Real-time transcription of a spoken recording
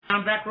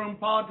On Backroom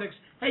Politics.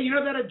 Hey, you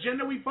know that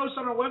agenda we post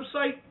on our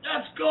website?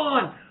 That's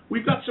gone.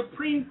 We've got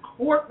Supreme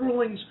Court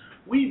rulings.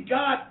 We've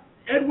got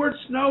Edward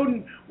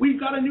Snowden. We've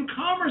got a new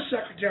Commerce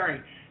Secretary.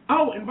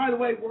 Oh, and by the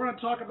way, we're going to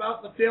talk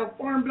about the failed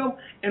Farm Bill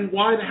and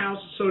why the House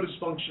is so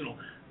dysfunctional.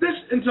 This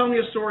and Tell Me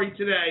a Story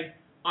today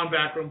on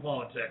Backroom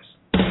Politics.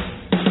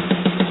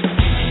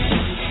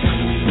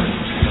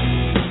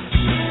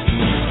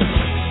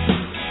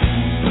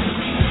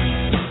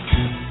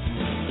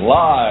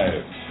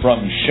 Live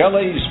from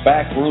Shelley's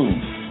Back Room,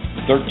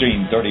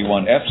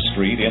 1331 F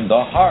Street in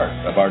the heart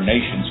of our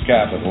nation's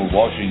capital,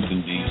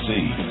 Washington, D.C.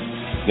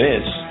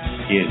 This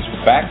is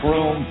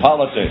Backroom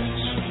Politics.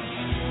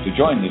 To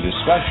join the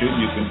discussion,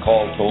 you can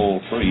call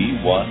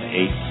toll-free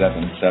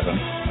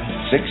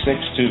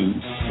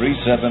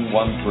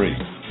 1-877-662-3713.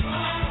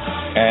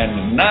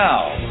 And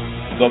now,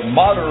 the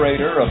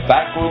moderator of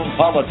Backroom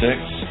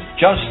Politics,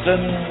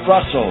 Justin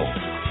Russell.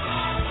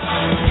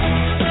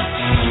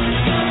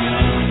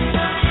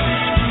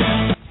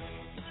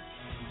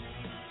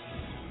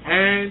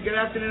 And good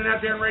afternoon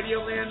out there in Radio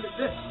Land.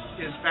 This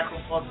is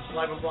Backroom Politics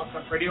live on Blog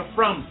Talk Radio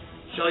from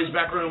Shelley's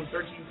Back Room,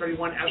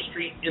 1331 F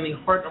Street in the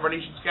heart of our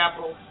nation's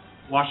capital,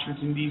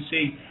 Washington,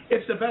 D.C.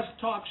 It's the best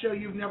talk show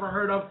you've never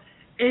heard of.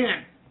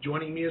 And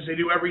joining me as they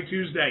do every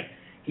Tuesday,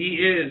 he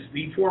is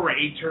the former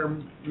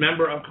 8-term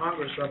member of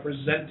Congress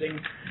representing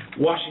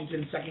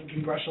Washington's 2nd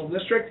Congressional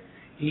District.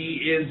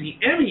 He is the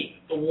Emmy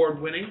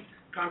Award-winning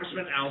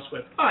Congressman Al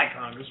Swift. Hi,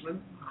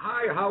 Congressman.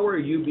 Hi, how are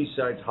you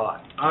besides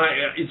hot?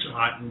 It's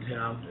hot in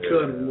town.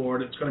 Good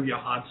Lord, it's going to be a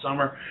hot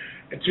summer.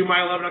 And to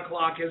my 11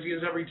 o'clock, as he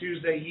is every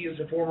Tuesday, he is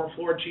the former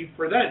floor chief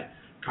for then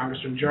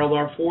Congressman Gerald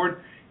R.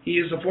 Ford. He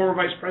is the former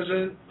vice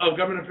president of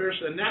government affairs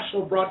for the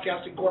National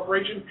Broadcasting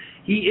Corporation.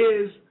 He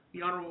is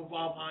the Honorable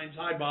Bob Hines.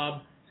 Hi,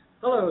 Bob.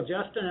 Hello,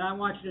 Justin, and I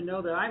want you to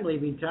know that I'm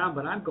leaving town,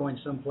 but I'm going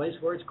someplace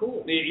where it's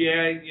cool.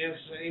 Yeah, yes,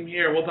 same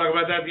here. We'll talk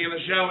about that at the end of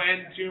the show.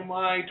 And to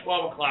my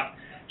 12 o'clock,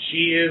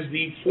 she is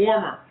the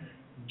former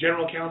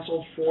general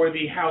counsel for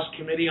the House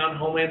Committee on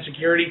Homeland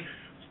Security,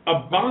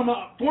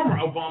 former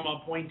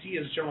Obama appointee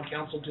as general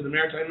counsel to the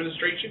Maritime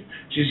Administration.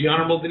 She's the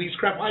Honorable Denise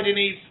Krepp. Hi,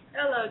 Denise.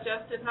 Hello,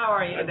 Justin. How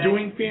are you today?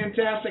 Doing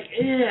fantastic.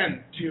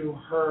 And to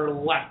her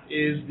left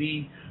is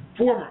the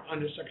former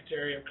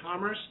Undersecretary of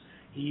Commerce.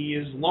 He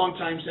is a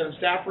longtime Senate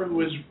staffer who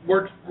has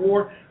worked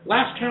for,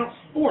 last count,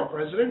 4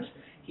 presidents.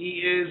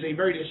 He is a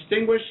very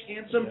distinguished,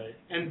 handsome,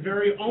 and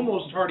very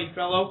almost hardy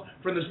fellow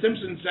from the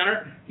Stimson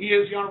Center. He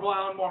is the Honorable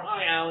Alan Moore.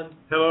 Hi, Alan.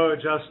 Hello,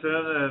 Justin,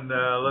 and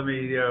let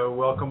me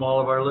welcome all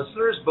of our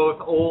listeners,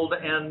 both old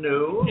and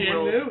new.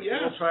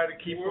 We'll try to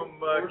keep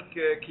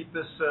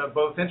this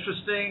both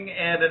interesting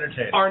and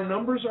entertaining. Our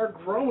numbers are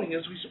growing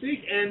as we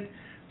speak, and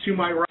to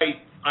my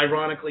right,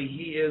 ironically,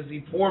 he is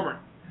the former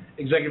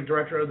Executive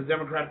Director of the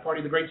Democratic Party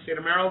of the great state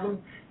of Maryland.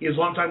 He is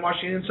longtime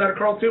Washington Insider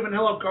Carl Tubman.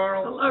 Hello,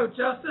 Carl. Hello,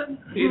 Justin.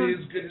 It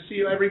is good to see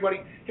you,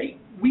 everybody. Hey,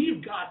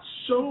 we've got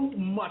so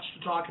much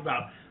to talk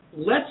about.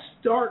 Let's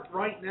start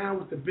right now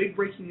with the big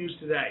breaking news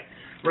today.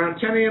 Around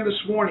 10 a.m.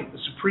 this morning, the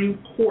Supreme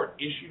Court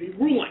issued a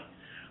ruling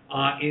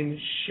in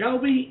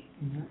Shelby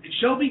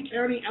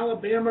County,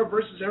 Alabama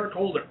versus Eric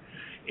Holder.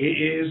 It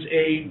is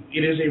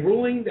a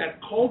ruling that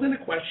called into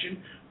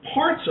question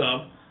parts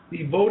of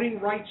the Voting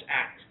Rights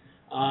Act,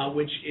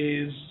 which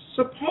is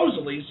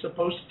supposedly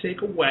supposed to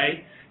take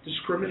away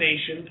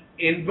discrimination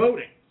in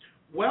voting.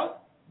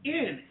 Well,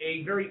 in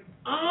a very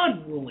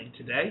odd ruling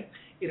today,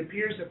 it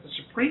appears that the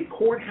Supreme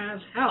Court has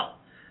held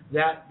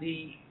that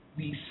the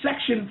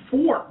Section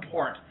 4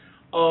 part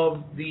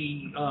of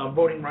the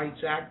Voting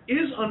Rights Act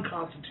is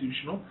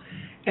unconstitutional,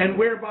 and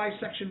whereby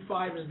Section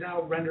 5 is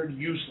now rendered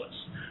useless.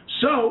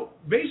 So,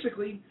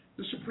 basically,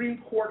 the Supreme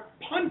Court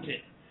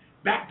punted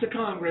back to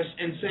Congress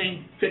and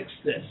saying, fix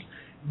this.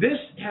 This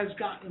has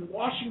gotten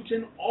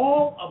Washington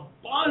all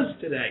abuzz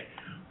today.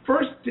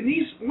 First,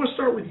 Denise, I want to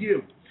start with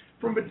you.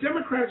 From a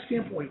Democratic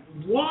standpoint,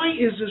 why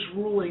is this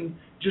ruling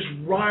just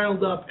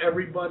riled up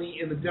everybody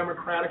in the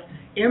Democratic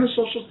and the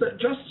social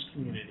justice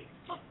community?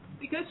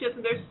 Because,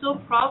 Justin, there's still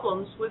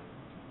problems with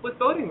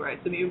voting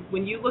rights. I mean,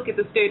 when you look at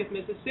the state of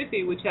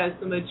Mississippi, which has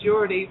the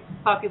majority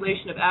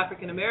population of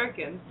African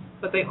Americans,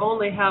 but they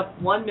only have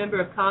one member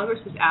of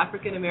Congress who's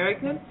African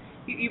American,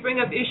 you bring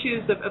up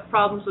issues of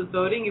problems with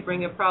voting, you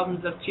bring up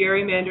problems of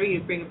gerrymandering,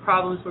 you bring up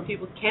problems where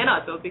people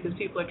cannot vote because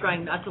people are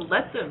trying not to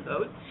let them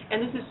vote.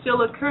 And this is still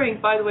occurring,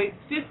 by the way,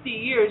 50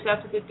 years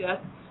after the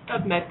death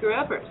of Medgar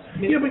Evers.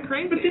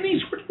 Crazy. But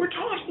Denise, we're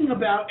talking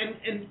about,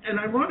 and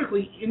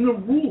ironically, in the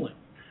ruling,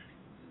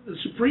 the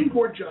Supreme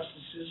Court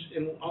justices,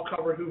 and I'll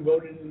cover who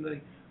voted in the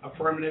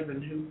affirmative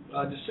and who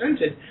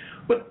dissented,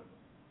 but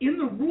in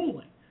the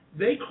ruling,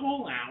 they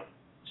call out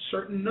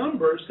certain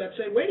numbers that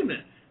say, wait a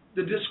minute,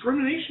 the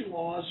discrimination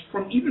laws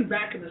from even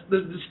back in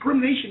the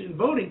discrimination in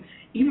voting,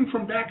 even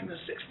from back in the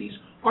 60s,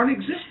 aren't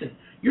existent.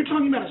 You're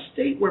talking about a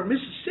state where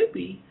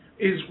Mississippi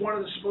is one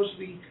of the supposed to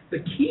be the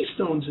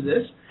keystones of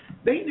this.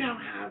 They now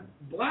have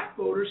black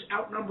voters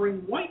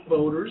outnumbering white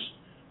voters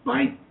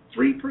by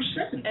 3%.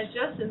 And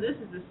Justin, this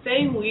is the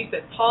same week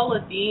that Paula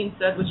Dean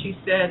said what she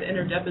said in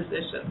her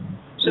deposition.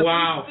 So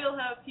wow. we still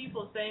have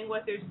people saying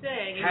what they're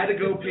saying. Had to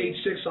go page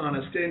 6 on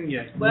us, didn't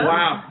you? Well,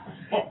 wow.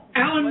 Oh,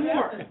 Alan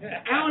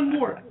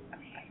Moore,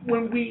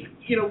 when we,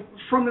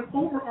 from an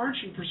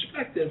overarching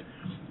perspective,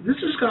 this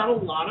has got a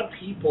lot of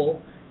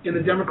people in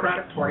the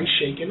Democratic Party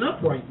shaken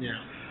up right now.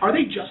 Are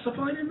they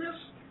justified in this?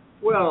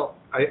 Well,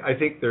 I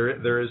think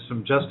there is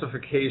some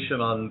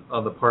justification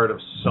on the part of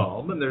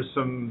some, and there's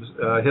some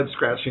head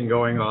scratching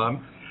going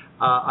on.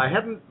 I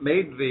hadn't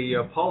made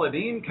the Paula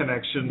Deen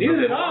connection.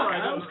 Neither did I.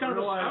 I was kind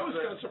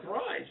of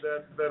surprised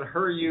that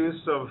her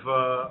use of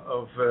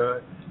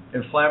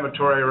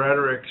inflammatory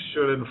rhetoric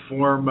should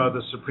inform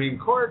the Supreme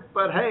Court.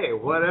 But hey,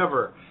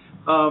 whatever.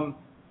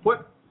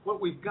 What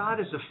we've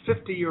got is a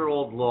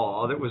 50-year-old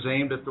law that was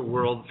aimed at the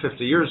world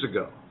 50 years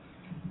ago,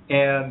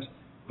 and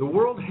the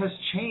world has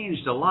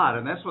changed a lot,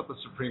 and that's what the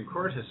Supreme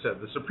Court has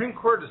said. The Supreme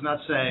Court is not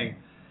saying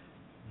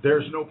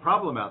there's no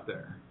problem out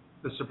there.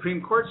 The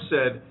Supreme Court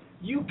said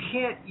you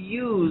can't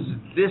use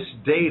this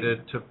data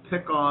to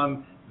pick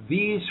on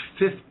these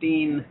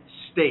 15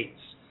 states.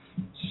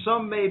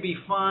 Some may be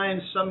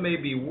fine, some may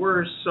be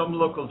worse, some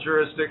local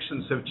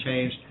jurisdictions have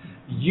changed.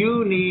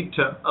 You need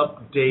to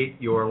update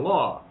your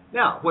law.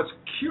 Now, what's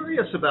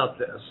curious about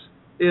this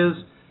is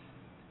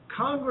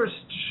Congress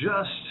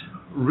just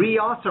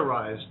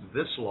reauthorized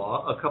this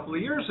law a couple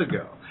of years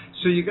ago.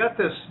 So you got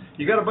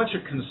a bunch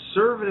of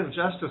conservative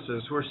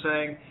justices who are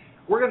saying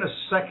we're going to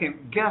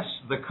second guess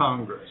the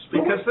Congress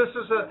because this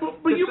is a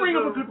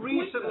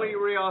recently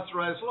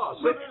reauthorized law.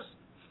 So there's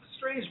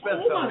strange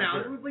bedfellows. Hold on,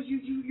 Alan, but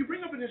you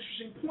bring up an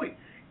interesting point.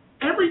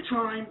 Every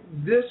time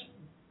this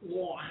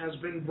law has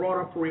been brought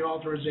up for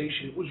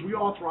reauthorization, it was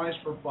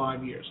reauthorized for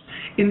 5 years.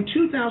 In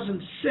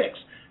 2006,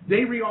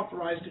 they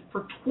reauthorized it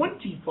for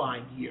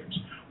 25 years,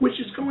 which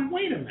is going,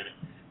 wait a minute.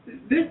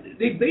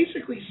 They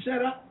basically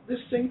set up this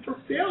thing for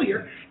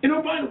failure. And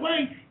oh, by the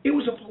way, it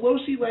was a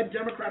Pelosi-led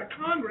Democratic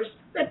Congress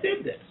that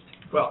did this.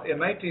 Well, in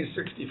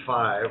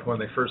 1965, when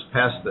they first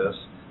passed this,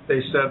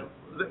 they said,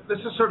 this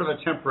is sort of a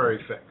temporary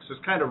fix. It's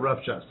kind of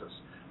rough justice.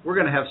 We're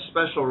going to have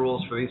special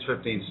rules for these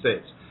 15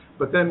 states.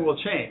 But then we'll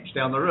change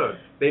down the road.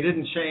 They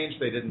didn't change,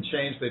 they didn't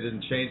change, they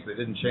didn't change, they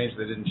didn't change,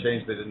 they didn't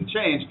change, they didn't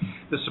change.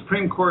 The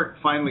Supreme Court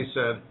finally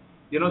said,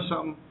 you know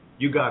something,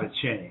 you got to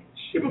change.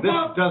 Yeah,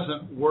 this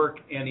doesn't work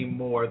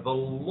anymore. The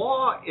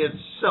law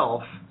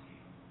itself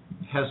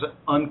has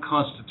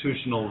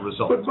unconstitutional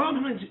results. But Bob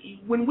Hines,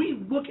 when we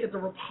look at the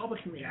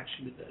Republican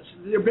reaction to this,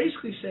 they're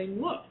basically saying,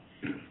 look,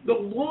 the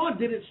law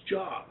did its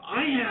job.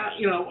 I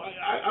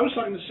was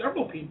talking to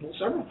several people,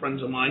 several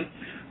friends of mine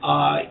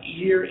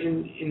here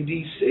in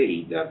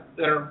D.C. that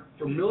are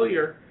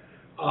familiar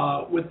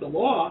with the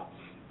law.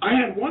 I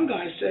had one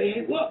guy say,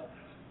 hey, look,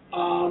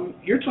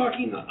 you're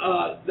talking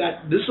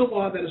that this is a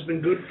law that has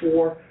been good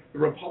for the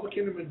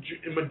Republican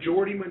and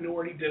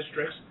majority-minority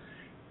districts.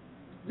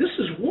 This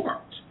has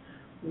worked.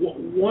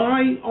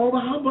 Why all the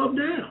hubbub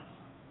now?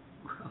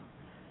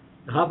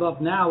 The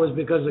hubbub now is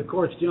because the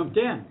courts jumped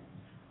in.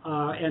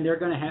 And they're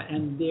going to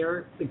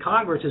the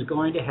Congress is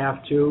going to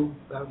have to,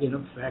 in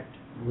effect,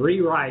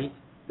 rewrite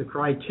the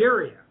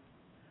criteria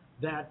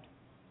that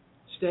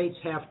states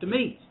have to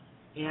meet.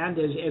 And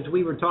as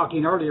we were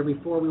talking earlier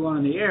before we went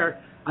on the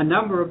air, a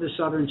number of the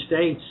southern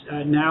states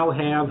now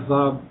have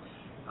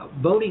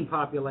voting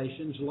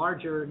populations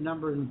larger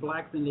number in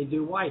black than they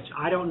do whites.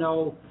 I don't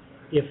know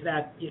if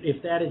that is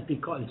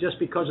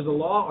because of the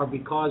law or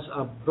because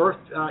of birth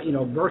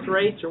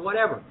rates or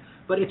whatever,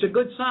 but it's a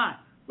good sign.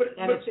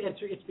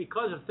 It's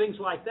because of things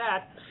like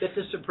that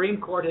the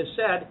Supreme Court has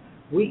said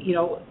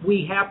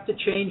we have to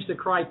change the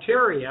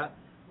criteria.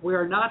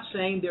 We're not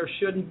saying there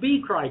shouldn't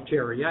be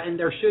criteria and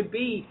there should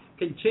be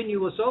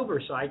continuous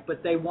oversight,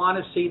 but they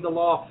want to see the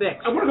law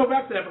fixed. I want to go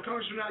back to that, but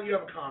Congressman, now you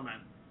have a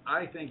comment.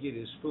 I think it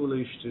is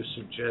foolish to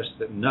suggest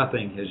that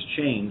nothing has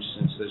changed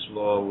since this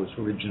law was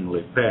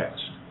originally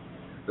passed.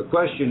 The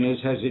question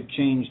is, has it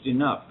changed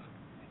enough?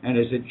 And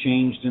has it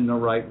changed in the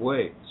right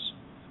ways?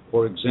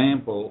 For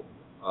example,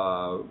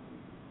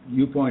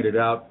 you pointed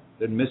out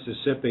that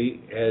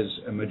Mississippi has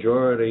a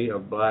majority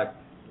of black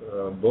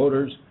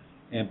voters,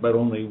 but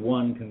only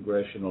one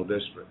congressional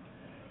district.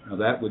 Now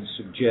that would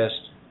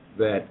suggest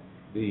that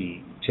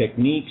the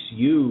techniques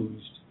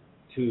used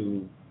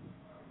to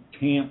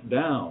tamp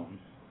down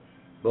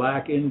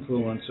black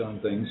influence on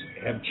things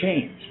have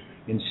changed.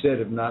 Instead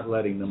of not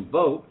letting them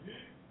vote,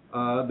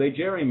 they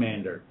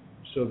gerrymander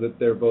so that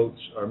their votes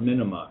are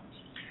minimized.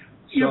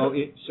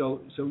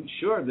 So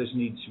sure, this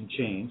needs some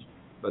change.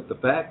 But the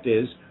fact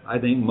is, I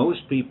think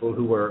most people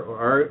who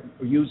are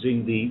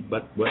using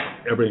but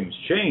everything's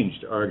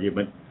changed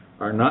argument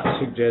are not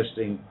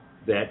suggesting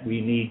that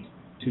we need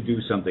to do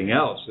something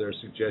else. They're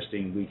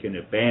suggesting we can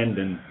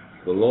abandon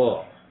the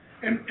law.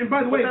 And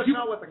by the way, that's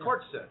not what the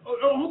court said. Oh,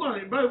 hold on.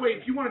 And by the way,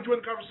 if you want to join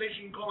the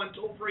conversation, you can call in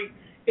toll-free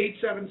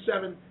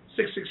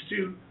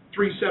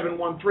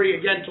 877-662-3713.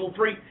 Again,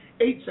 toll-free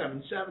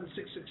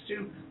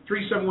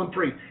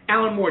 877-662-3713.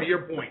 Alan Moore, to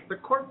your point. The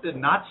court did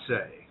not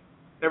say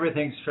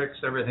everything's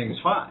fixed, everything's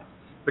fine.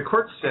 The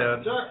court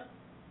said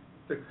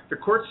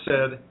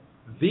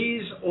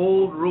these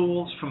old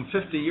rules from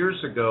 50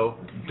 years ago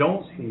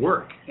don't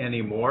work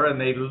anymore, and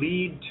they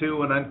lead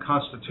to an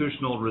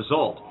unconstitutional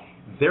result.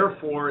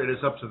 Therefore, it is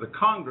up to the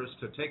Congress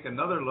to take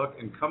another look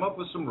and come up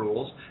with some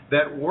rules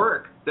that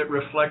work, that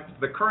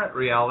reflect the current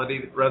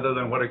reality rather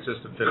than what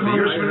existed 50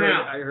 years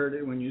ago. I heard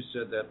it when you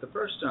said that the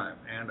first time,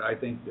 and I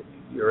think that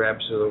you're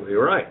absolutely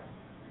right.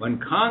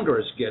 When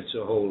Congress gets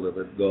a hold of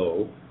it,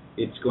 though,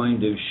 it's going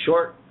to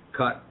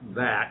shortcut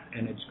that,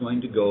 and it's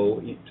going to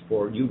go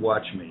for, you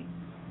watch me,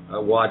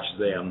 watch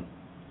them.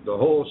 The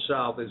whole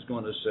South is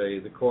going to say,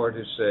 the court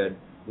has said,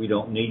 we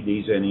don't need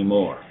these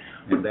anymore.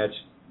 And that's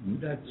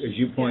as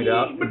you point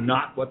out,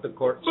 not what the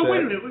court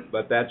said,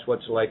 but that's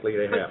what's likely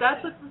to happen. But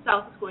that's what the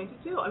South is going to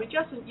do. I mean,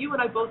 Justin, you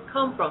and I both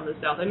come from the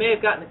South. I may have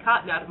gotten the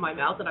cotton out of my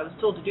mouth, and I was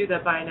told to do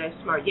that by a nice,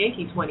 smart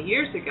Yankee 20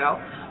 years ago,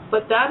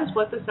 but that is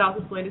what the South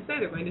is going to say.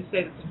 They're going to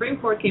say the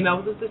Supreme Court came out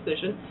with this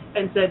decision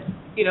and said,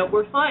 you know,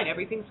 we're fine,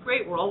 everything's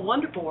great, we're all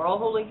wonderful, we're all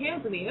holding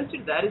hands, and the answer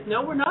to that is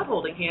no, we're not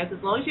holding hands, as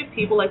long as you have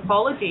people like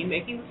Paula Dean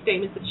making the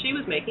statements that she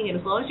was making, and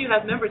as long as you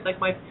have members like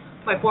my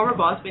former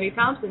boss, Vinnie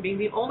Thompson, being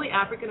the only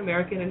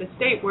African-American in a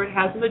state where it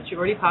has a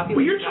majority population.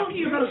 Well, you're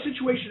talking about a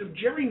situation of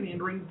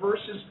gerrymandering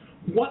versus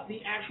what the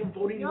actual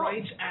Voting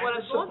Rights Act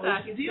is supposed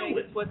to deal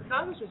with. What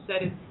Congress has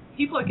said is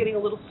people are getting a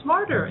little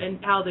smarter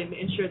in how they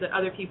ensure that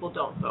other people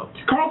don't vote.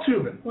 Carl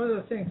Tubin. One of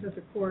the things that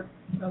the court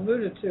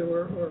alluded to,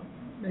 or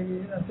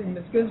maybe I think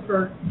Ms.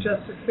 Ginsburg,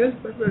 Justice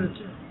Ginsburg alluded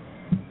to,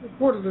 the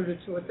court alluded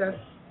to it,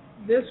 that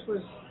this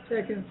was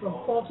taken from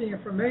faulty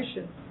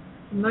information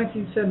from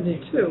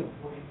 1972.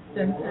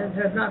 And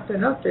had not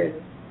been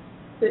updated.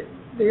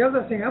 The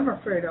other thing I'm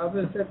afraid of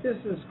is that this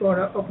is going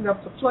to open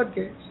up the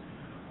floodgates.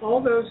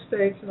 All those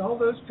states and all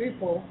those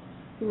people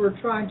who are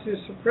trying to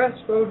suppress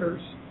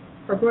voters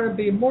are going to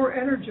be more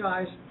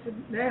energized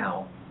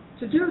now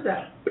to do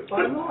that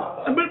by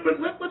law. But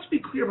let's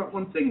be clear about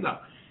one thing, though.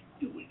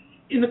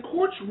 In the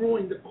court's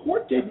ruling, the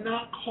court did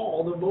not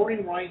call the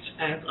Voting Rights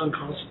Act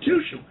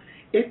unconstitutional.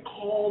 It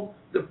called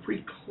the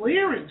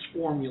pre-clearance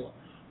formula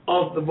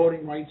of the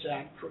Voting Rights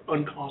Act for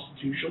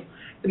unconstitutional,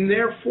 and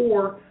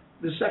therefore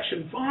the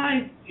Section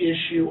 5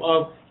 issue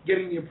of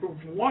getting the approval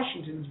from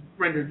Washington is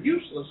rendered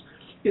useless.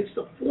 It's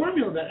the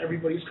formula that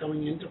everybody's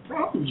coming into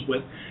problems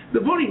with.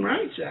 The Voting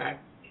Rights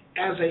Act,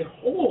 as a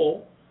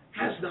whole,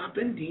 has not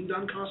been deemed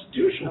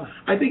unconstitutional.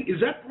 I think, is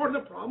that part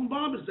of the problem,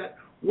 Bob? Is that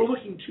we're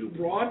looking too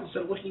broad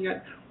instead of looking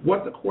at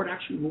what the court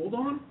actually ruled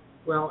on?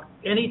 Well,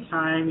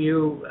 anytime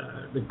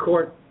the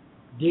court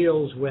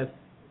deals with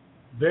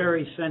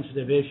very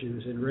sensitive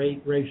issues and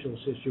racial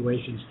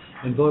situations,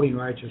 and voting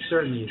rights are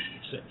certainly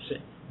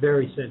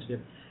very sensitive,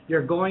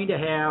 you're going to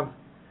have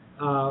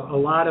a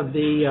lot of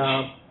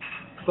the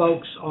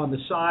folks on the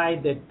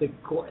side that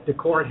the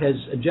court has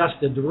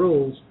adjusted the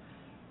rules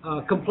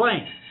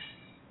complain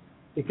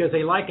because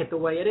they like it the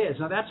way it is.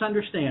 Now that's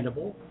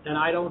understandable, and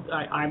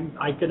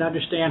I can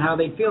understand how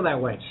they feel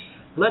that way.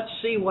 Let's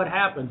see what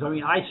happens. I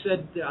mean,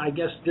 I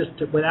guess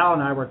when Al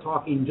and I were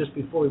talking just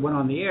before we went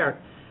on the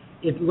air,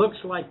 it looks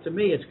like to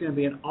me it's going to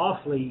be an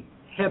awfully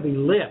heavy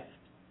lift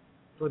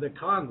for the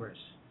Congress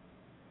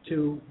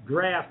to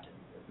draft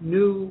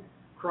new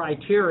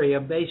criteria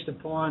based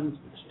upon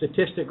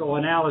statistical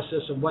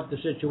analysis of what the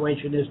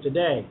situation is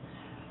today.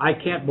 I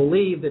can't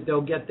believe that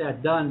they'll get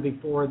that done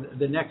before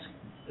the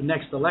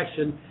next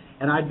election,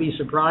 and I'd be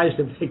surprised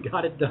if they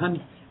got it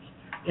done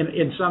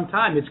in some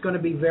time. It's going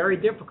to be very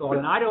difficult,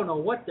 and I don't know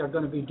what they're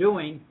going to be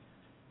doing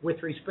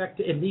with respect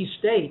to in these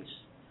states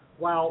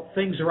while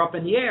things are up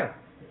in the air.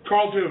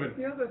 Carl Tubin.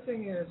 The other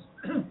thing is,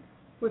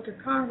 with the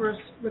Congress,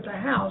 with the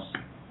House,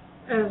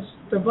 as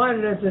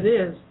divided as it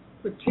is,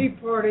 with Tea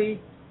Party,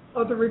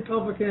 other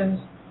Republicans,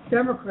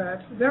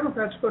 Democrats, the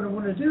Democrats are going to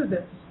want to do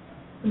this,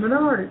 the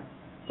minority,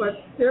 but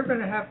they're going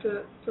to have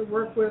to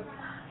work with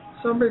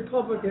some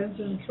Republicans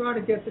and try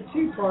to get the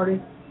Tea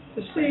Party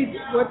to see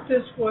what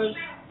this was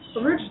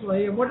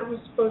originally and what it was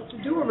supposed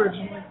to do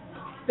originally.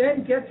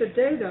 Then get the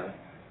data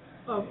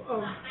of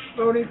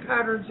voting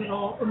patterns and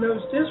all in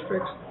those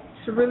districts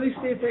to really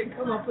see if they can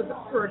come up with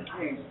for a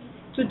case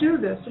to do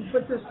this and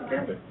put this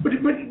together. But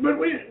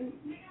wait,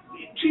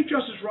 Chief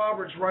Justice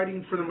Roberts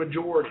writing for the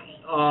majority.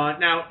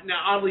 Now,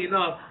 oddly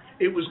enough,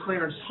 it was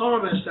Clarence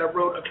Thomas that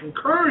wrote a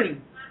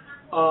concurring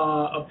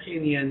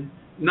opinion,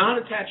 not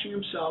attaching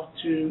himself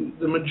to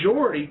the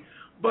majority,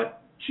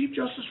 but Chief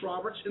Justice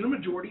Roberts in the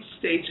majority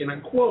states, and I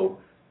quote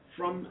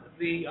from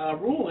the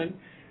ruling,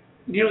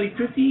 nearly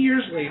 50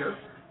 years later,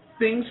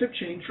 things have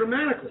changed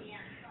dramatically.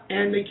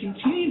 And they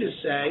continue to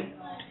say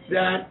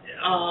that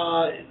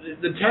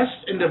the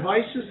tests and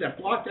devices that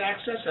blocked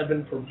access have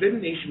been forbidden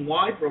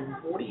nationwide for over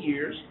 40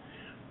 years,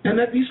 and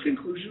that these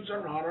conclusions are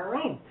not our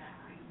own.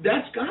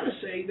 That's got to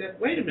say that,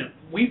 wait a minute,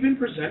 we've been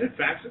presented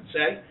facts that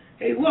say,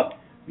 hey, look,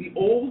 the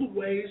old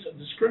ways of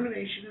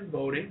discrimination in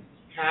voting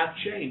have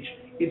changed.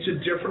 It's a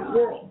different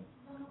world.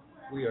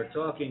 We are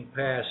talking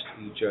past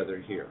each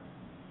other here.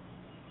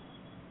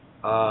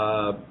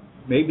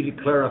 maybe to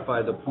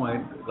clarify the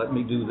point, let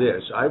me do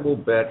this. I will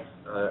bet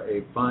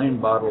a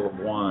fine bottle of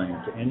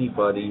wine to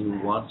anybody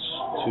who wants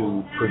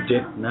to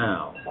predict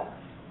now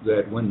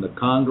that when the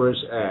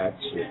Congress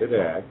acts, if it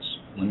acts,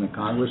 when the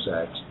Congress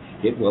acts,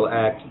 it will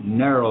act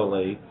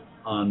narrowly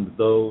on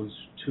those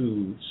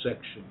two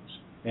sections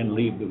and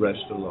leave the rest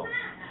alone.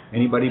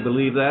 Anybody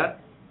believe that?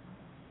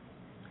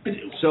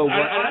 So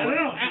I don't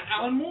know,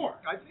 Alan Moore.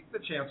 I think the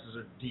chances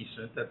are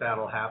decent that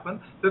that'll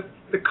happen. The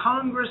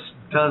Congress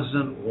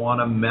doesn't want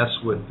to mess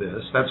with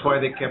this. That's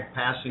why they kept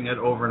passing it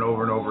over and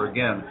over and over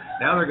again.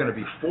 Now they're going to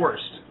be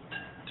forced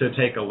to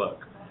take a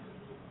look.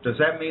 Does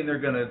that mean they're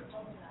going to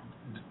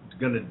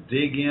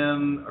dig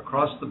in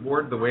across the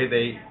board the way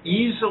they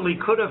easily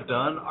could have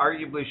done,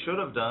 arguably should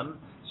have done,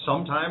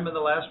 sometime in the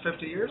last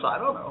 50 years? I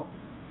don't know.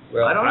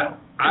 Well, I don't know.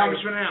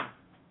 Congressman Al.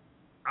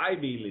 I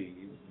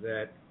believe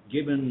that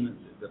given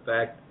the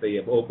fact that they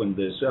have opened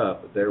this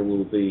up, there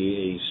will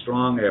be a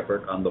strong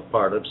effort on the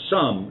part of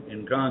some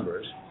in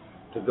Congress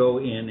to go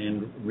in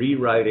and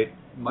rewrite it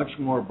much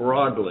more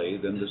broadly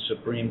than the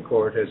Supreme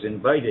Court has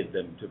invited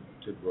them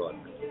to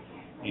broaden it.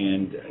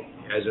 And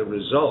as a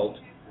result,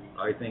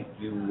 I think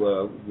you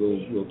will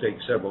take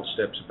several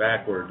steps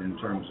backward in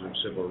terms of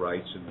civil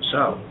rights in the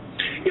South.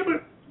 Yeah,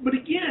 but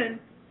again,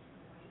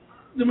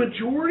 the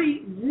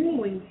majority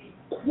ruling,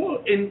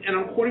 quote, and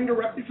I'm quoting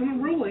directly from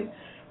the ruling,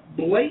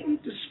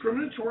 blatant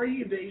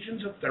discriminatory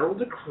evasions of federal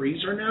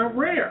decrees are now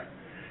rare.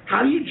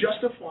 How do you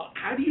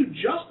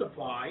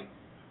justify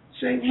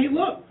saying, hey,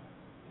 look,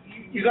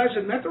 you guys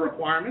have met the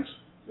requirements,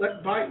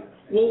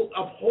 we'll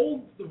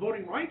uphold the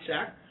Voting Rights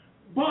Act,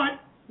 but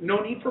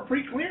no need for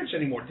pre-clearance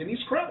anymore.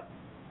 Denise Crow.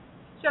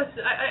 Justice,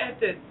 I have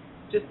to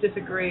just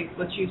disagree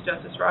with Chief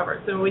Justice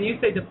Roberts. So when you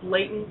say the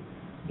blatant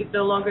is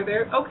no longer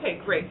there, okay,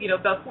 great.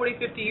 About 40,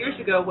 50 years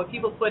ago, what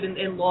people put in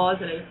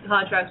laws and in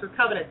contracts were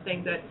covenants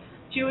saying that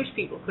Jewish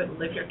people couldn't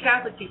live here,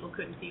 Catholic people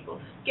couldn't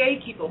gay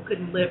people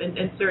couldn't live in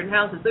certain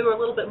houses. They were a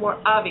little bit more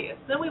obvious.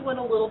 Then we went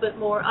a little bit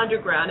more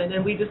underground, and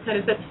then we just kind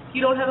of said, if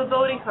you don't have a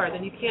voting card,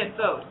 then you can't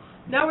vote.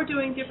 Now we're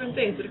doing different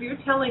things. But if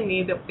you're telling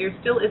me that there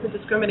still isn't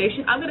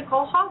discrimination, I'm going to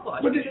call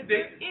hogwash. But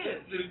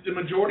the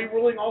majority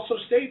ruling also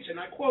states, and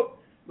I quote,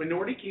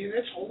 minority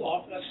candidates hold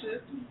office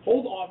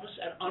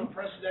at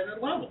unprecedented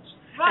levels.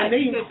 Right, and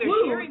they because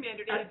include, they're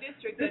gerrymandered in a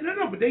district.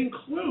 But they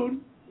include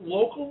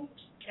local,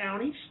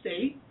 county,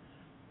 state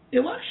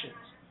elections.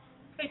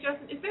 Hey,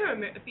 Justin, is there a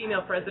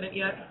female president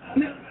yet?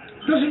 No,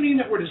 doesn't mean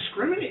that we're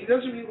discriminating. It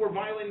doesn't mean we're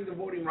violating the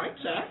Voting Rights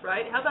Act.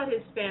 Right. How about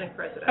Hispanic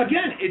president?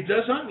 Again, it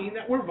does not mean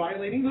that we're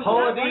violating the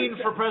Voting Rights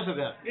Act. for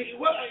president.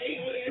 Well,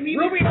 I mean,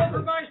 Rubio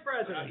for vice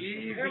president.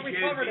 Easy, There we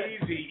kids. covered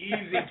it.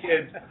 Easy,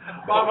 kids.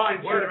 Bob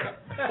Vine's going to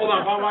hold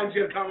on. Bob Vine's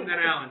going to come, and then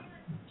Alan.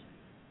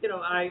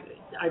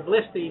 I've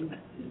listened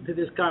to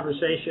this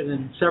conversation,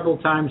 and several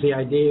times the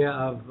idea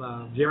of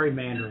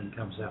gerrymandering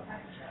comes up.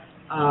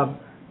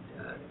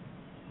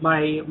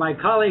 My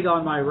colleague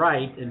on my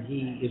right, and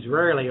he is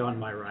rarely on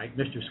my right,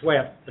 Mr.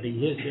 Swift, but he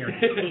is here.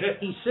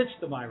 he sits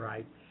to my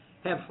right.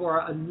 Have for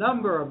a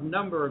number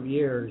of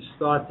years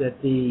thought that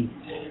the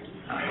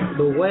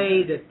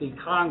way that the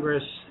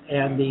Congress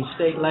and the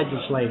state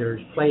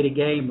legislators played a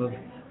game of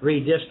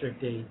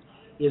redistricting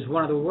is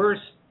one of the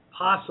worst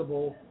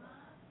possible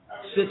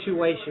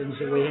situations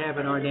that we have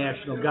in our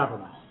national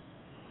government.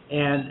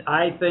 And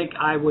I think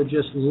I would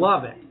just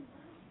love it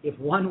if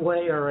one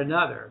way or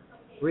another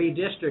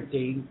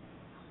redistricting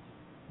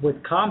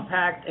with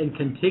compact and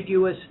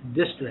contiguous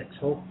districts,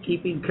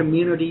 keeping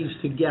communities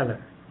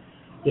together,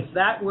 if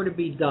that were to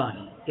be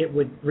done, it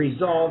would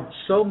resolve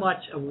so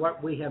much of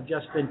what we have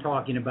just been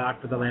talking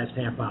about for the last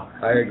half hour.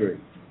 I agree.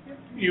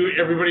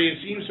 Everybody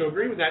seems to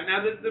agree with that.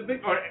 Now, the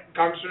big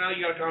Congressman, now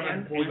you got to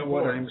comment. And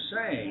what I'm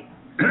saying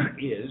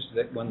is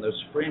that when the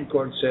Supreme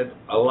Court said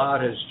a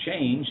lot has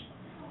changed,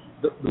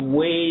 the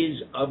ways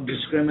of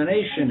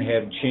discrimination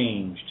have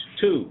changed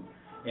too.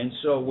 And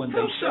so when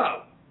they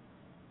said,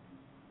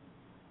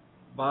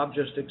 Bob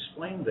just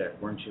explained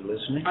that, weren't you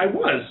listening? I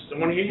was. I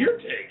want to hear your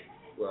take.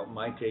 Well,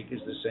 my take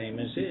is the same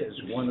as his.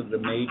 One of the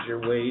major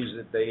ways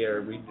that they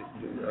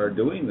are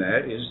doing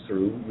that is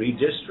through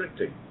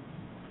redistricting,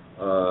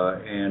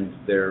 and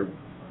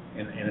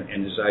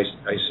as I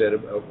said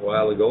a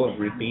while ago, of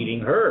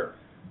repeating her,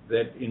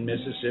 that in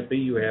Mississippi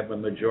you have a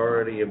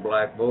majority of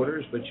black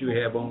voters, but you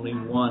have only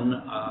one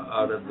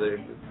out of the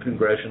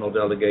congressional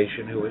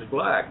delegation who is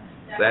black.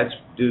 That's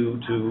due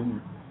to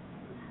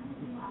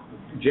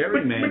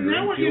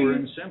gerrymandering, pure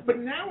and simple. But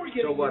now we're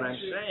getting. So what I'm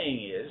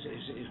saying is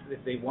if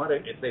they want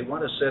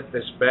to set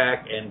this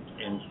back and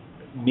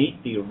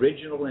meet the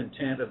original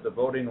intent of the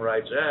Voting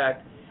Rights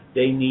Act,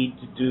 they need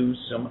to do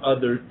some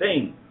other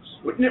things.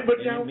 But now,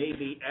 it may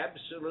be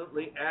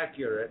absolutely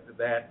accurate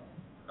that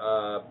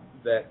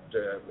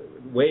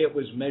way it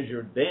was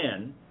measured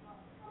then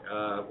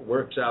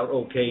works out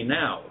okay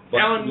now. But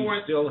Alan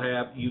Moore,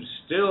 you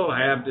still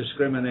have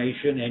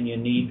discrimination, and you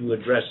need to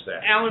address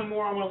that. Alan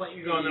Moore, I'm going to let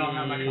you go, and then I'll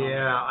have my comment.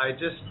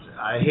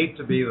 Yeah, I hate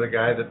to be the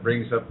guy that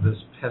brings up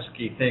this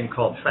pesky thing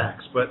called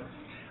facts, but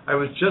I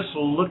was just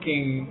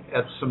looking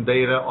at some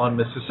data on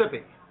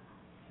Mississippi.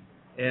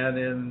 And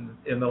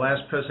in the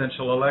last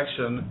presidential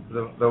election,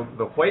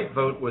 the white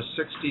vote was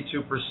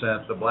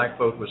 62%, the black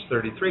vote was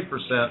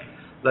 33%,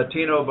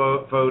 Latino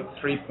vote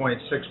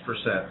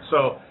 3.6%.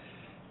 So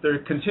there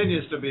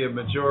continues to be a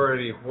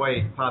majority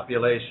white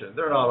population.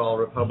 They're not all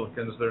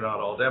Republicans, they're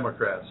not all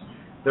Democrats.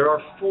 There are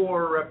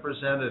 4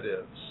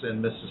 representatives in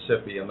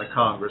Mississippi in the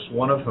Congress,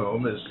 one of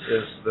whom is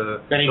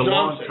the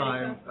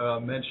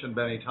long-time mentioned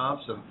Benny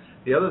Thompson.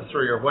 The other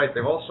 3 are white.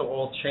 They've also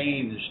all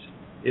changed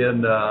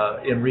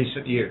in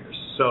recent years.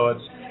 So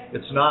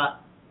it's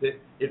not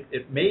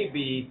it may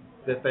be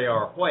that they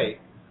are white,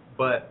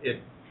 but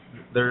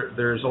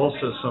there's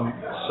also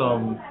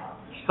some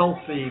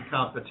healthy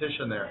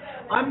competition there.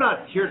 I'm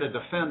not here to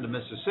defend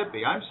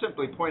Mississippi. I'm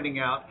simply pointing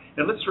out,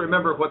 and let's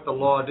remember what the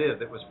law did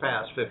that was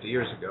passed 50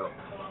 years ago.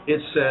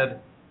 It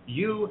said,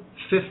 you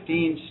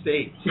 15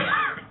 states,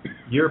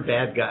 you're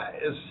bad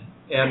guys.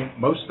 And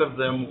most of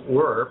them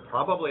were,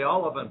 probably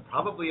all of them,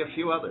 probably a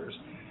few others.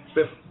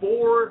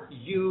 Before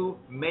you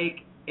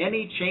make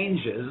any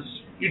changes,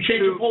 you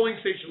change a polling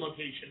station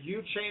location.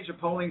 You change a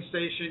polling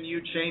station,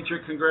 you change your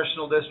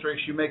congressional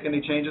districts, you make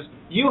any changes,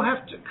 you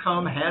have to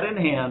come hand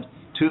in hand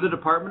to the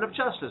Department of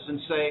Justice and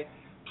say,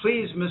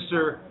 please,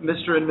 Mr.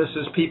 and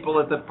Mrs. people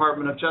at the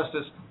Department of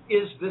Justice,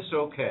 is this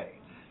okay?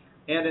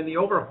 And in the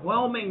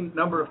overwhelming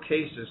number of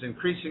cases,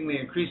 increasingly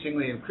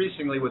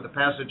with the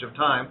passage of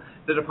time,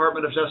 the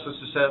Department of Justice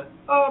has said,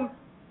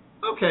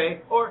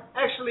 okay, or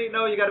actually,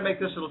 no, you got to make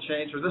this little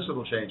change or this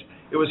little change.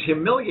 It was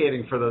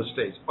humiliating for those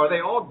states. Are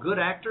they all good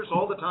actors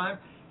all the time?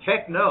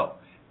 Heck no.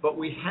 But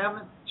we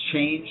haven't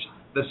changed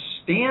the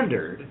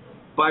standard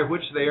by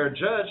which they are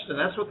judged, and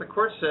that's what the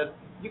court said.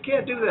 You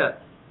can't do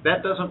that.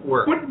 That doesn't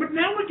work. But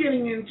now we're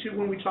getting into,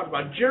 when we talk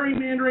about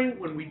gerrymandering,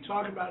 when we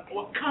talk about,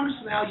 well, Congress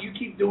now, you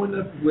keep doing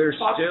the... We're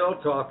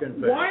still talking...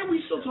 Why are we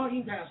still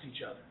talking past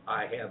each other?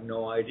 I have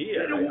no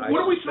idea.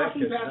 What are we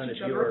talking past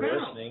each other about? You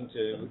are listening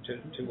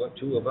to what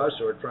 2 of us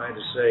are trying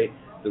to say,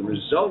 the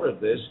result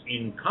of this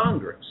in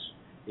Congress.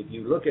 If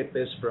you look at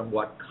this from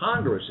what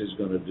Congress is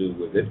going to do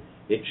with it,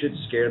 it should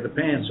scare the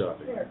pants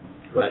off it.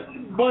 But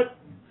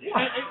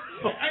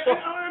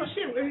I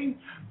understand. I mean,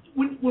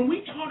 when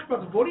we talk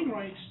about the Voting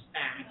Rights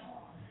Act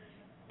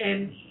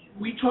and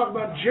we talk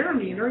about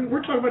gerrymandering,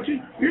 we're talking about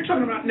you're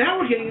talking about, now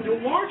we're getting into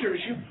a larger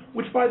issue,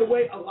 which, by the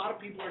way, a lot of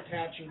people are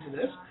attaching to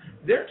this.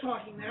 They're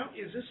talking now,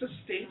 is this a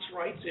states'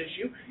 rights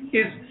issue?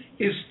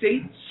 Is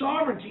state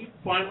sovereignty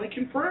finally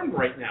confirmed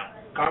right now?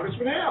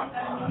 Congressman Hale.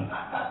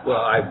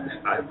 Well,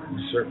 I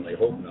certainly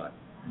hope not.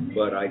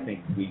 But I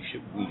think we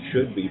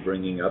should be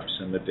bringing up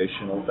some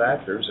additional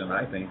factors, and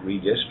I think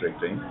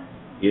redistricting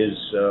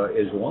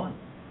is one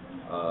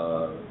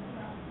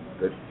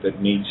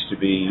that needs to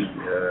be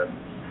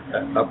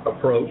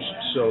approached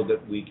so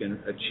that we can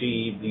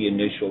achieve the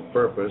initial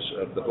purpose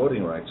of the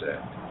Voting Rights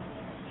Act.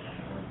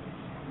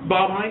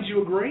 Bob Hines,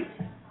 you agree?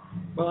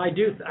 Well, I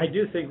do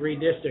think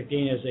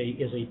redistricting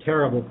is a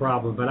terrible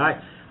problem, but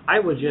I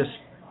would just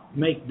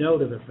make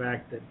note of the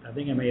fact that, I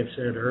think I may have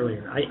said it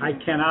earlier, I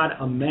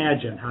cannot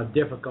imagine how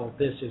difficult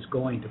this is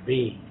going to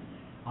be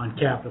on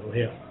Capitol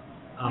Hill.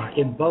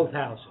 In both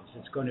houses,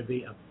 it's going to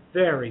be a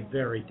very,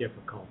 very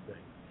difficult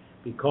thing,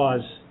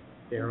 because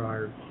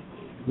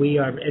we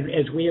are,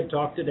 as we have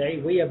talked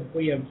today, we have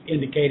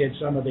indicated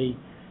some of the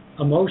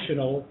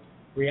emotional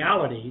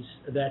realities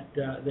that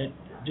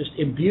just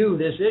imbue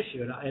this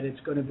issue, and it's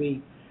going to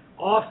be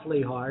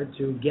awfully hard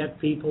to get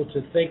people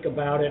to think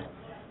about it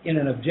in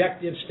an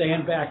objective,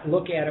 stand back,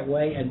 look at it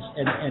way,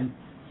 and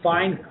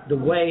find the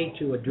way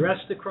to address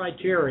the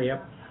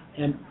criteria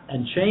and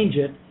change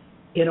it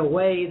in a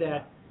way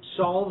that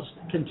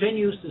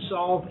continues to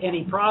solve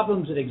any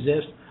problems that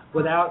exist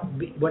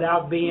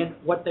without being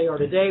what they are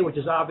today, which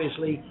is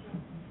obviously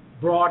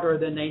broader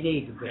than they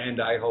need to be.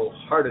 And I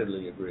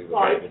wholeheartedly agree with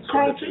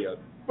that.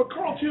 But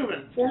Carl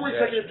Tubin, former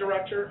executive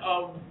director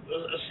of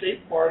a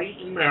state party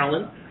in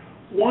Maryland,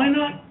 why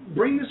not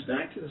bring this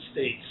back to the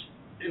states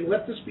and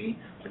let this be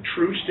a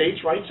true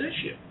states' rights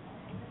issue?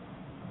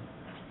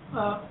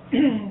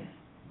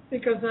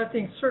 Because I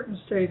think certain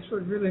states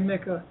would really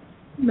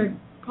make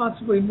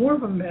possibly more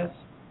of a mess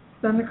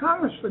than the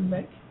Congress would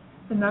make,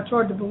 and that's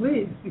hard to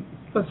believe.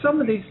 But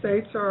some of these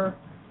states are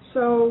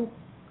so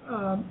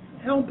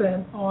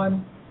hell-bent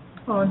on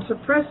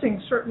suppressing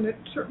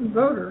certain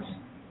voters,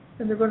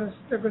 and they're going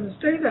to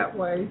stay that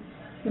way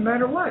no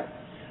matter what.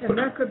 And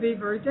that could be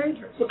very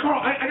dangerous. But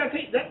Carl, I got to tell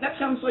you, that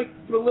sounds like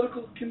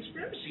political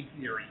conspiracy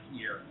theory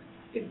here.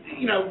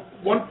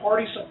 One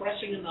party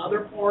suppressing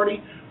another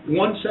party,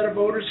 one set of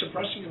voters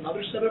suppressing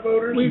another set of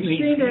voters. We've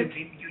seen it.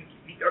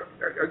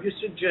 Are you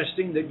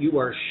suggesting that you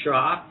are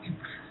shocked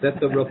that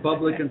the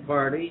Republican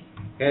Party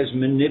has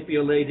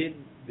manipulated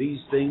these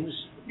things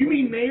You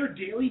mean Mayor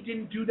Daley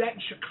didn't do that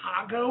in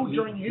Chicago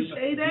during his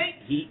heyday?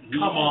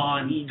 Come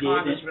on, he did,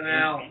 Congressman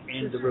Al.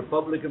 and the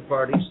Republican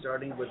Party,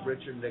 starting with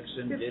Richard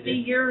Nixon, 50 did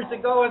it. years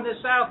ago in the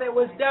South, it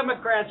was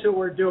Democrats who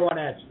were doing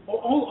it.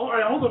 All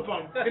right, hold the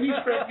phone. Denise,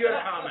 you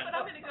had a comment. But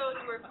I'm going to go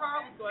to where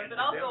Carl was going,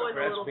 but I'll go in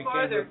a Democrats little became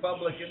farther.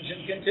 Republicans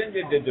and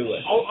continued to do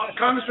it.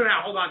 Congressman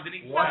Al, hold on.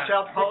 Denise. Watch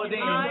out, Paula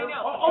Deen. I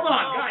know. Hold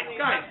on,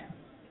 guys.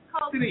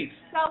 Called Denise.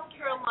 South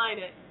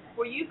Carolina,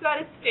 where you've got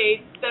a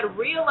state that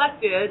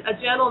reelected a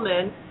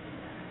gentleman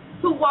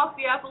who walked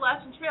the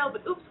Appalachian Trail,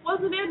 but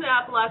wasn't in the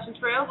Appalachian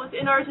Trail, was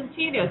in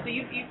Argentina. So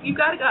you've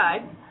got a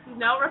guy who's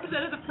now a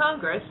representative of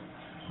Congress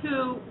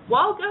who,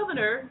 while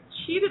governor,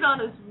 cheated on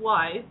his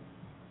wife,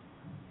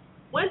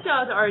 went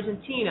down to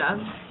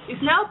Argentina, is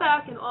now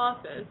back in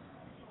office,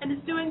 and is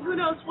doing who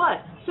knows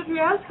what. So if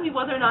you're asking me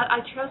whether or not I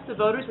trust the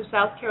voters of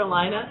South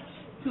Carolina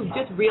who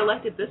just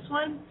reelected this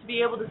one to be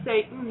able to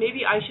say,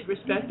 maybe I should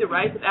respect the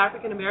rights of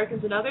African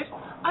Americans and others,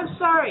 I'm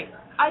sorry.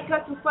 I've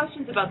got some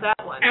questions about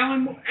that one.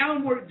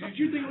 Alan Moore, did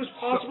you think it was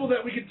possible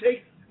that we could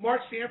take Mark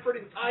Sanford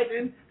and tie it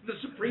in to the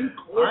Supreme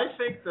Court? I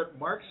think that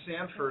Mark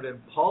Sanford and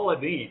Paula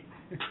Deen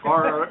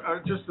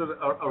are just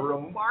a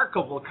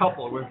remarkable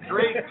couple with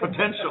great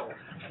potential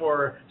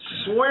for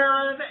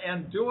swearing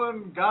and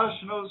doing gosh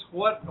knows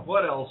what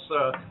else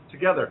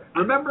together.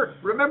 Remember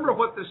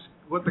what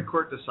the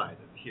court decided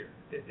here.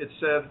 It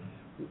said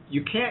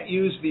you can't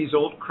use these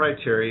old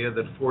criteria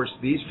that force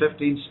these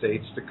 15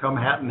 states to come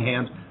hat in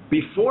hand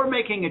before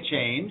making a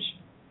change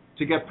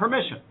to get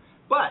permission.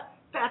 But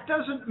that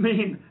doesn't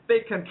mean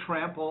they can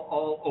trample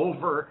all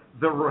over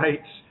the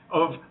rights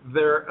of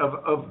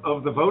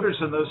the voters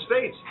in those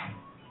states.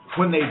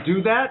 When they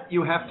do that,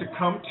 you have to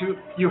come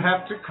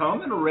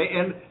and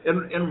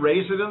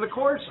raise it in the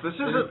courts. This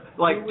isn't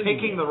like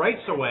taking the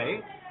rights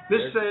away.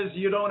 This says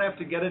you don't have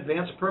to get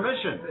advance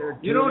permission.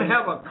 You don't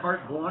have a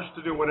carte blanche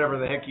to do whatever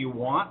the heck you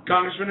want.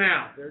 Congressman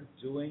Al. They're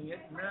doing it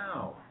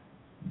now.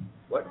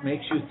 What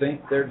makes you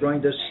think they're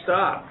going to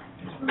stop?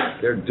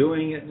 They're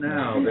doing it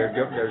now.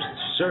 They're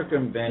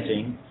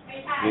circumventing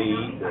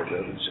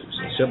the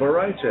Civil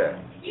Rights Act.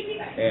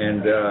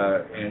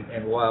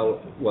 And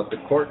while what the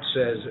court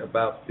says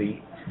about the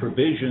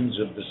provisions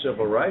of the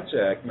Civil Rights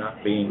Act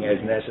not being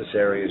as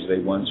necessary as they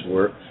once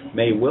were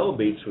may well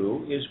be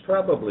true, is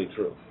probably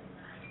true.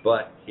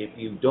 But if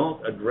you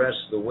don't address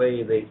the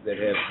way that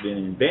have been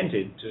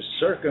invented to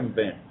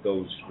circumvent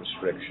those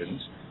restrictions,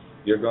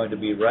 you're going to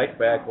be right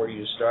back where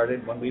you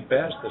started when we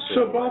passed the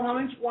Civil So, Bob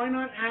Hines, why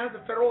not have the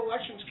Federal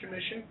Elections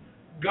Commission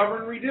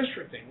govern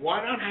redistricting?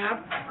 Why not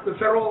have the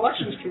Federal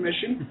Elections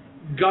Commission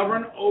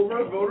govern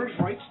over voters'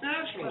 rights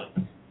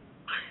nationally?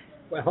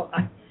 Well,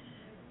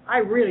 I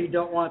really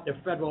don't want the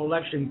Federal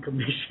Election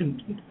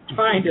Commission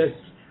trying to...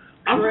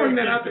 I'm throwing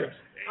that out there.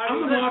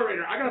 I'm the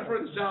moderator. I got to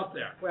throw this out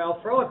there.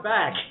 Well, throw it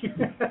back.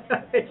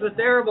 It's a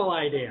terrible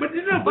idea. But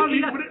it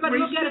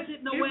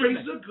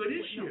raises a good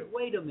issue. No,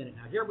 wait a minute.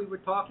 Now, here we were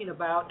talking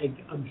about a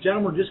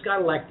gentleman who just got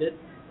elected,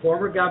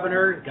 former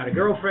governor, got a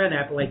girlfriend,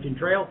 Appalachian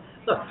Trail.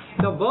 Look,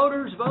 the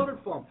voters voted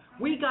for him.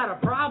 We got a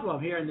problem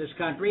here in this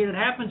country, and it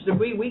happens to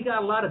be we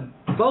got a lot of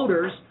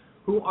voters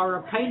who are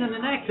a pain in the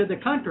neck to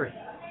the country.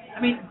 I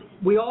mean,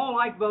 we all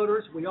like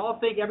voters. We all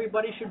think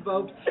everybody should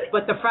vote.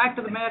 But the fact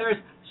of the matter is,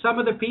 some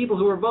of the people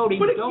who are voting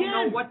don't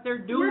know what they're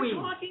doing.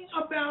 We're talking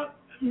about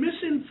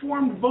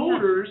misinformed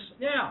voters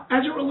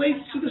as it relates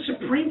to the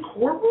Supreme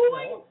Court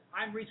ruling? Well,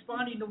 I'm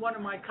responding to one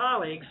of my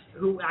colleagues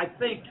who I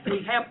think we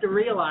have to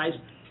realize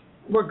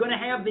we're going to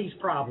have these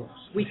problems.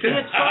 We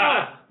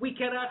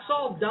cannot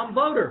solve dumb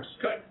voters.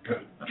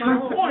 My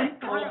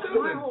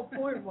whole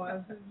point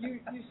was that you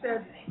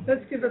said,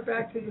 let's give it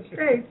back to the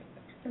states.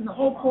 And the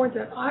whole point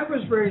that I was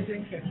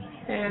raising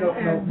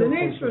and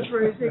Denise was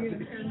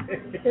raising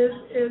is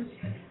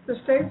the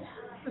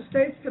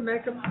states can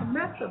make a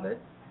mess of it,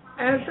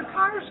 as the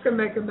Congress can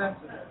make a mess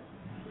of it.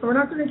 And we're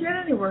not going to get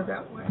anywhere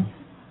that way.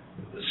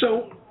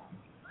 So,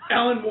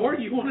 Alan Moore,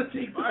 you want to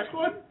take this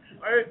one?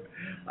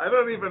 I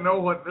don't even know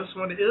what this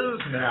one is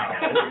now.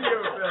 We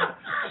have been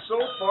so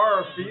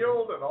far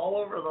afield and all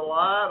over the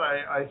lot.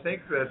 I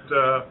think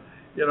that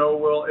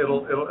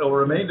it'll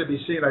remain to be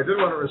seen. I did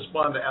want to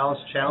respond to Al's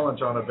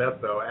challenge on a bet,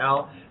 though.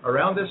 Al,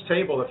 around this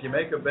table, if you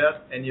make a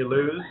bet and you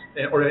lose,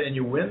 and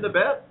you win the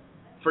bet,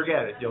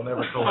 forget it. You'll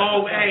never collect.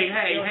 Oh, hey,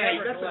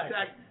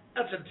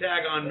 that's a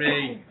tag on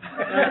me.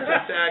 That's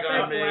a tag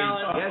on me.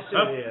 Yes, it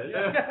is.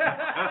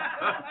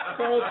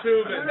 Carl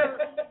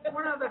Tubin.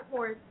 One other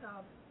point.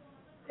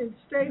 In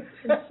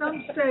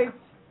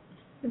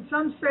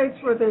some states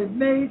where they've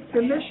made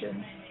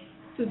commissions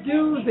to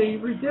do the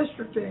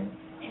redistricting,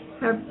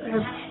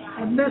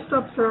 have messed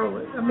up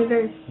thoroughly. I mean,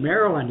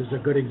 Maryland is a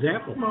good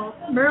example. Well,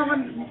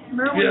 Maryland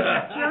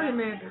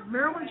gerrymandered.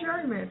 Maryland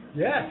gerrymandered.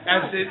 Yes.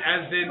 As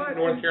did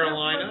North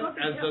Carolina,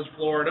 as does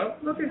Florida.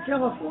 Look at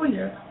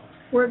California,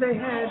 where they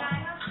had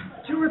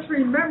 2 or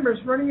 3 members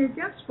running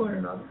against one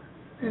another,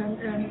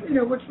 and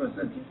which was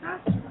a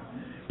disaster.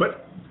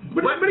 But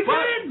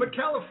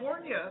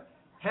California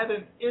had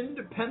an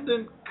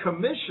independent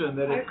commission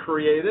that it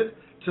created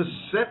to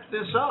set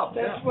this up.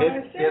 That's what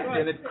I said.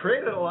 And it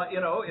created a lot,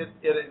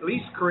 it at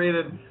least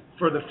created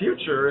for the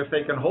future, if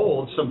they can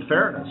hold, some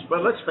fairness.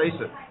 But let's face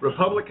it,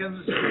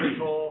 Republicans in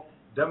control,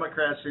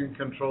 Democrats in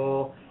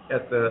control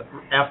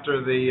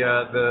after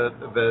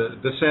the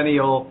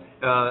decennial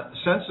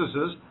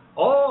censuses,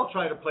 all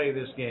try to play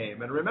this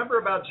game. And remember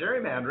about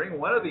gerrymandering,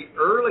 one of the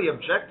early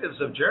objectives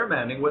of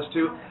gerrymandering was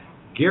to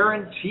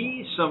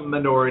guarantee some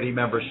minority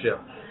membership.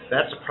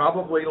 That's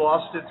probably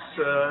lost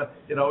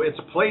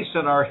its place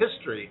in our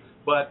history.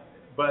 But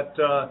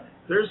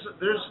there's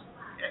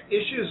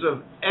issues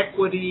of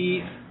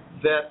equity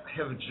that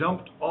have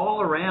jumped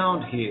all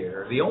around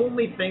here. The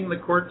only thing the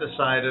court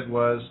decided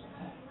was,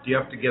 do you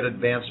have to get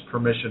advance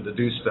permission to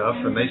do stuff?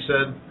 And they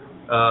said,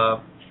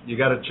 you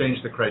got to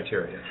change the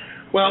criteria.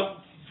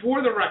 Well,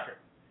 for the record,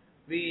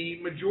 the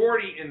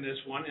majority in this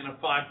one, in a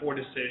 5-4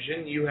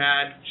 decision, you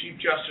had Chief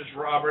Justice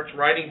Roberts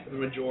writing for the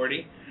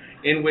majority,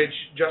 in which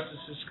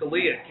Justices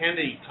Scalia,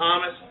 Kennedy,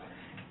 Thomas,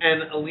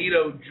 and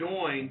Alito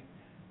joined.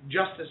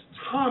 Justice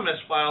Thomas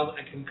filed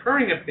a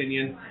concurring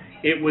opinion.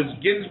 It was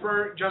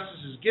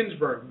Justices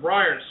Ginsburg,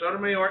 Breyer,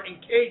 Sotomayor, and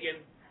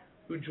Kagan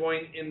who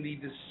joined in the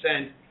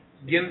dissent.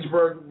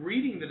 Ginsburg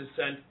reading the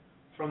dissent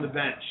from the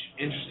bench.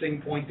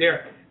 Interesting point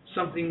there.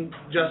 Something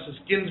Justice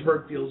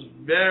Ginsburg feels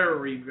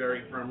very,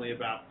 very firmly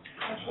about.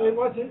 Actually,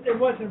 it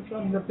wasn't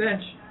from the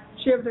bench.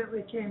 She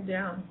evidently came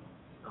down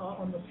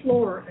on the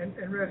floor and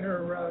read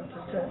her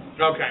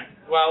dissent. Okay.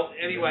 Well,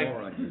 anyway,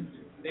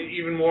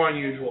 even more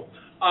unusual.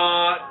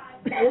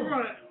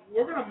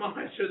 We're gonna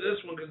monitor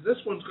this one because this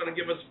one's going to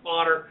give us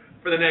fodder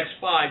for the next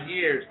 5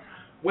 years.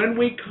 When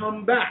we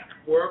come back,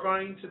 we're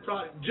going to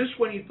talk. Just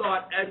when you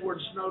thought Edward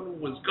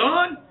Snowden was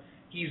gone,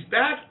 he's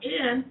back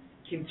and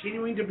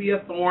continuing to be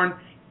a thorn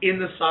in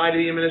the side of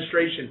the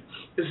administration.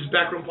 This is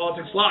Backroom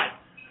Politics Live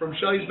from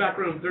Shelley's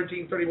Backroom,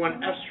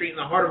 1331 F Street in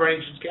the heart of our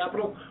nation's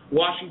capital,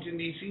 Washington,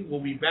 D.C.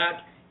 We'll be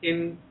back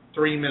in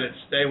 3 minutes.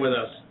 Stay with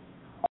us.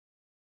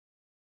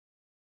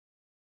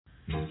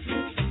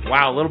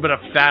 Wow, a little bit of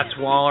fat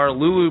swaller,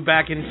 Lulu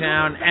back in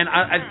town, and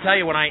I tell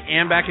you, when I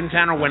am back in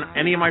town, or when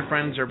any of my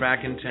friends are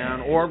back in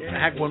town, or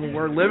heck, when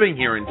we're living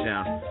here in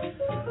town,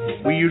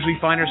 we usually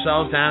find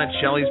ourselves down at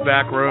Shelley's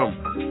Back Room,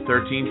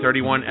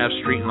 1331 F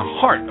Street in the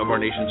heart of our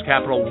nation's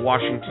capital,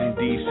 Washington,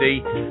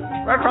 D.C.,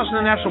 right across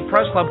from the National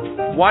Press Club.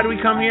 Why do we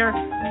come here?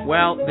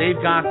 Well, they've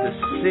got the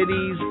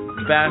city's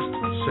best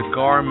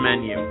cigar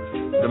menu,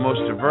 the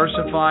most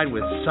diversified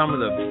with some of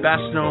the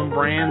best-known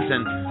brands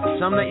and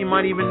some that you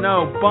might even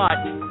know, but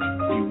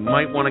you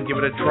might want to give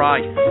it a try.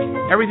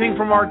 Everything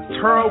from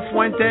Arturo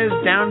Fuentes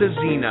down to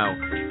Zeno.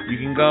 You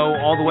can go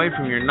all the way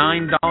from your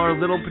 $9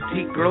 little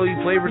petite girly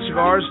flavored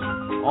cigars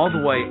all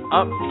the way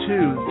up to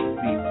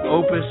the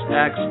Opus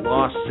X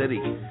Lost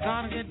City.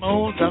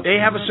 They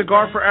have a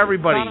cigar for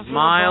everybody.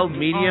 Mild,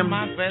 medium,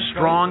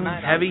 strong,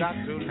 heavy.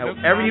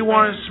 However you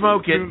want to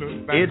smoke it,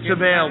 it's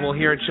available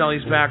here at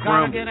Shelley's Back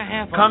Room.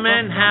 Come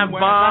in, have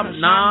Bob,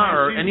 Na,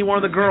 or any one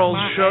of the girls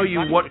show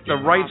you what the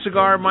right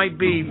cigar might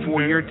be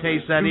for your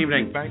taste that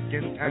evening.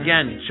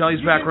 Again,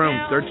 Shelley's Back Room,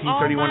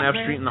 1331 F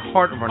Street in the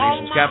heart of our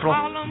nation's capital,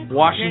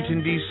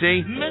 Washington,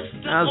 D.C.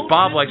 As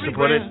Bob likes to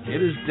put it, it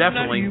is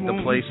definitely the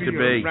place to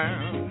be.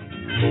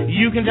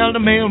 You can tell the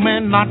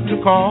mailman not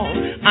to call.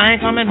 I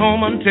ain't coming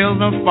home until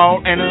the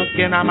fall. And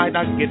again, I might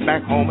not get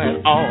back home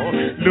at all.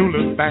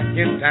 Lula's back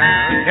in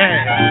town,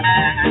 yeah.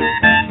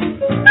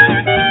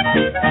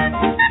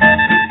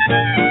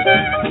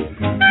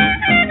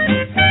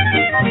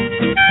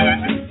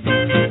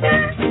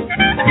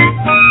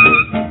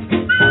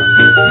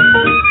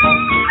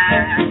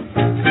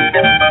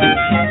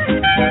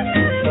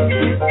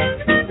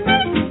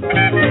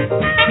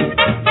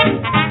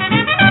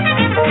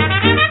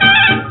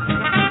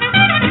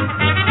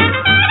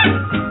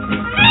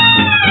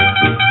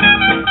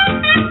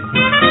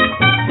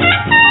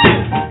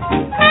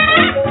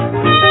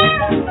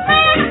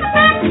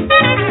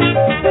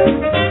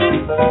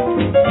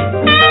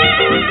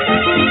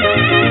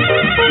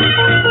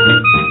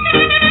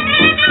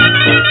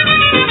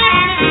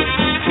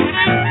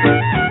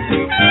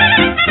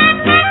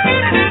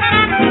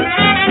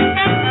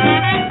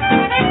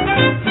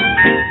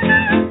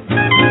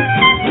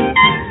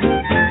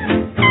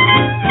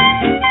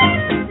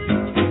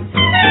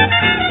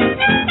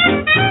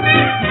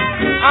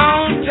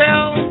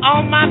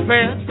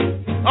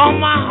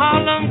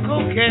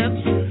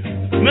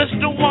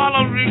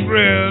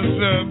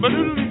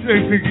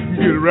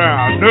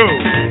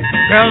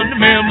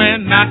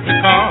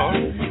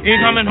 Ain't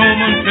coming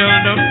home until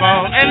the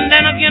fall. And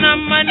then again, I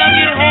might not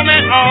get home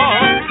at all.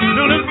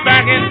 Lula's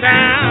back in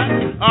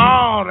town.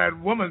 Oh,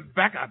 that woman's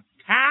back in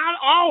town.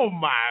 Oh,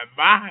 my.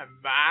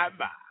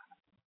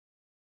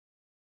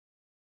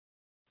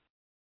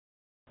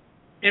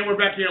 And we're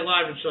back here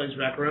live at Shelley's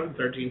Back Room,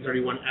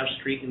 1331 F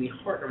Street in the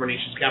heart of our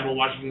nation's capital,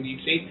 Washington,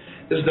 D.C.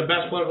 This is the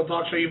best political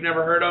talk show you've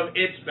never heard of.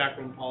 It's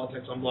Backroom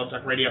Politics on Blog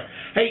Talk Radio.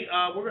 Hey,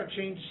 we're going to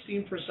change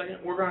steam for a second.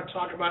 We're going to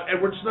talk about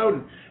Edward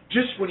Snowden.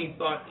 Just when you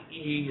thought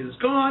he is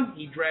gone,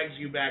 he drags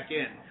you back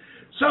in.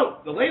 So,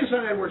 the latest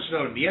on Edward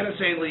Snowden, the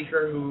NSA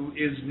leaker who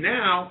is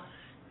now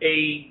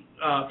a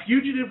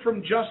fugitive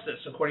from justice,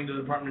 according to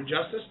the Department of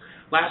Justice.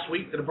 Last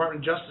week, the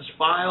Department of Justice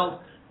filed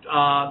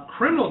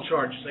criminal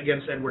charges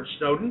against Edward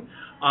Snowden,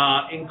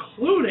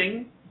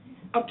 including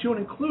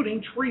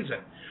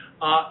treason.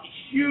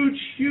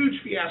 Huge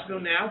fiasco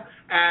now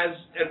as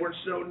Edward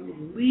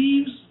Snowden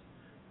leaves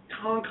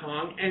Hong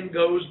Kong and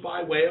goes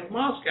by way of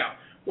Moscow.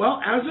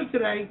 Well, as of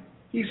today,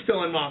 he's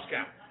still in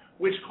Moscow,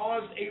 which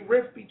caused a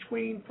rift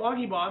between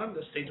Foggy Bottom,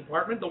 the State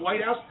Department, the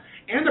White House,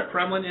 and the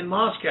Kremlin in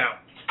Moscow,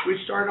 which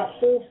started a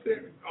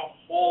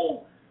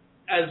whole,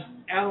 as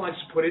Alan likes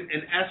to put it,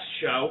 an S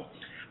show.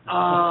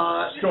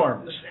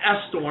 Storm.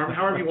 S-storm,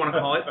 however you want to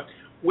call it,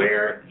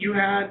 where you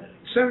had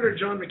Senator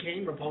John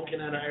McCain,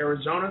 Republican out of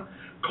Arizona,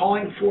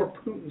 calling for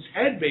Putin's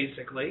head,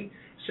 basically,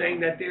 saying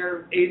that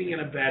they're aiding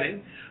and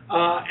abetting.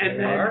 And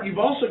then you've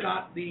also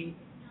got the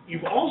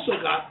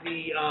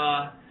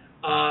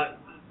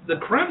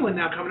Kremlin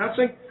now coming out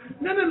saying,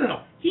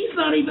 no, he's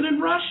not even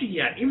in Russia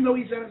yet. Even though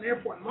he's at an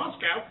airport in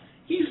Moscow,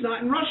 he's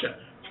not in Russia.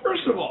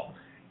 First of all,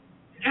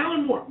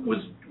 Alan Moore,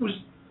 was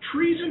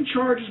treason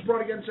charges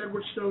brought against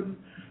Edward Snowden.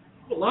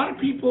 A lot of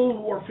people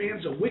who are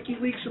fans of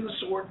WikiLeaks and the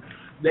sort,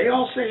 they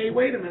all say, hey,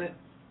 wait a minute,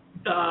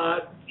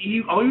 all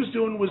he was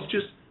doing was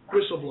just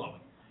whistleblowing.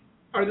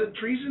 Are the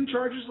treason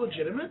charges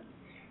legitimate?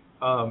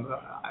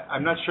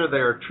 I'm not sure they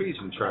are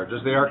treason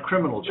charges. They are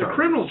criminal charges. They're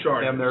criminal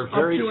charges. And they're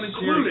very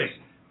serious.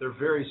 They're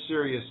very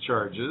serious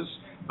charges.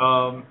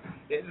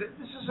 This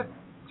is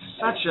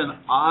such an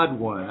odd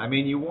one. I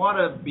mean, you want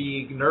to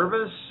be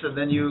nervous, and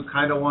then you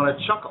kind of want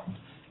to chuckle.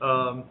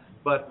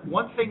 But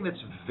one thing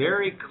that's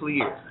very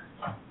clear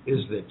is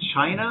that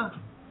China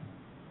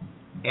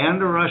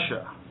and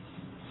Russia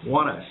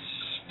want to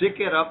stick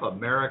it up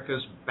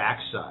America's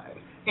backside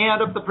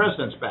and up the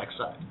president's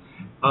backside.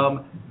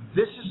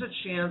 This is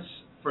a chance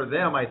for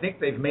them. I think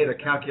they've made a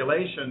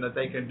calculation that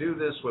they can do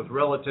this with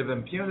relative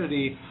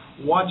impunity.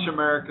 Watch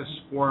America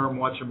squirm,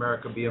 watch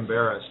America be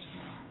embarrassed.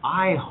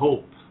 I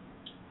hope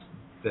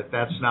that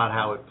that's not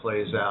how it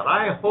plays out.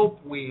 I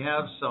hope we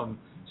have some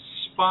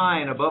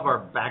spine above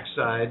our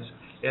backsides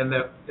and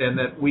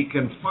that we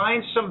can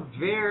find some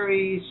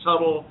very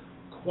subtle,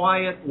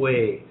 quiet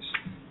ways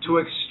to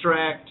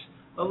extract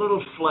a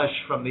little flesh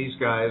from these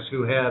guys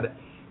who had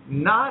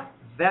not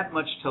that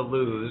much to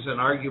lose and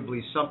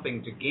arguably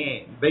something to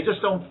gain. They just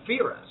don't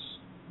fear us,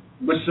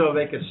 so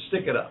they can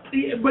stick it up.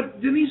 Yeah,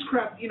 but Denise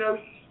Kraft,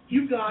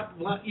 you've got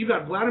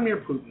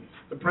Vladimir Putin,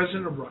 the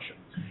president of Russia,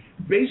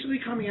 basically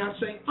coming out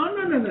saying, oh,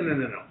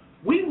 no.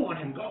 We want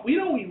him gone. We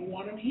don't even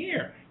want him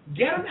here.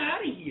 Get him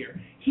out of here.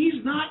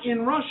 He's not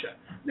in Russia.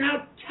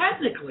 Now,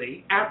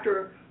 technically,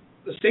 after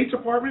the State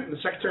Department and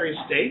the Secretary of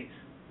State,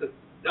 the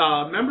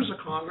members of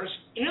Congress,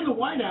 and the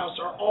White House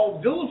are all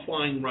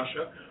vilifying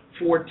Russia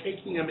for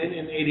taking him in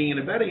and aiding and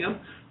abetting him,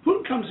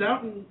 Putin comes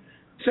out and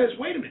says,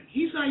 wait a minute,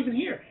 he's not even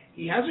here.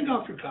 He hasn't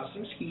gone through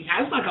customs. He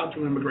has not gone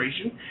through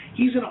immigration.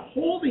 He's in a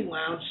holding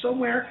lounge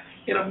somewhere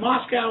in a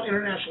Moscow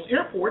International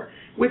Airport,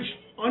 which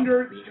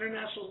under the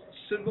International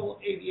Civil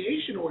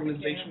Aviation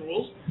Organization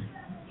rules,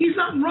 he's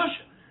not in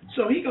Russia.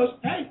 So he goes,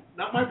 hey,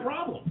 not my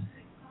problem.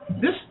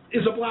 This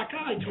is a black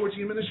eye towards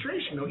the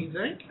administration, don't you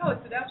think? Oh,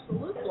 it's an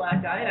absolute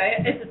black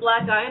eye. It's a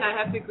black eye, and I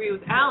have to agree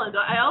with Alan.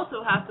 I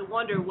also have to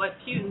wonder what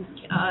Putin's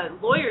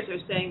lawyers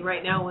are saying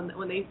right now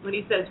when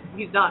he says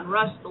he's not in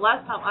Russia. The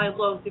last time I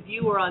looked, if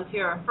you were on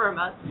terra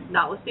firma,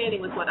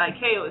 notwithstanding with what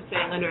ICAO is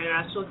saying under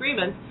international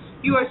agreements,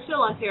 you are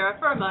still on terra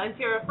firma, and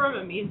terra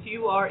firma means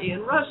you are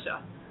in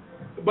Russia.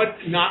 But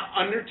not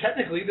under,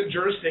 technically, the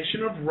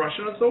jurisdiction of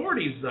Russian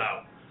authorities,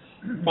 though.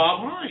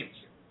 Bob Hines.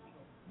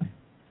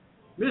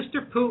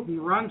 Mr. Putin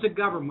runs a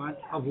government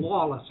of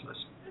lawlessness.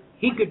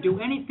 He could do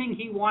anything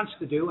he wants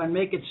to do and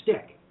make it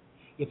stick.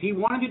 If he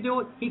wanted to do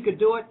it, he could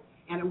do it,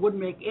 and it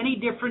wouldn't make any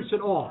difference at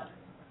all.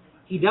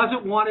 He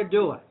doesn't want to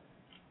do it.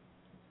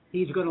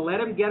 He's going to let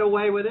him get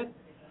away with it,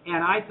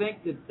 and I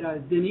think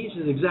that Denise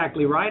is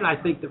exactly right. I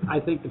think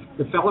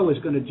the fellow is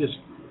going to just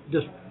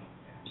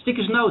stick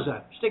his nose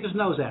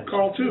at it.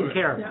 Carl, too.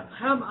 Yeah,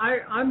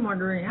 I'm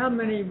wondering how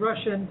many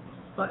Russian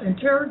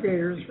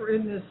interrogators were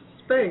in this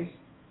space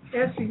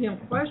asking him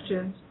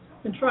questions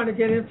and trying to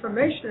get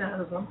information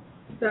out of him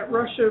that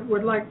Russia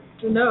would like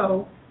to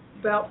know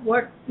about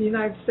what the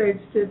United States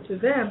did to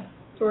them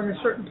during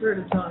a certain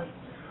period of time.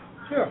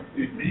 Sure.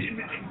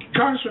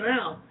 Congressman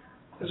Al,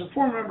 as a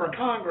former member of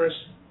Congress,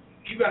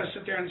 you've got to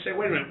sit there and say,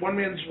 wait a minute, one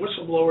man's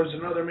whistleblower is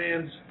another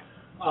man's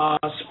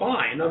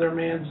spy, another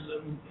man's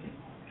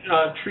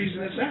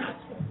treasonous act.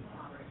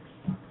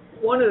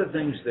 One of the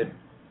things that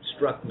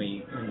struck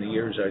me in the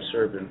years I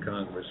served in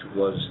Congress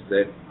was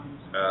that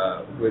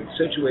with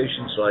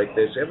situations like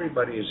this,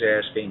 everybody is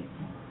asking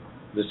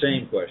the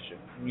same question.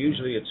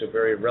 Usually it's a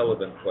very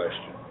relevant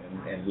question,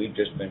 and we've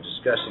just been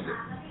discussing it,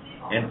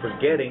 and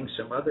forgetting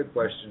some other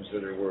questions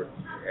that are worth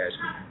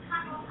asking.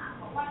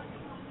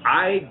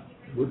 I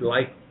would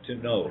like to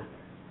know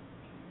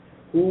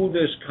who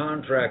this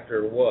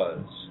contractor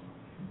was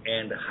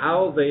and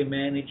how they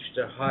managed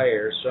to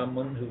hire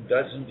someone who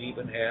doesn't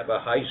even have a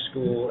high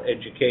school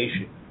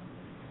education.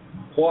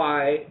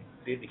 Why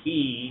did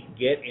he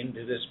get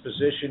into this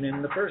position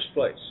in the first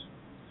place?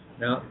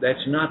 Now,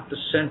 that's not the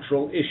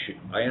central issue.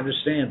 I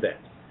understand that.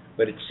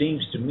 But it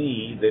seems to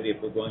me that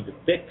if we're going to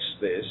fix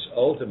this,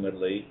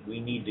 ultimately, we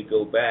need to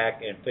go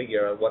back and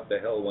figure out what the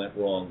hell went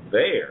wrong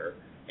there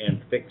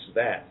and fix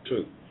that,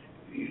 too.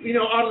 You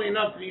know, oddly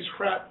enough,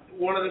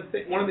 one of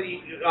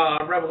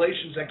the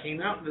revelations that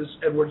came out in this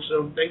Edward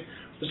Snowden thing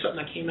was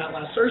something that came out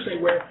last Thursday,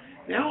 where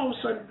now all of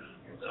a sudden,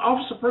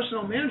 Office of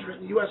Personnel Management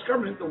in the U.S.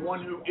 government, the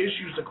one who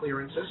issues the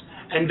clearances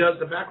and does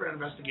the background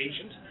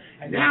investigations,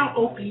 and now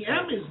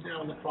OPM is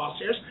now in the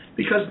crosshairs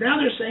because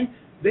now they're saying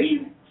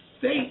they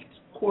faked,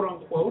 quote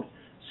unquote,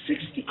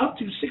 up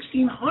to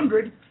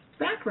 1,600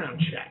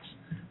 background checks.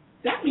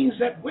 That means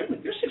that, wait a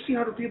minute, there's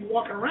 1,600 people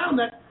walking around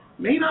that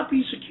may not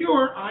be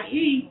secure,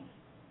 i.e.,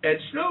 Ed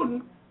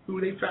Snowden,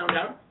 who they found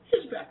out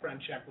his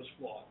background check was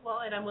flawed. Well,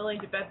 and I'm willing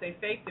to bet they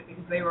faked it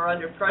because they were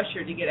under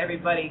pressure to get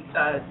everybody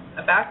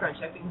a background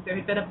check because there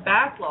had been a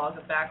backlog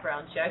of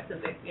background checks,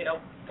 and they, you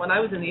know, when I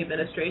was in the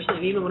administration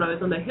and even when I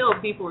was on the Hill,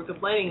 people were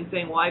complaining and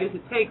saying, why does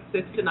it take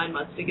 6 to 9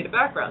 months to get a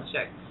background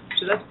check?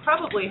 So that's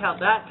probably how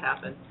that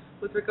happened.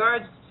 With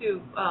regards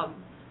to,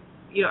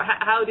 you know,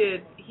 how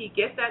did he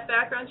get that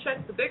background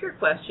check? The bigger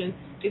question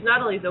is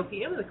not only is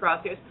OPM in the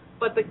crosshairs,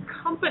 but the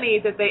company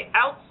that they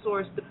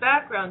outsourced the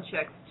background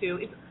checks to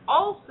is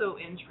also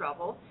in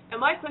trouble. And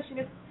my question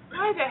is,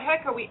 why the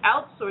heck are we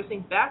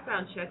outsourcing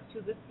background checks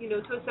to this, you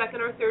know, to a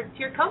second or third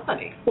tier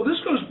company? Well, this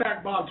goes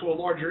back, Bob, to a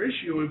larger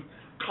issue of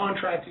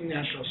contracting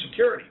national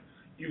security.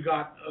 You've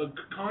got a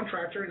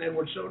contractor in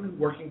Edward Snowden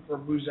working for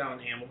Booz Allen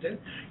Hamilton.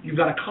 You've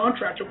got a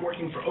contractor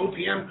working for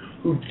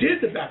OPM who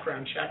did the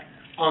background check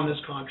on this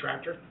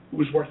contractor who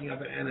was working at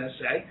the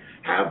NSA.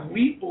 Have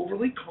we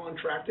overly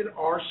contracted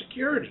our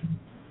security?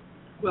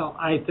 Well,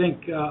 I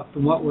think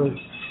from what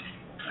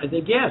I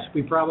think yes,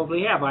 we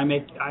probably have. I'm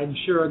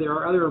sure there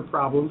are other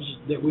problems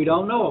that we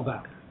don't know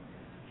about.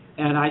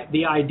 And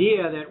the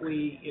idea that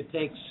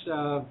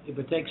if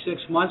it takes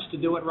 6 months to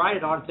do it right,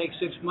 it ought to take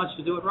 6 months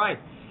to do it right.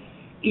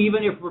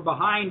 Even if we're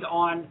behind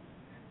on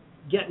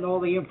getting all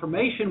the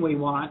information we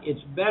want,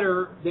 it's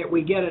better that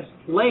we get it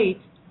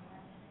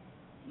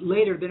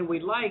later than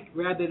we'd like,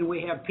 rather than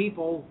we have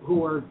people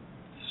who are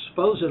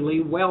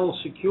supposedly well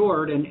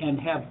secured and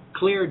have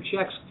cleared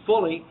checks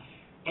fully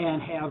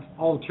and have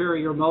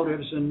ulterior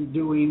motives in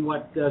doing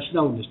what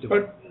Snowden is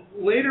doing. But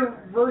later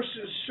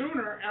versus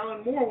sooner,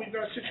 Alan Moore, we've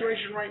got a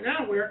situation right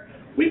now where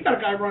we've got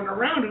a guy running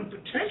around who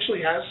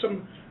potentially has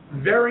some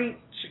very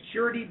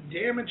security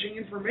damaging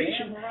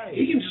information. Yeah, right.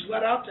 He can just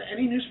let out to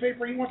any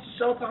newspaper he wants to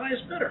sell at the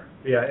highest bidder.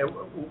 Yeah,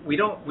 we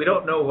don't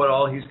know what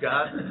all he's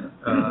got.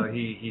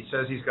 He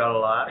says he's got a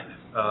lot.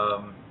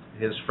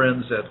 His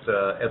friends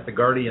at the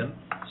Guardian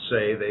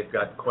say they've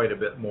got quite a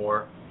bit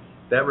more.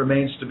 That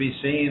remains to be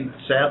seen.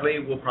 Sadly,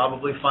 we'll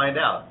probably find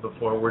out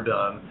before we're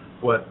done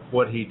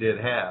what he did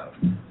have.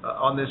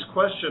 On this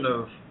question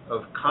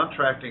of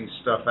contracting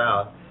stuff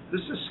out,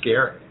 this is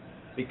scary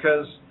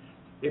because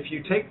if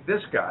you take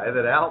this guy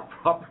that Al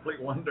probably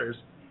wonders,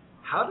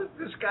 how did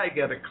this guy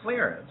get a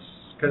clearance?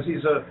 Because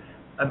he's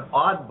an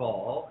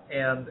oddball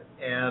and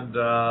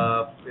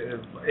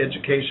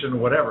education,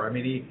 whatever. I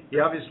mean, he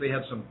obviously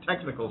had some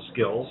technical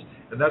skills,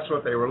 and that's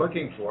what they were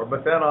looking for.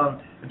 But then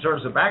in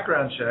terms of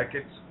background check,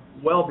 it's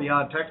well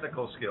beyond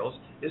technical skills.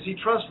 Is he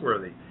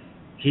trustworthy?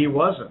 He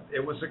wasn't.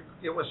 It was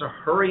a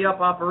hurry up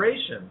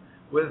operation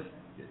with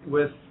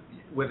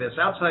this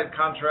outside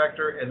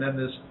contractor and then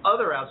this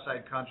other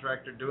outside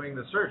contractor doing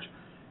the search,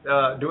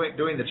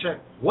 doing the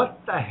check. What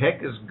the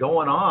heck is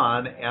going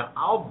on? And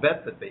I'll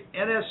bet that the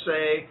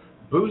NSA,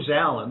 Booz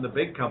Allen, the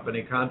big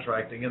company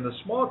contracting, and the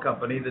small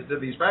company that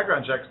did these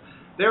background checks,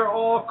 they're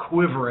all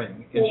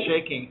quivering and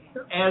shaking,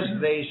 as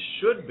they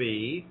should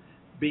be,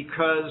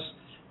 because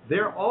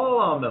they're all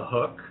on the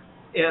hook.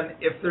 And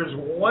if there's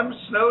one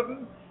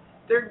Snowden,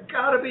 there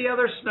got to be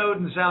other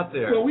Snowdens out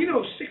there. Well, we know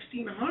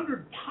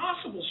 1,600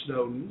 possible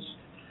Snowdens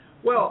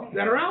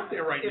that are out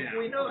there right now,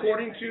 we know,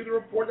 according to the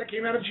report that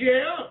came out of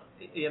GAO.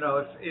 You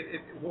know,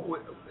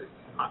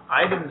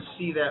 I didn't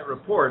see that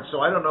report, so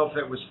I don't know if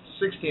it was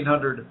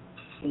 1,600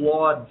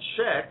 flawed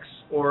checks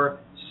or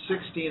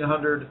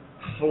 1,600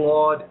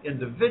 flawed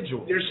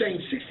individuals. They're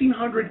saying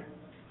 1,600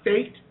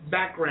 faked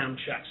background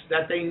checks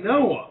that they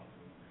know of,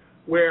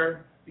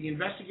 where the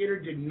investigator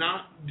did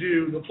not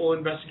do the full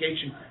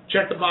investigation,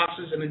 checked the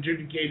boxes, and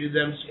adjudicated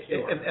them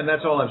secure. And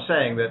that's all I'm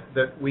saying.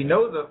 That we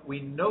know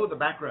the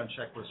background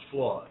check was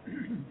flawed.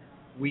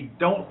 We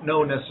don't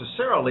know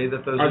necessarily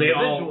that those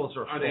individuals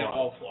are flawed. Are they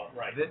all flawed?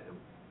 Right.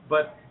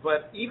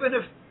 But even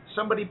if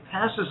somebody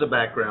passes a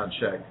background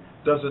check,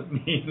 doesn't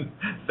mean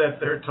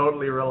that they're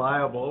totally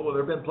reliable. Well,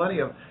 there have been plenty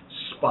of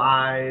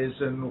spies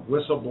and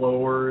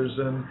whistleblowers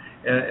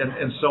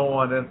and so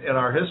on in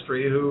our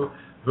history who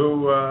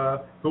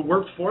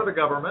worked for the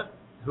government,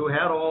 who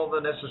had all the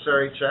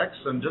necessary checks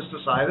and just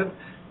decided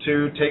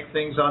to take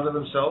things onto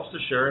themselves to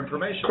share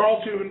information.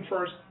 Carl Tubin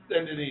first,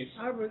 then Denise.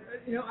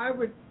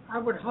 I I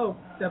would hope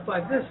that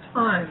by this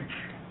time,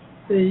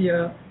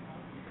 the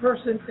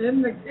person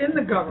in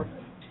the government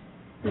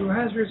who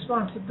has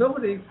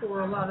responsibility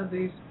for a lot of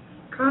these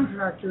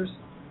contractors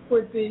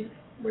would be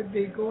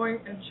going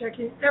and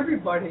checking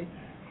everybody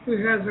who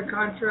has a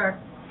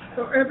contract,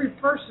 or every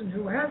person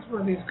who has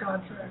one of these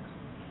contracts,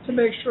 to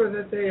make sure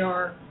that they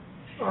are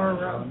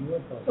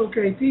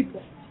okay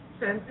people.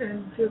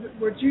 And to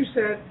what you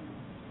said,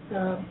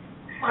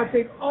 I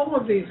think all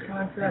of these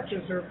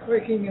contractors are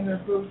quaking in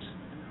their boots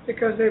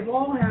because they've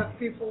all have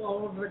people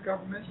all over the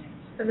government,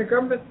 and the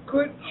government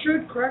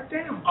should crack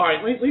down. All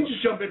right, let me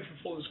just jump in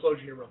for full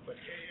disclosure here real quick.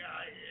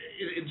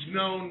 It's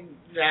known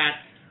that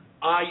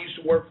I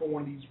used to work for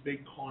one of these big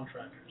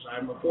contractors.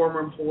 I'm a former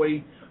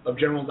employee of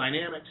General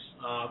Dynamics,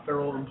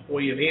 federal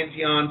employee of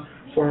Antion,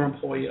 former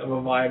employee of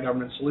Avaya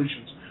Government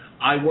Solutions.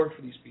 I work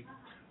for these people.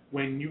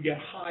 When you get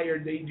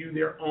hired, they do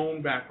their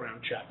own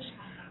background checks.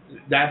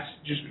 That's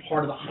just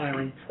part of the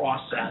hiring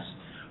process.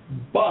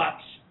 But,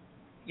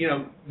 you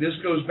know, this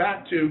goes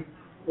back to,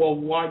 well,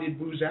 why did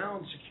Booz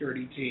Allen's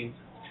security team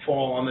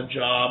fall on the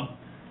job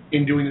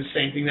in doing the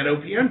same thing that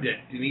OPM did?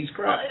 Denise,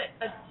 correct?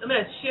 Well, I'm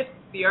going to shift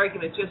the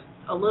argument just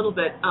a little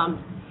bit.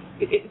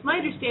 It's my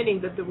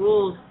understanding that the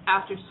rules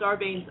after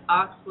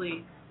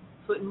Sarbanes-Oxley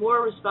put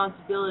more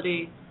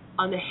responsibility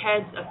on the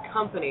heads of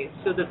companies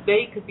so that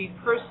they could be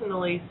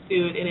personally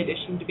sued in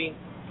addition to being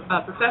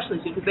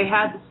professionally sued, because they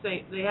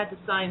had to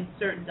sign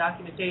certain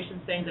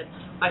documentation saying that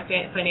my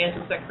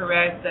financials are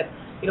correct, that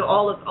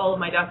all of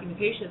my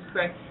documentation is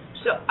correct.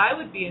 So I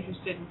would be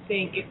interested in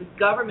seeing if the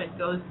government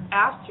goes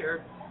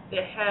after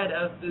the head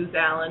of Booz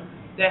Allen,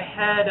 the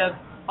head of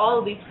all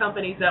of these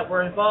companies that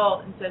were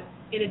involved, and says,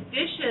 in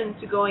addition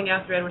to going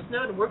after Edward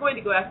Snowden, we're going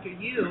to go after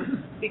you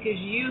because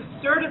you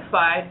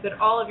certified that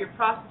all of your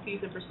processes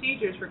and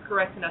procedures were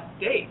correct and up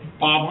to date.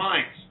 Bob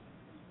Hines.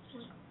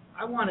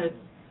 I want to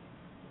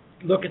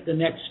look at the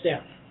next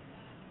step.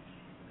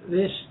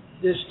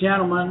 This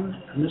gentleman,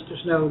 Mr.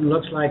 Snowden,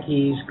 looks like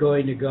he's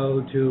going to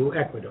go to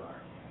Ecuador.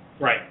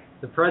 Right.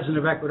 The president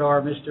of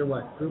Ecuador, Mr.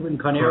 Ruben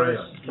Cornelius,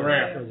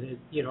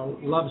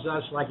 loves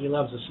us like he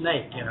loves a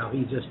snake.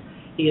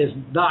 He is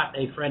not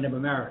a friend of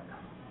America.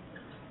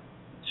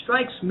 It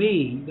strikes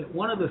me that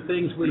one of the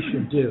things we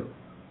should do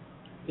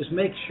is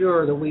make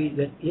sure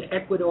that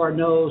Ecuador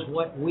knows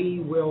what we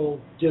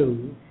will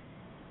do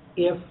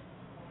if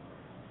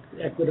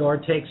Ecuador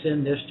takes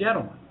in this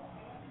gentleman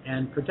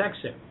and protects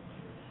him.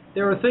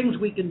 There are things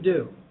we can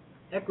do.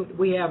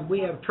 We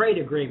have trade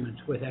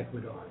agreements with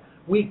Ecuador.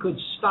 We could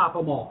stop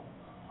them all.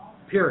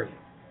 Period.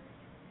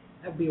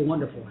 That'd be a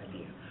wonderful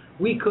idea.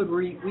 We could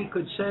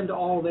send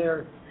all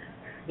their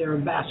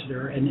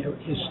ambassador and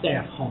his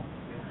staff home.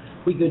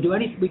 We could do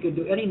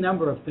any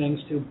number of things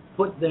to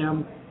put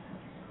them.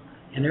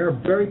 And they're a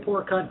very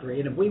poor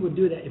country. And if we would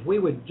do that, if we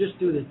would just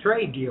do the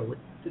trade deal,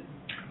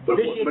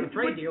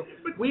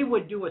 we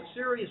would do a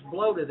serious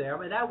blow to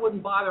them, and that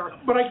wouldn't bother.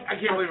 But I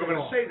can't believe I'm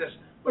going to say this.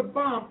 But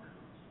Bob,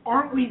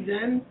 aren't we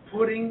then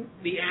putting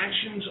the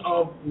actions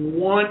of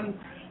one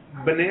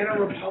Banana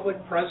Republic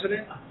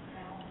president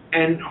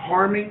and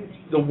harming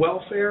the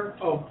welfare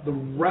of the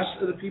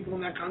rest of the people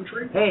in that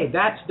country? Hey,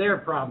 that's their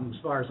problem as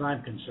far as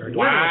I'm concerned.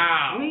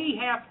 Wow.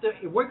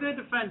 If we're going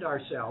to defend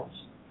ourselves,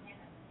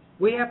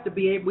 we have to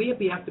be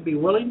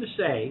willing to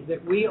say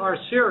that we are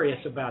serious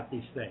about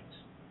these things.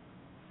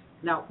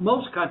 Now,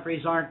 most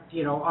countries aren't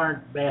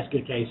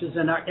basket cases,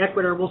 and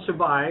Ecuador will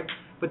survive.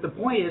 But the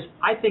point is,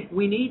 I think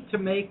we need to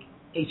make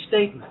a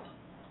statement.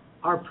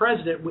 Our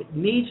president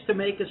needs to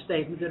make a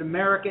statement that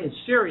America is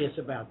serious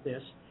about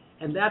this,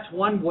 and that's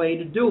one way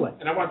to do it.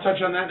 And I want to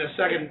touch on that in a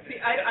second. See,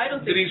 I don't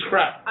think Denise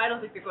Kraft. I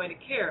don't think they're going to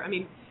care. I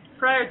mean,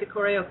 prior to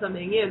Correo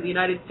coming in, the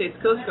United States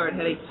Coast Guard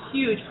had a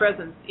huge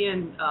presence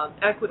in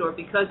Ecuador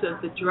because of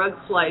the drug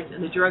flights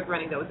and the drug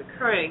running that was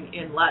occurring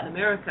in Latin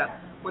America.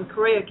 When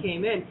Correa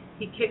came in,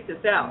 he kicked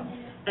us out.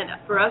 And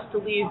for us to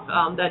leave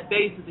that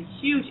base is a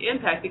huge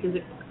impact because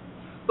it's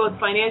both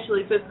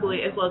financially, physically,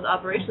 as well as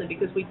operationally,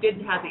 because we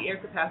didn't have the air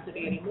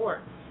capacity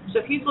anymore. So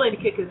if he's willing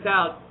to kick us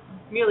out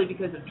merely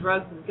because of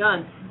drugs and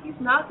guns, he's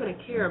not going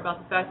to care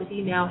about the fact that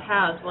he now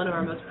has one of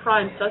our most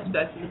prime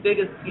suspects in the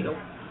biggest,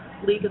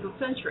 league of the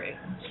century.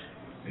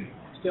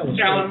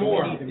 Alan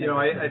Moore.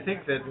 I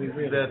think that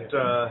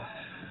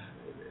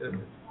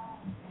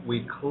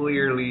we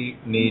clearly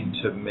need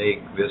to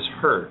make this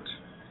hurt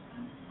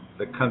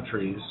the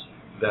countries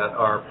that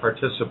are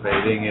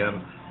participating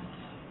in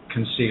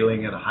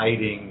concealing and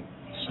hiding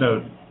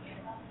Snowden.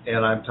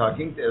 And I'm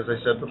talking, as I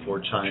said before,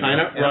 China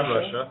and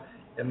Russia,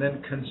 and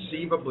then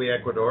conceivably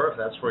Ecuador, if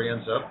that's where he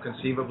ends up,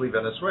 conceivably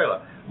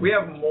Venezuela. We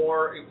have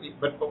more,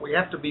 but we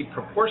have to be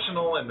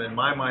proportional, and in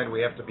my mind,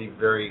 we have to be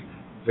very,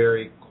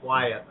 very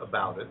quiet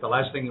about it. The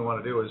last thing you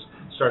want to do is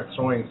start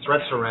throwing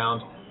threats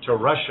around to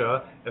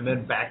Russia and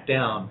then back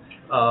down.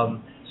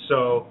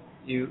 So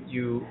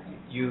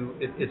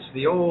it's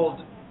the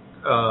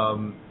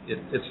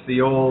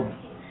old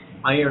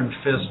iron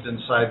fist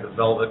inside the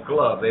velvet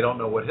glove. They don't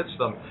know what hits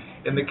them.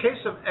 In the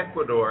case of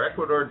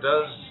Ecuador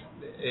does,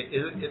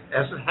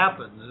 as it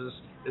happens,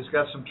 has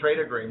got some trade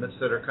agreements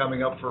that are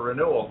coming up for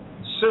renewal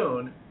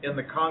soon in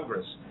the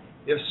Congress.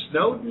 If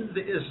Snowden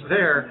is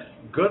there,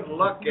 good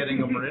luck getting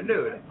them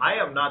renewed. I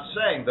am not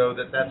saying, though,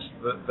 that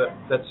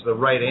that's the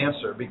right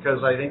answer,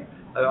 because I think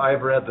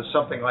I've read that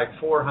something like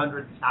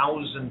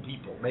 400,000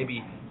 people,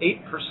 maybe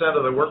 8%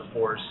 of the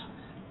workforce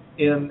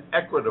in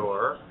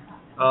Ecuador,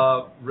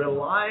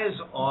 relies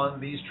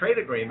on these trade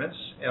agreements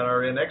and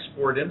are in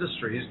export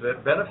industries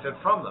that benefit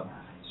from them.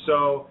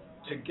 So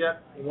to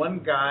get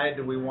one guy,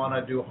 do we want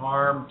to do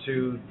harm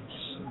to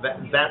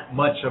that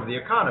much of the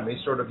economy,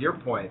 sort of your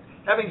point.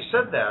 Having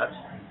said that,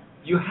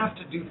 you have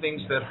to do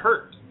things that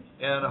hurt.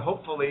 And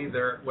hopefully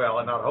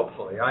not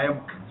hopefully,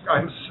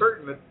 I'm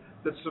certain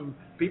that some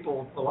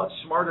people a lot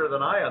smarter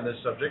than I on this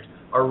subject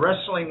are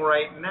wrestling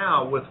right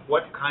now with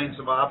what kinds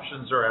of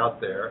options are out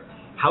there,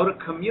 how to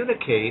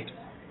communicate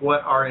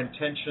what our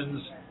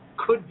intentions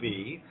could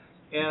be,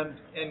 and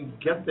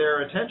get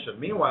their attention.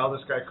 Meanwhile,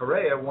 this guy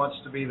Correa wants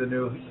to be the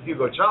new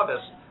Hugo Chavez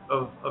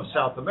of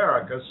South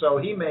America, so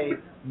he may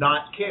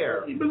not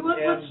care. And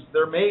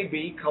there may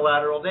be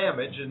collateral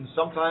damage, and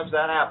sometimes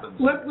that happens.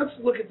 Let's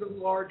look at the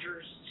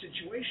larger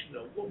situation,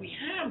 though. What we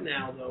have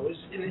now, though, is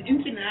an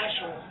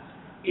international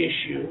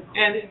issue,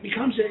 and it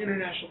becomes an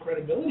international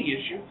credibility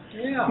issue.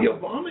 Yeah. The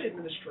Obama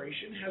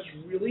administration has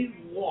really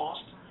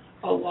lost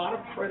a lot of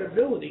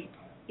credibility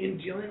in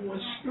dealing with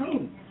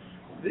Snowden.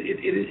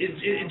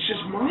 It's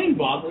just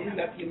mind-boggling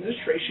that the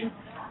administration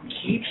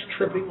keeps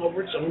tripping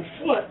over its own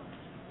foot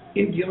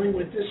in dealing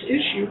with this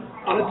issue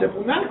on a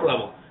diplomatic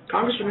level.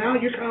 Congressman, now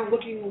you're kind of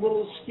looking a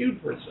little skewed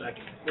for a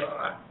second.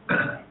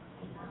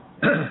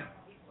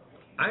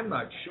 I'm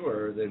not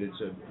sure that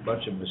it's a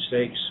bunch of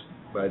mistakes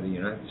by the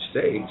United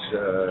States.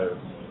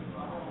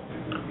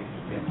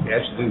 It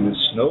has to do with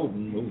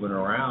Snowden moving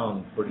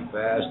around pretty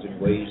fast in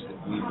ways that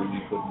we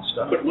really couldn't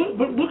stop. But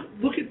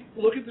look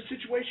at the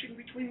situation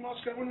between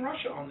Moscow and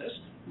Russia on this.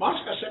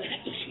 Moscow said,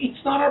 "Hey,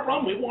 it's not our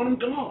problem. We want him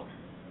gone."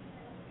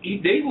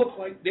 They look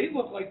like the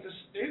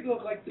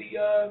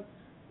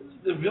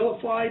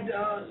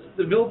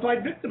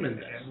vilified victim in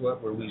this. And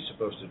what were we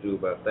supposed to do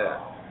about that?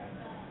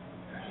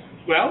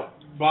 Well,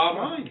 Bob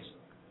Hines.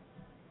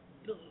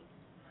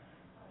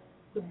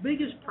 The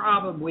biggest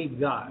problem we've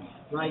got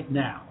right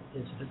now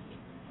is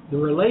the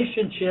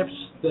relationships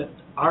that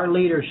our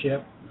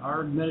leadership,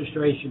 our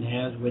administration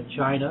has with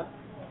China,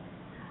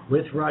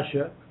 with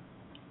Russia.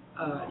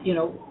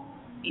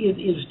 It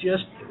is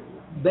just,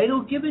 they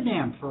don't give a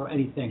damn for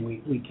anything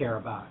we care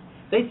about.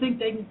 They think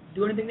they can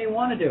do anything they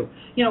want to do.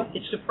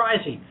 It's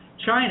surprising.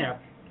 China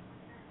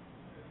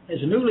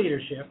has a new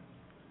leadership.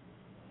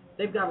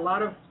 They've got a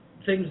lot of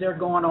things that are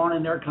going on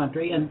in their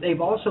country, and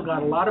they've also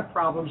got a lot of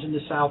problems in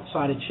the South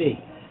China Sea.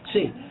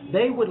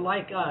 They would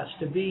like us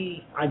to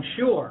be, I'm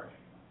sure,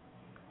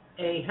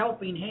 a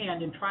helping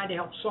hand in trying to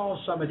help solve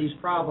some of these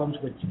problems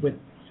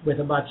with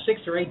about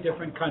 6 or 8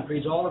 different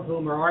countries, all of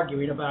whom are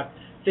arguing about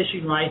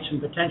fishing rights and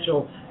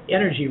potential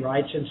energy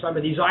rights in some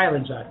of these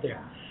islands out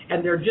there.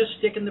 And they're just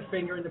sticking the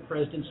finger in the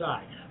president's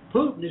eye.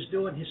 Putin is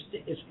doing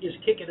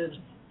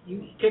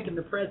kicking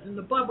the president in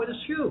the butt with a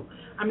shoe.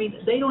 I mean,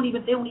 they don't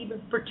even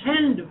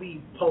pretend to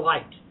be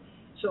polite.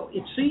 So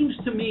it seems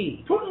to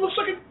me Putin looks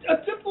like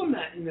a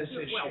diplomat in this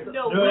issue.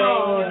 No. No.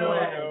 A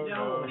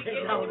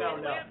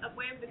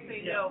way I'm going to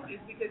say no is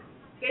because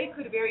they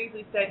could have very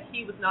easily said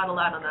he was not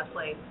allowed on that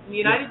plane. In the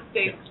United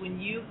States, when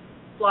you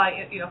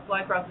fly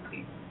across the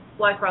sea,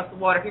 fly across the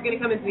water, if you're going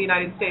to come into the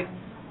United States,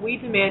 we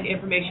demand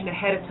information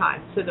ahead of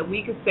time so that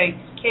we could say,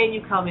 can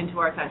you come into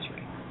our country?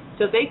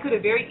 So they could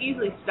have very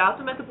easily stopped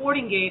him at the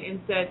boarding gate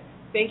and said,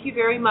 thank you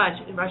very much.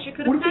 And Russia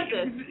could have said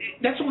this.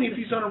 That's only if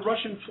he's on a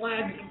Russian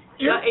flag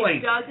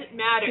airplane. It doesn't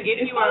matter.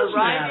 If you are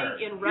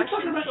arriving in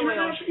Russian soil.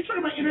 You're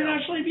talking about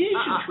international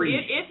aviation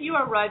treaties. If you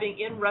are arriving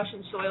in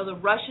Russian soil, the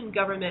Russian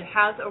government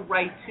has a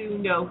right to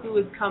know who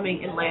is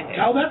coming and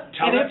landing. Tell that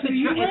if to the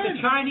UN. If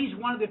the Chinese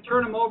wanted to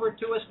turn them over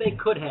to us, they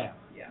could have.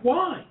 Yeah.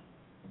 Why?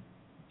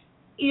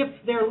 If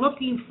they're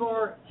looking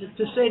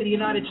to say to the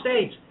United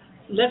States,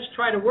 let's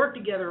try to work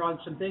together on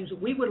some things.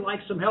 We would like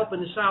some help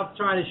in the South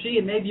China Sea,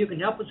 and maybe you can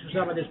help us with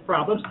some of these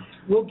problems.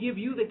 We'll give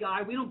you the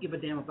guy. We don't give a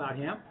damn about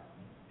him.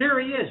 Here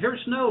he is.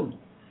 Here's Snowden.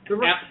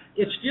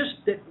 It's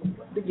just that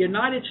the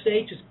United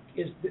States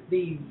is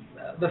the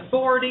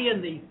authority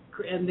and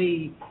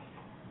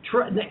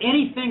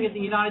anything that the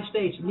United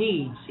States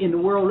needs in the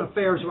world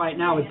affairs right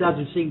now, it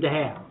doesn't seem to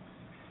have.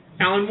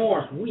 Alan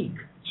Moore. It's weak.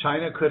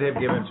 China could have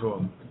given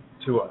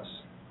to us.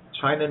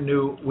 China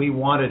knew we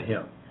wanted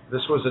him.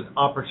 This was an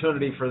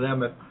opportunity for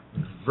them at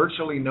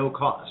virtually no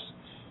cost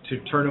to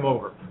turn him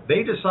over.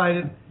 They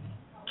decided,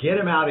 get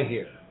him out of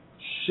here,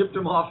 shipped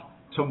him off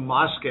to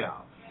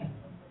Moscow.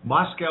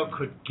 Moscow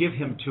could give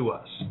him to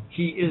us.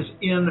 He is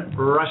in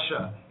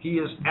Russia. He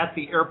is at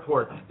the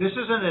airport. This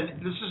is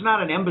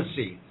not an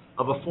embassy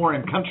of a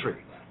foreign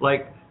country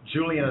like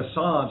Julian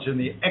Assange in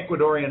the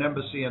Ecuadorian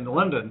embassy in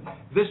London.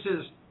 This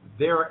is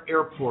their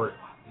airport.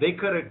 They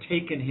could have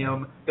taken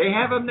him. They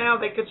have him now.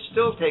 They could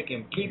still take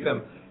him, keep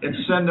him, and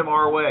send him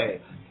our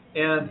way.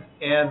 And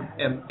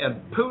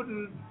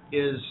Putin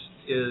is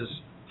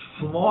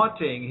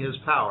flaunting his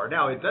power.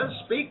 Now, it does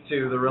speak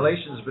to the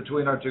relations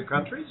between our two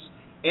countries,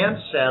 and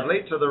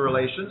sadly to the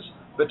relations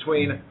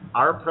between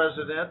our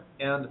president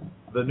and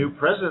the new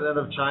president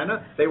of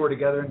China. They were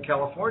together in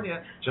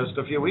California just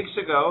a few weeks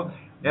ago,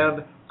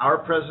 and our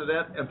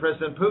president and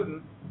President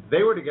Putin,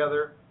 they were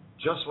together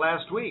just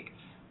last week.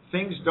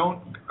 Things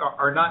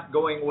are not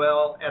going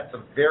well at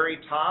the very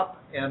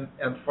top and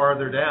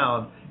farther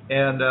down,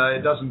 and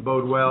it doesn't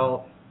bode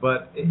well.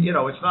 But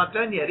it's not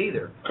done yet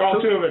either. Carl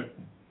Tubin.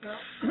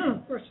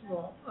 First of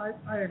all,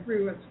 I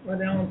agree with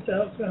what Alan said. I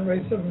was going to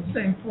raise some of the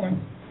same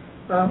points.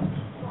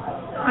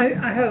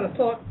 I had a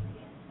thought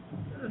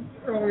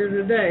earlier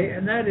today,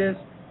 and that is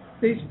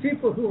these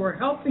people who are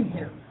helping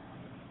him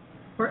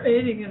are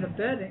aiding and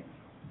abetting,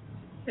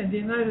 and the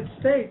United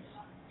States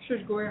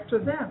should go after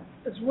them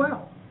as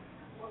well.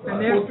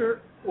 And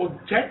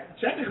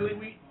technically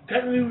we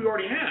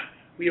already have.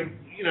 We have,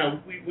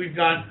 we've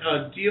got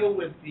a deal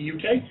with the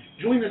UK.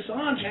 Julian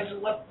Assange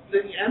hasn't left the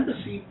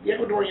embassy, the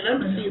Ecuadorian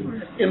embassy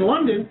in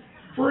London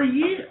for a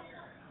year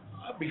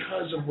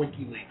because of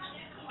WikiLeaks.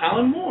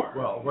 Alan Moore.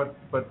 Well,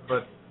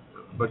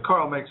 but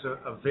Carl makes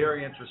a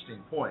very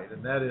interesting point,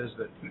 and that is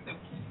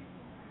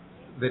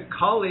that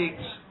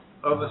colleagues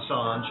of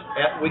Assange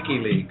at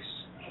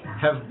WikiLeaks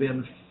have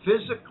been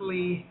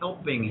physically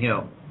helping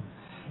him.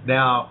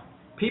 Now,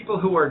 people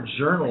who are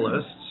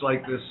journalists,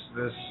 like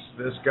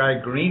this guy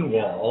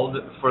Greenwald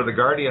for The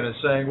Guardian, is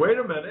saying, wait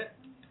a minute,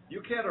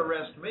 you can't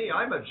arrest me,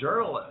 I'm a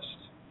journalist.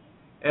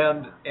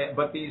 And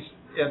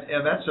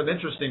that's an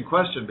interesting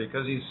question,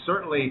 because he's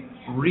certainly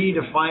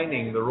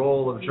redefining the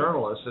role of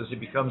journalists as he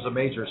becomes a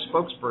major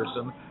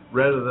spokesperson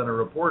rather than a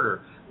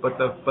reporter. But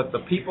the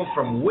people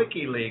from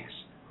WikiLeaks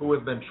who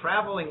have been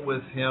traveling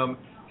with him,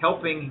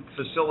 helping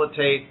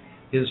facilitate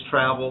his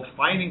travel,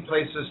 finding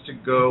places to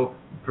go,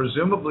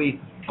 presumably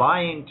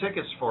buying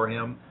tickets for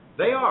him,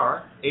 they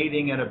are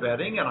aiding and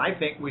abetting, and I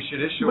think we should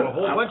issue a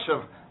whole bunch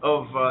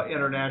of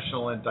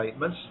international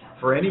indictments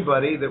for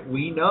anybody that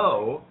we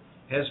know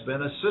has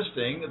been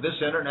assisting this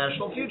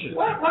international fugitive.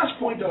 Last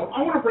point, though,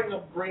 I want to bring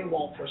up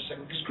Greenwald for a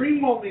second, because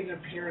Greenwald made an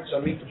appearance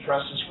on Meet the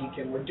Press this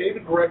weekend where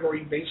David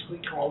Gregory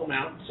basically called him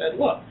out and said,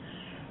 look,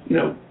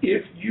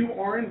 if you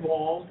are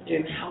involved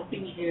in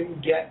helping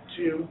him get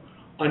to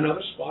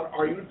another spot,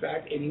 are you in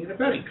fact aiding and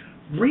abetting?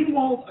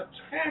 Greenwald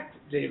attacked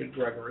David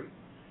Gregory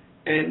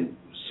and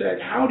said,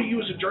 how do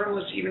you as a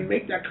journalist even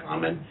make that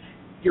comment?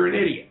 You're an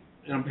idiot.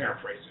 And I'm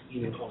paraphrasing. He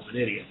didn't call him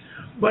an idiot.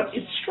 But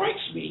it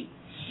strikes me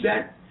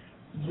that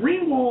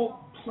Greenwald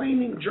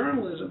claiming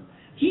journalism,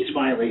 he's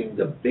violating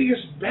the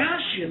biggest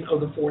bastion of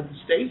the Fourth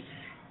Estate.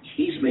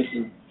 He's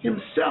making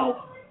himself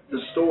the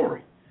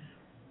story.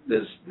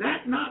 Does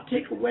that not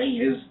take away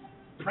his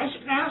press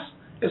pass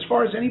as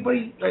far as any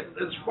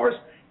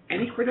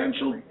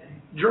credentialed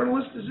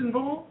journalist is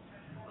involved?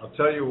 I'll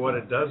tell you what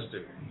it does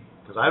do,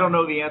 because I don't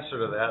know the answer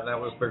to that, and that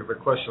was the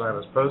question I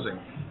was posing.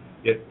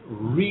 It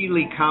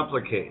really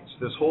complicates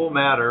this whole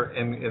matter,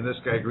 and this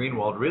guy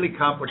Greenwald really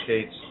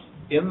complicates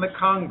in the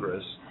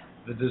Congress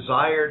the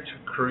desire to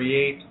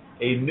create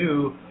a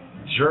new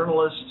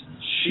journalist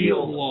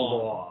shield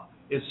law.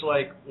 It's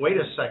like, wait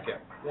a second,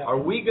 are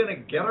we going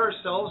to get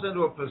ourselves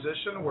into a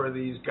position where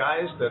these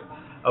guys that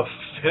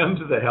offend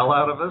the hell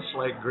out of us,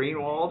 like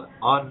Greenwald,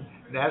 on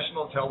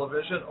national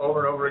television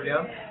over and over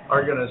again,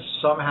 are going to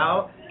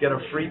somehow get a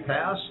free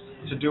pass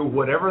to do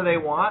whatever they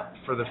want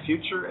for the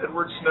future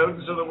Edward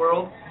Snowdens of the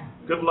world?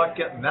 Good luck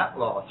getting that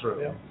law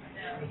through. Yeah.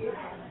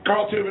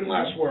 Carl Tubin,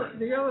 last word.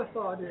 The other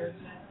thought is,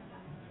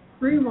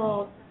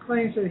 Greenwald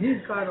claims that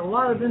he's got a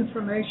lot of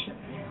information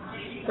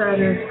that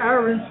is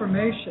our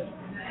information.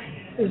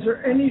 Is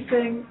there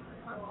anything,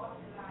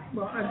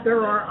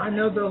 I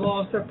know there are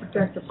laws that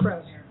protect the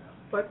press,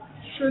 but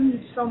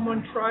shouldn't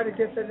someone try to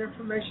get that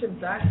information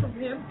back from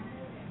him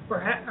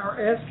or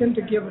ask him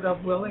to give it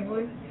up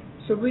willingly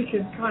so we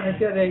can kind of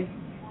get a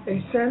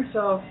sense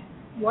of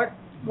what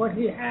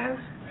he has?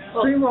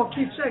 Greenwald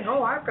keeps saying,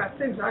 I've got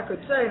things I could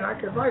say and I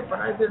could write, but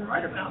I didn't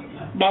write about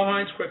them. Bob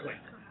Hines, quickly.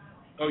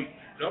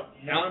 Nope.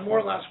 Alan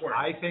Moore, last word.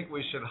 I think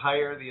we should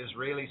hire the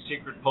Israeli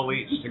secret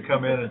police to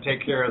come in and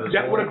take care of this.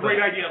 What a great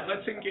idea.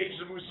 Let's engage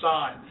the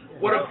Mossad.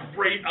 What a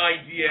great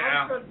idea,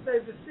 I was going to say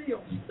the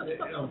SEALs.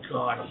 Oh,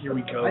 God, here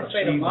we go. I'd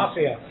say the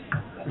Mafia.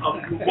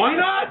 Why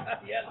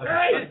not? Yes.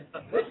 Hey,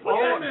 let's put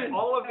them in.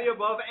 All of the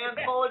above and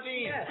Paula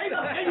Dean. Hey,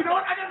 you know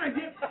what? I got an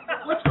idea.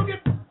 Let's go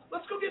get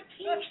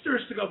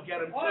Teamsters to go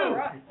get him, too. All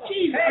right.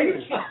 Jeez, Hey.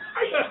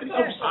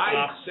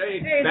 I'd say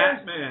Hey,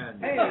 Batman.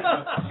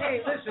 Hey,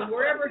 listen,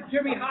 wherever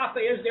Jimmy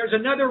Hoffa is, there's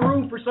another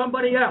room for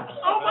somebody else.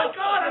 Oh, my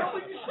God, I don't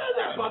think you said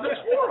that, Bob.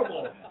 That's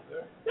horrible.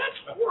 That's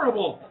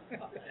horrible.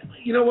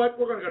 You know what?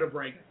 We're going to go to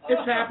break.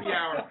 It's happy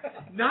hour.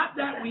 Not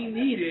that we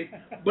need it,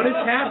 but it's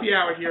happy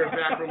hour here at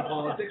Backroom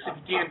Politics, if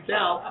you can't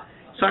tell.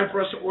 It's time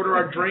for us to order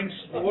our drinks,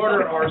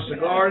 order our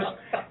cigars.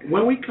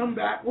 When we come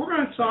back, we're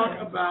going to talk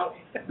about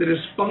the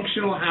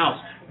dysfunctional house.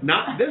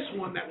 Not this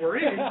one that we're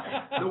in,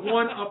 the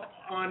one up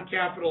on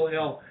Capitol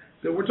Hill.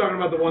 We're talking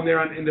about the one there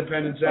on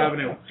Independence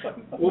Avenue.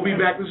 We'll be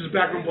back. This is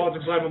Backroom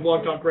Politics Live on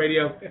Blog Talk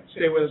Radio.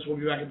 Stay with us.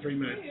 We'll be back in 3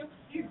 minutes.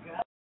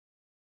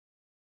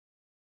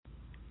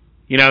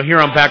 You know, here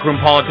on Backroom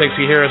Politics,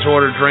 you hear us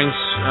order drinks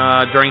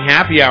during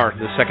happy hour,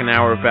 the second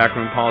hour of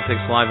Backroom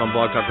Politics Live on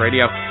Blog Talk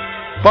Radio.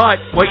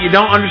 But what you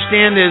don't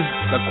understand is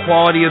the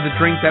quality of the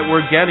drink that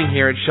we're getting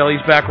here at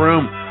Shelley's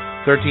Backroom,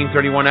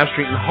 1331 F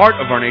Street, in the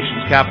heart of our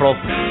nation's capital,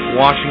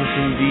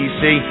 Washington,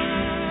 D.C.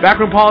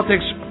 Backroom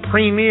Politics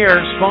premier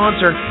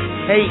sponsor.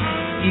 Hey,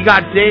 you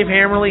got Dave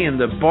Hammerly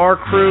and the bar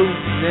crew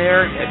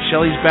there at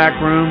Shelley's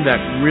Backroom that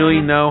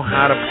really know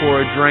how to pour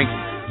a drink.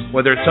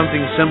 Whether it's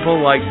something simple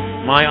like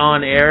my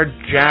on-air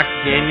Jack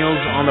Daniels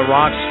on the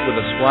rocks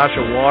with a splash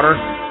of water,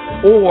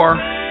 or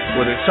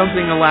whether it's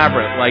something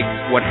elaborate like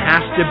what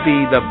has to be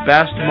the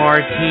best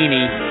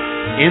martini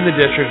in the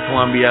District of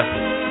Columbia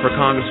for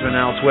Congressman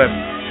Al Swift.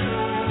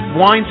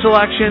 Wine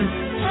selection,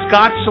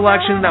 Scotch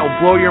selection that will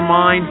blow your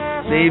mind.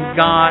 They've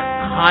got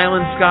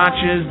Highland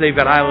Scotches, they've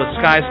got Isle of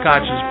Skye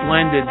Scotches,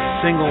 blended,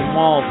 single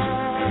malt,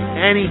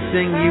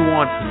 anything you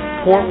want.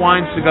 Port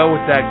wines to go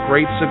with that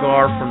great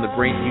cigar from the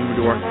Great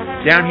Humidor.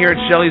 Down here at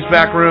Shelley's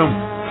Backroom,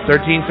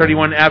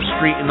 1331 F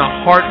Street, in the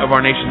heart of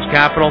our nation's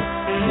capital,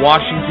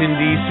 Washington,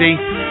 D.C.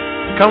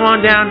 Come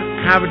on down,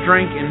 have a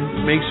drink,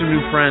 and make some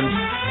new friends.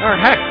 Or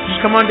heck,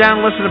 just come on down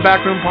and listen to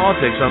Backroom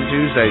Politics on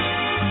Tuesdays.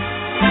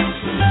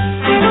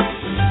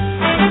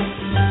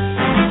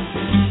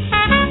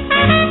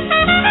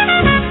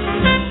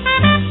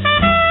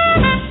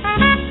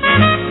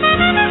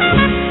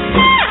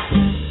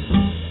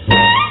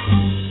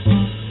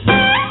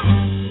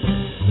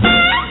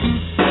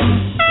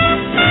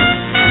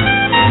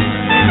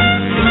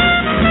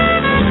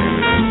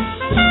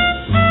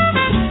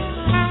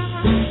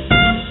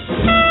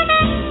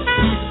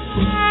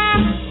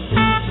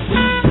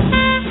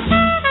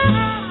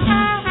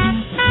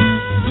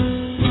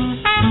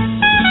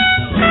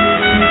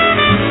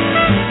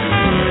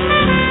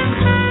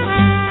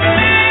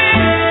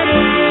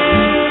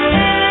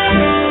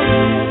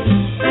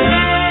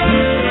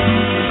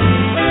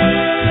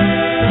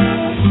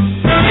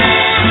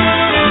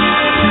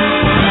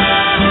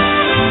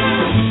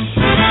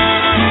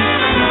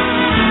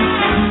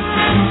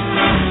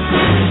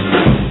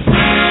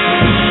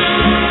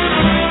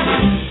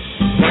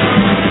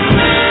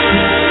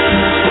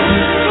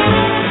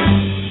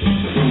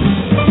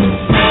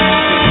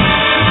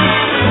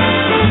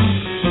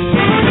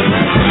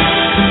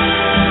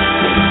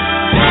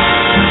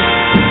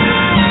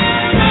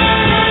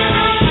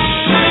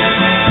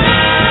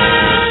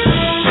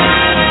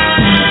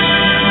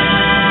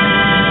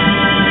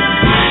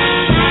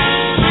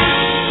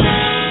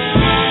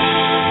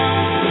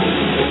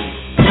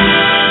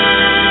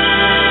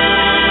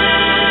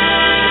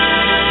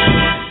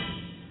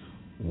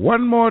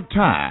 One more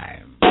time.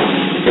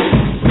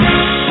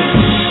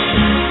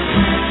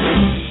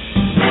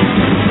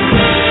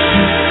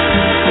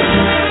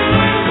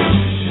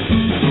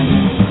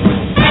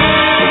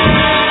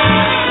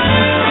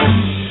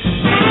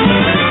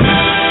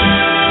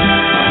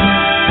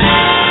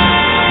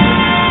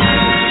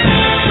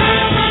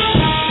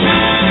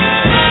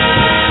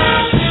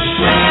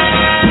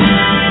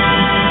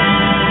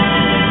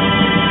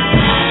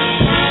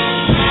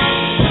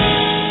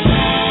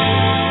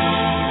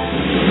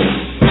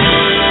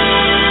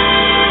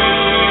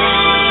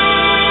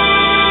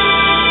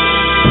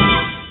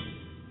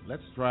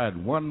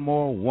 One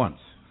more once.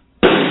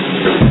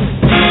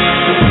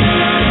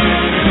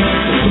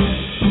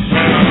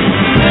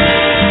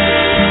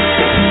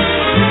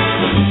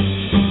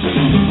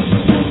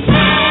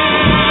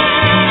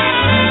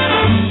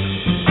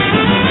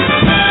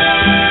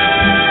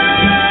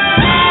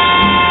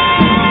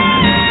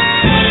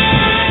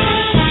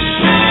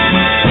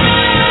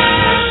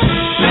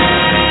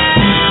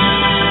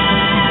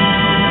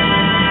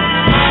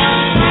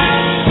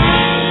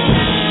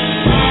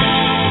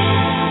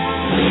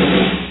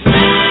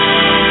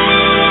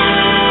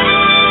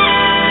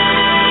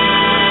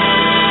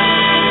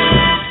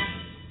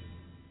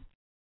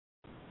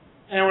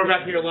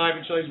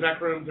 Shelley's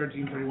Backroom,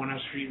 1331 F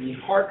Street, in the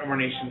heart of our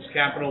nation's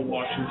capital,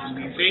 Washington,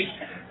 D.C.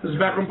 This is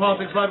Backroom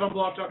Politics Live on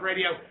Blog Talk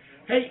Radio.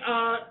 Hey,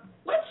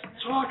 let's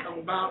talk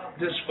about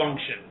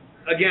dysfunction.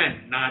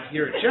 Again, not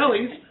here at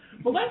Shelley's,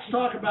 but let's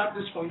talk about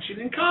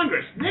dysfunction in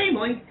Congress,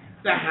 namely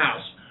the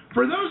House.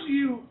 For those of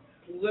you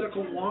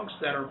political wonks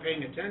that are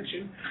paying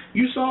attention,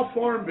 you saw a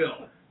Farm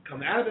Bill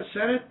come out of the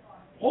Senate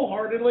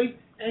wholeheartedly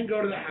and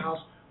go to the House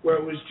where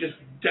it was just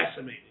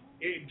decimated.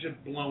 It just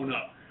blown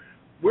up.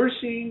 We're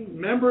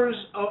seeing members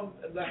of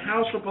the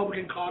House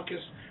Republican caucus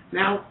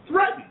now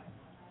threaten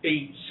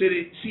a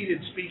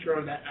seated Speaker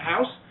of that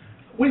House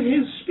with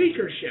his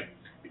speakership.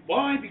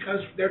 Why? Because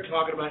they're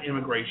talking about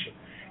immigration.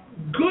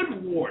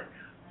 Good Lord.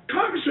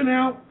 Congressman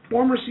now,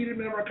 former seated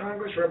member of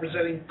Congress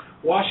representing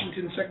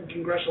Washington's 2nd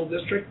Congressional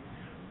District,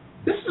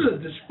 this is a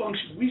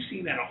dysfunction we've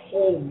seen at a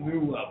whole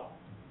new level.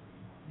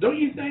 Don't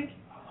you think?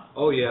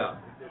 Oh, yeah.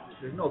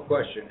 There's no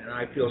question. And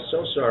I feel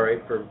so sorry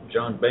for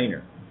John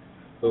Boehner.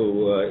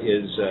 who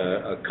is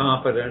a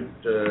competent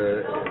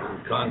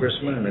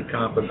congressman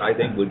and I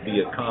think would be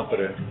a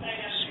competent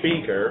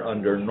speaker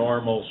under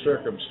normal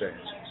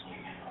circumstances.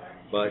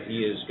 But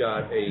he has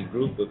got a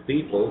group of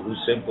people who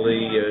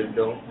simply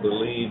don't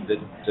believe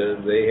that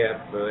they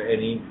have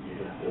any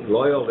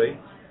loyalty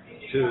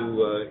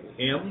to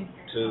him,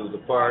 to the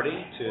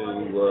party,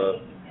 to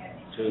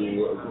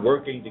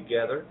working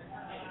together,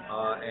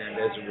 and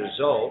as a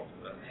result,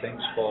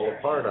 things fall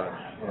apart on it.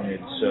 And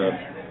it's,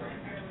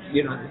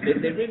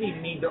 they really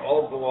need to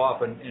all go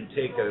off and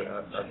take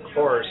a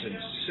course in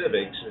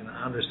civics and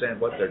understand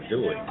what they're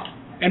doing.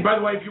 And by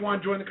the way, if you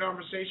want to join the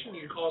conversation,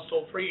 you can call us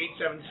toll-free,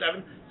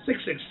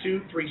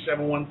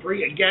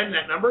 877-662-3713. Again,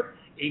 that number,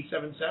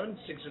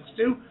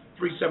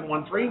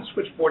 877-662-3713.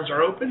 Switchboards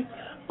are open.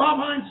 Bob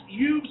Hines,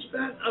 you've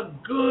spent a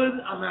good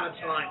amount of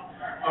time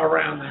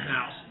around the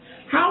House.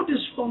 How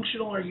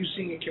dysfunctional are you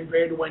seeing it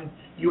compared to when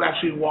you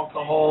actually walk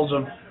the halls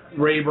of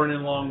Rayburn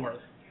and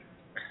Longworth?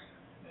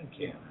 In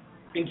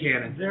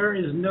Cannon. There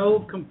is no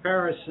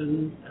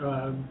comparison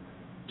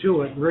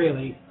to it,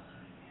 really.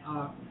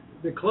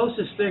 The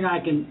closest thing I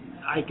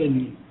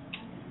can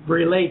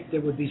relate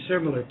that would be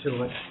similar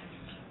to it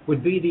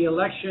would be the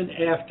election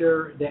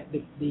after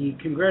the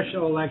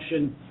congressional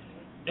election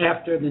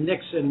after the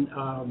Nixon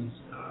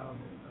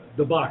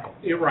debacle.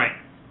 You're right.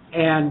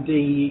 And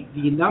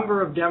the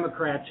number of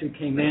Democrats who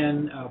came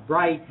in,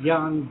 bright,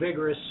 young,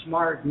 vigorous,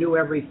 smart, knew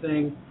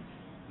everything,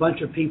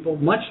 bunch of people,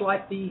 much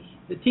like the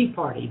Tea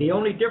Party. The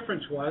only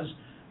difference was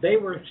they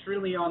were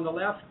extremely on the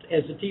left,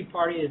 as the Tea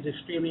Party is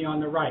extremely on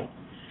the right.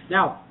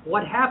 Now,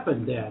 what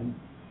happened then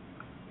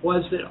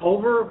was that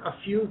over a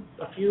few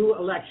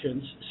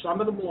elections, some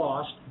of them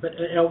lost, but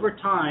over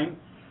time,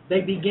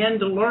 they began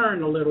to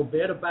learn a little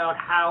bit about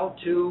how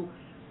to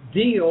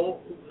deal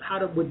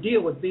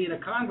with being a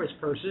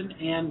congressperson,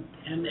 and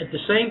at the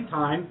same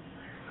time,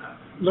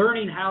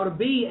 learning how to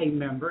be a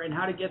member and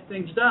how to get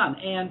things done.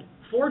 And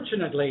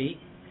fortunately,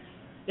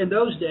 in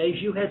those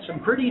days, you had some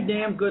pretty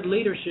damn good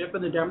leadership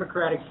in the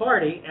Democratic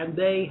Party, and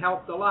they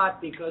helped a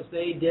lot because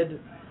they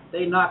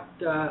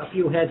knocked a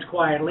few heads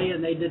quietly,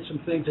 and they did some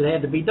things that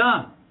had to be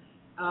done.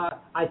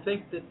 I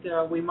think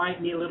that we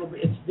might need a little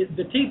bit.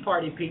 The Tea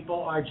Party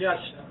people are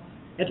just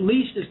at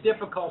least as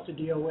difficult to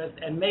deal with,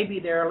 and maybe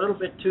they're a little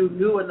bit too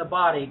new in the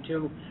body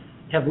to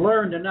have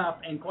learned enough.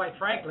 And quite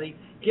frankly,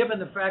 given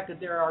the fact that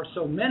there are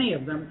so many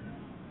of them,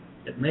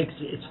 it makes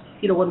it's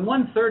when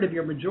 1/3 of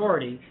your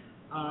majority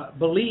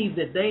believe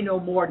that they know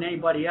more than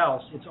anybody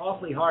else, it's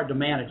awfully hard to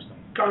manage them.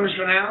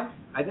 Congressman Allen?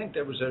 I think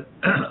there was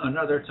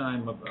another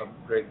time of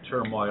great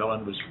turmoil,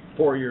 and it was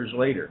 4 years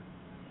later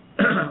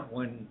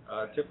when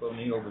Tip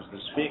O'Neill was the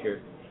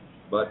Speaker.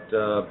 But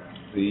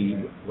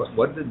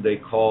what did they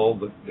call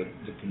the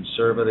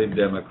conservative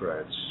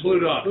Democrats? Blue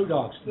Dogs. Blue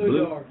Dogs.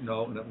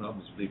 No, it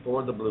was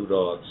before the Blue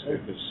Dogs.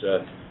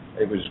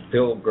 It was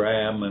Bill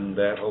Graham and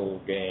that whole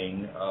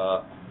gang,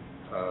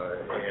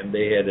 and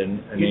they had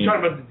an. You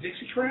talking about the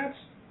Dixiecrats?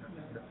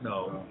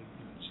 No,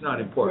 it's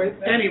not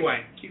important.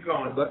 Anyway, keep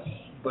going.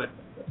 But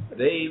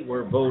they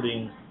were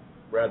voting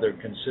rather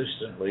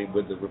consistently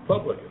with the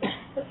Republicans,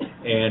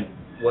 and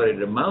what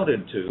it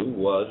amounted to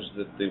was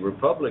that the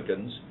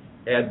Republicans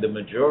had the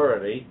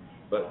majority,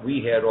 but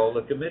we had all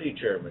the committee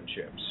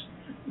chairmanships.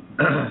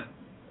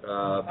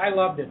 I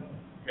loved it.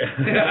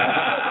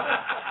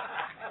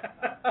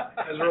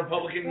 As a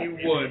Republican, you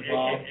would,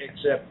 Bob.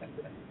 Except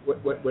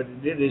what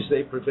it did is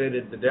they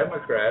prevented the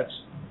Democrats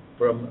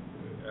from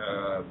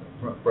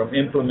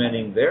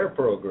implementing their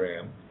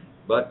program,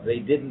 but they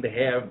didn't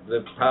have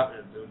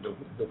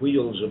the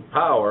wheels of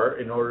power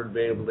in order to be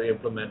able to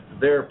implement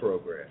their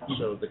program.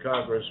 So the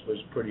Congress was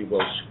pretty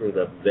well screwed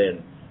up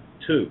then,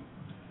 too.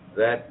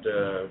 That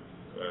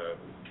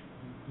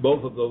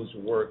both of those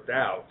worked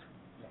out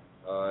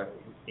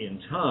in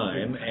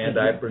time, and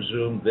I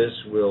presume this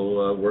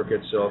will work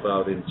itself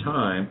out in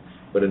time.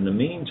 But in the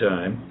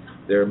meantime,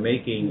 they're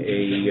making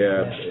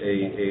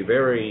a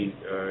very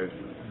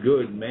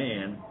good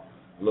man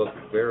look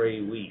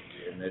very weak,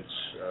 and it's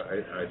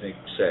I think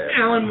sad.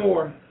 Alan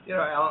Moore.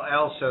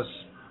 Al says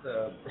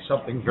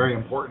something very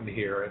important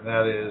here, and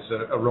that is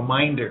a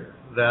reminder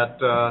that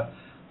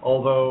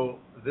although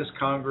this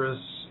Congress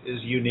is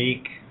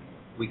unique,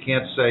 we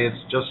can't say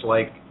it's just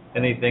like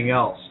anything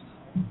else.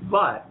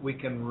 But we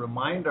can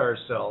remind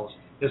ourselves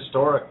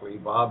historically,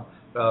 Bob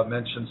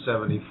mentioned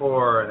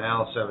 74 and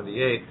Al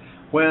 78,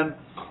 when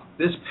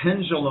this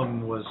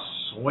pendulum was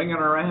swinging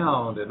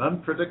around and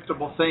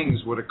unpredictable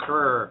things would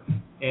occur,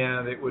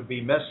 and it would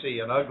be messy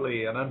and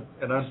ugly and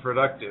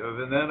unproductive,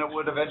 and then it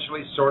would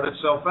eventually sort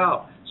itself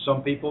out.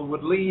 Some people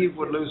would leave,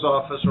 would lose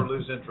office or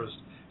lose interest.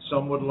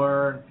 Some would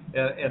learn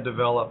and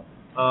develop.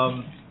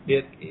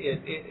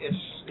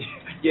 It's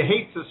you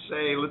hate to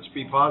say let's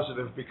be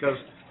positive, because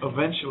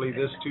eventually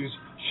this too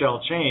shall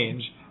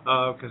change,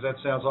 because that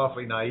sounds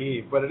awfully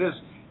naive, but it is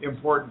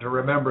important to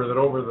remember that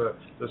over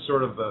the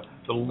sort of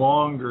the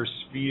longer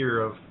sphere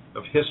of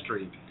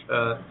history,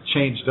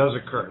 change does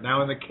occur.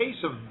 Now, in the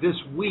case of this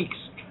week's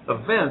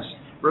events,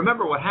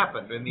 remember what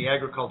happened in the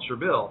agriculture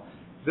bill.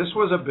 this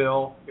was a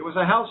bill. It was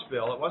a House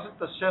bill. It wasn't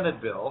the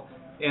Senate bill.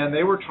 And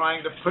they were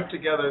trying to put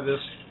together this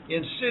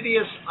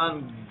insidious,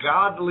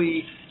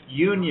 ungodly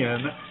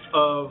union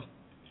of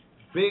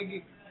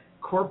big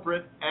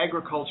corporate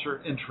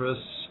agriculture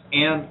interests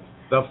and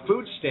the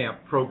food stamp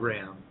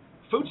program.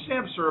 Food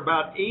stamps are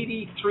about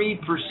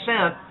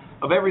 83%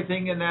 of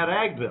everything in that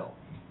ag bill.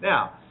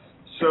 Now,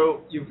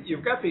 so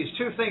you've got these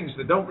two things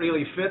that don't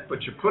really fit,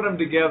 but you put them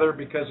together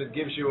because it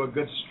gives you a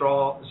good,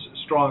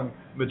 strong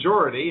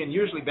majority, and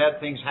usually bad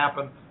things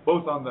happen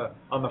both on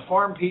the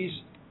farm piece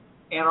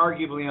and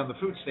arguably on the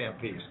food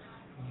stamp piece.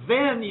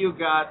 Then you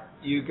got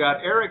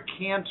Eric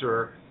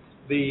Cantor,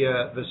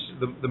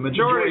 the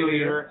majority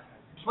leader,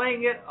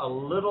 playing it a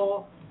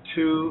little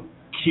too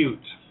cute.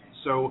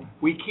 So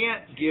we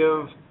can't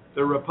give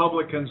the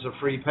Republicans a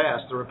free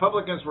pass. The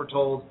Republicans were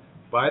told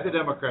by the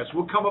Democrats,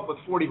 we'll come up with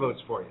 40 votes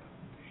for you.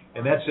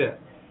 And that's it.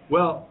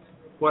 Well,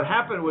 what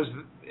happened was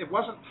it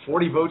wasn't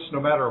 40 votes no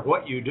matter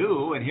what you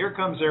do. And here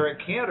comes Eric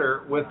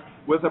Cantor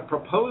with a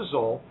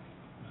proposal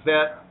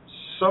that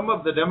some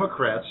of the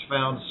Democrats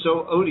found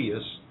so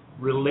odious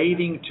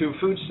relating to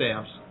food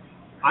stamps.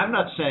 I'm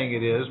not saying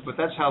it is, but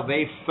that's how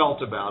they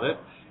felt about it.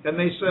 And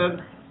they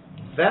said,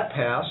 that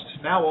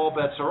passed, now all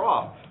bets are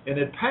off. And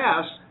it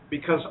passed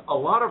because a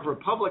lot of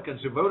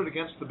Republicans who voted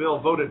against the bill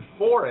voted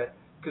for it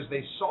because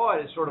they saw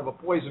it as sort of a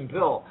poison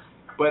pill.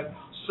 But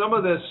some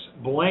of this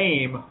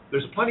blame,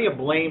 there's plenty of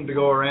blame to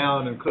go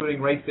around,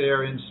 including right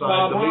there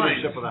inside the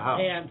leadership of the House.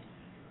 And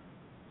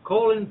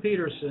Colin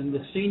Peterson,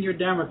 the senior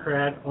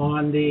Democrat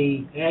on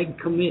the Ag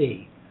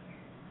Committee,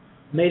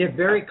 made it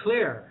very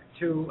clear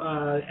to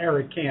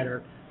Eric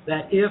Cantor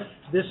that if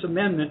this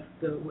amendment,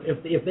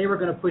 if they were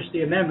going to push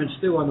the amendments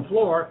through on the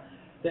floor,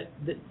 that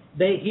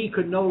he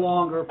could no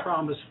longer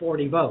promise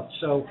 40 votes.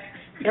 So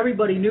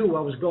everybody knew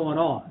what was going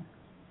on.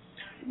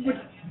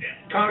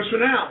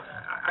 Congressman Al.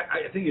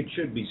 I think it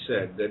should be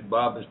said that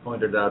Bob has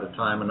pointed out a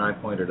time and I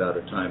pointed out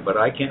a time, but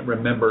I can't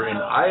remember in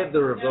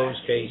either of those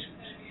cases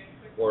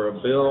where a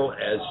bill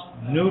as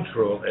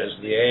neutral as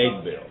the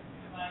Ag bill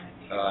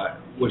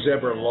was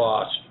ever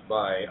lost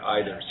by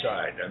either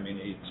side. I mean,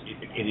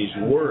 it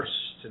is worse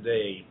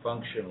today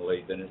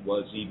functionally than it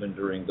was even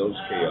during those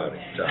chaotic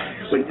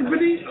times.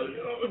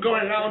 Go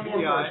ahead, Alan.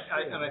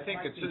 And I think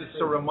it's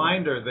a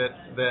reminder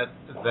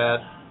that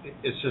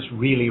it's just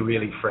really,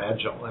 really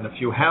fragile. And if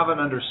you have an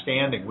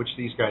understanding, which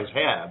these guys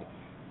had,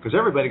 because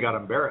everybody got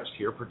embarrassed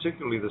here,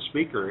 particularly the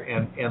Speaker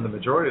and the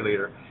Majority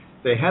Leader,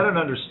 they had an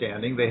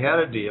understanding, they had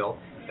a deal,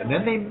 and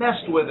then they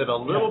messed with it a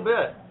little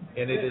bit,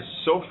 and it is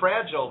so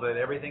fragile that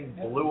everything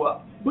blew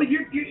up. But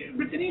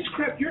Denise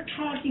Krepp, you're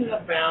talking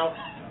about,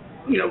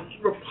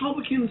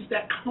 Republicans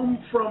that come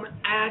from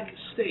ag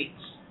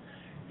states.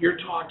 You're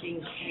talking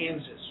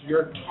Kansas.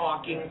 You're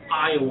talking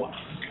Iowa.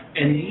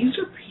 And these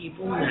are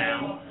people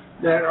now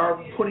that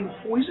are putting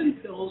poison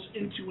pills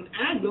into an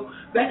ag bill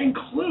that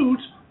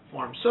includes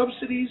farm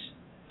subsidies,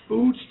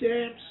 food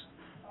stamps,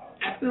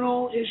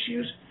 ethanol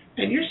issues,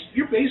 and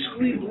you're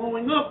basically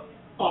blowing up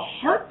a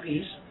heart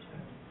piece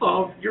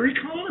of your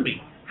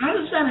economy. How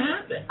does that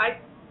happen?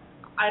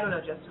 I don't know,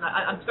 Justin.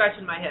 I'm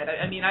scratching my head.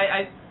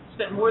 I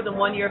spent more than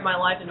 1 year of my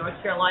life in North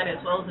Carolina as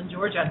well as in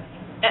Georgia,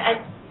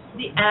 and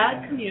the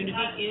ag community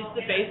is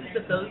the basis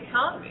of those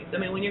economies. I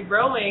mean, when you're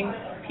growing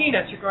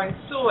peanuts, you're growing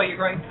soy,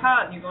 you're growing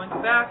cotton, you're growing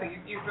tobacco,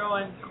 you're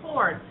growing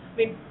corn. I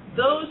mean,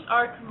 those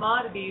are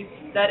commodities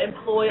that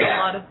employ a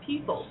lot of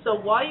people. So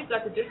why you've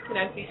got the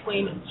disconnect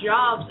between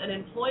jobs and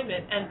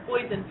employment and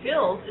poison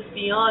pills is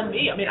beyond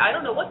me. I mean, I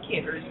don't know what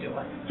Cantor is doing.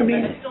 I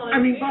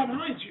mean, Bob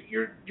Hines,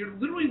 you're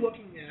literally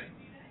looking at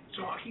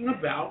talking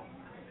about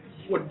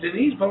what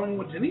Denise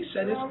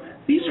said is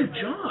these are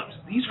jobs.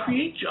 These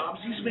create jobs.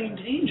 These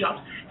maintain jobs,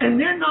 and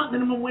they're not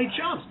minimum wage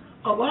jobs.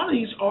 A lot of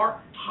these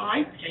are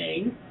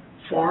high-paying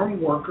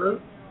farm worker,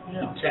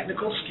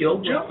 technical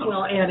skilled jobs.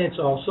 Well, and it's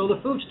also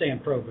the food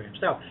stamp programs.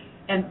 Now,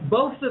 and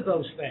both of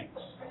those things,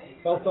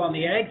 both on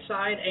the ag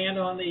side and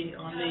on the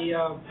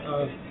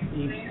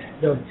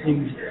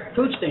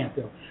food stamp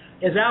bill,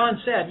 as Alan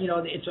said,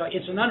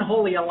 it's an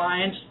unholy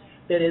alliance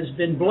that has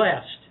been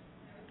blessed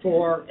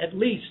for at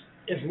least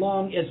as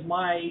long as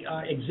my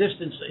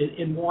existence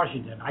in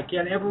Washington. I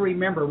can't ever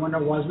remember when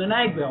there wasn't an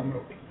ag bill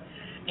moving.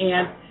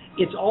 And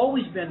it's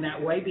always been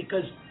that way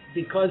because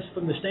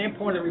from the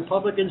standpoint of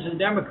Republicans and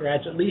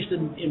Democrats, at least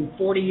in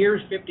 40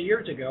 years, 50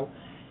 years ago,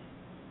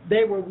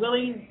 they were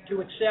willing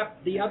to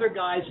accept the other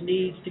guy's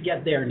needs to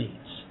get their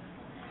needs.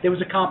 There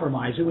was a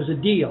compromise. It was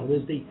a deal.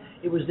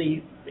 It was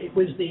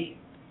the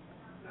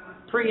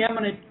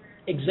preeminent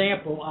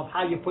example of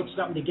how you put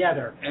something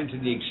together. And to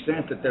the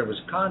extent that there was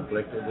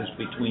conflict, it was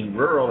between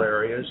rural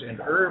areas and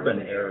urban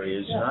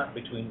areas, not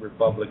between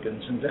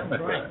Republicans and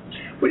Democrats.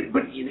 Right.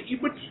 But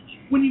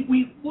when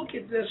we look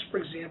at this, for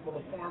example,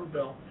 the Farm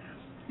Bill,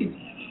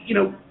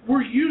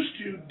 we're used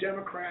to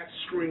Democrats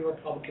screwing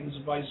Republicans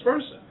and vice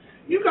versa.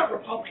 You've got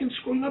Republicans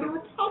screwing other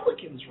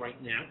Republicans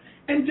right now,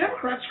 and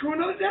Democrats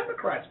screwing other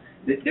Democrats.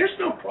 There's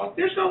no cross.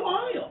 There's no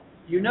aisle.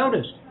 You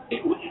noticed.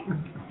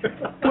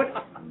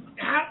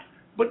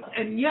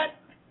 And yet,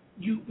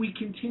 we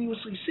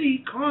continuously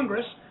see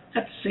Congress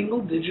at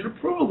single-digit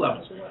approval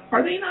levels.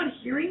 Are they not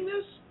hearing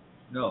this?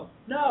 No.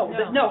 No,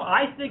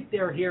 I think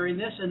they're hearing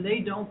this and they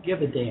don't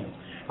give a damn.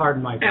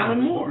 Pardon my Alan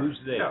French. Moore. Who's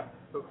they? Yeah.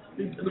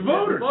 The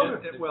voters.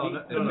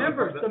 The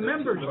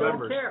members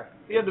don't care.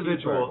 The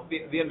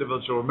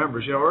individual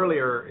members. You know,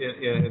 earlier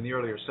in the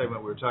earlier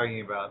segment, we were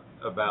talking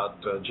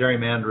about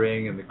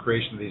gerrymandering and the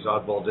creation of these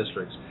oddball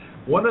districts.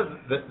 One of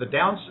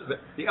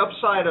the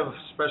upside of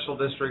special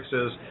districts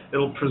is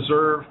it'll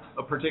preserve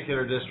a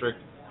particular district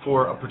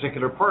for a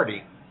particular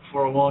party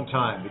for a long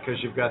time, because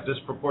you've got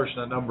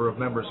disproportionate number of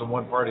members in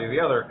one party or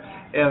the other,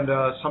 and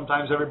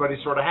sometimes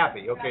everybody's sort of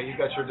happy. Okay, you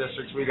got your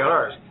districts, we got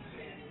ours.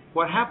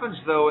 What happens,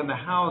 though, in the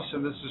House,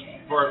 and this is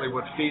partly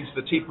what feeds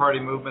the Tea Party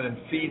movement and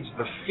feeds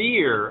the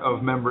fear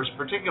of members,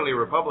 particularly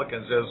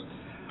Republicans, is,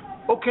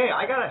 okay,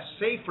 I got a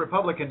safe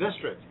Republican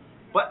district,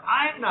 but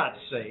I'm not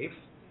safe.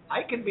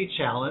 I can be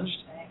challenged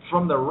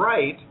from the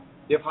right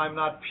if I'm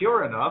not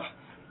pure enough,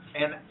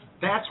 and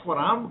that's what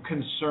I'm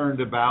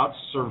concerned about,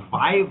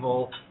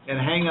 survival and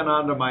hanging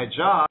on to my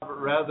job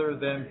rather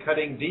than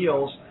cutting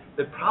deals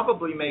that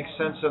probably make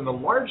sense in the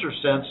larger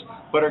sense,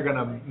 but are going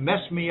to mess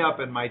me up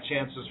in my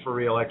chances for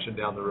re-election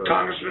down the road.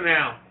 Congressman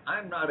Al.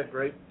 I'm not a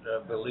great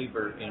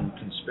believer in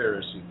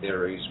conspiracy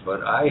theories,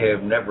 but I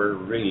have never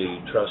really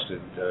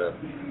trusted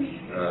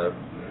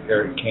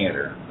Eric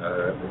Cantor.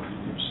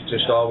 It's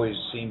just always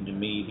seemed to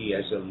me he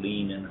has a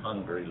lean and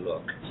hungry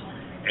look.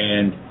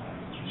 And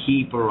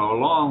he, for a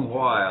long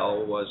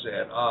while, was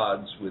at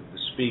odds with the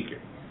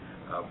Speaker.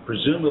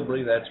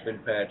 Presumably that's been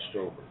patched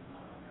over.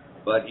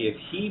 But if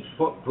he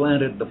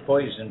planted the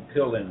poison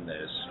pill in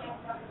this,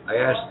 I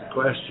asked the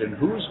question,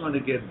 who's going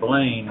to get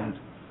blamed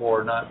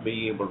for not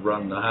being able to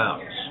run the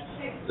House?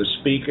 The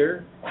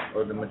Speaker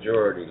or the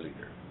Majority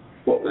Leader?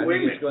 Well, I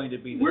think it's going to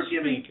be the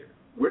Speaker.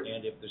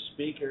 And if the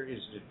Speaker is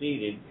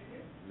defeated,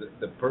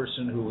 the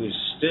person who is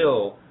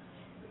still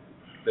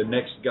the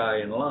next guy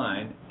in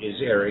line is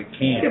Eric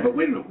Cantor. Yeah, but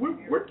wait a minute.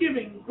 We're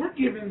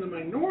giving the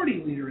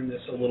Minority Leader in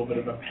this a little bit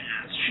of a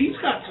pass. She's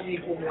got some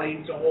equal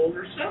blame to hold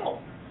herself.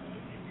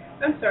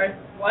 I'm sorry,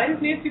 why does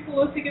Nancy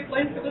Pelosi get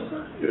blamed for this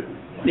one?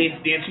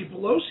 Nancy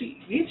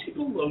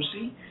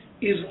Pelosi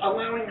is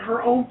allowing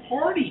her own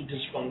party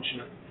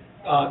dysfunctional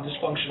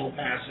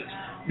passes.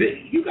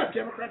 You got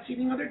Democrats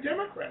eating other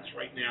Democrats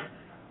right now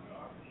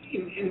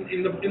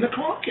in the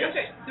caucus.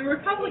 Okay, the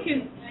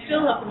Republicans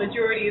still have the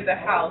majority of the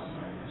House.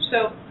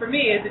 So for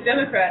me, as a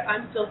Democrat,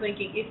 I'm still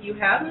thinking if you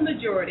have the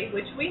majority,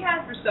 which we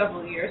had for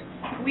several years,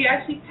 we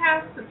actually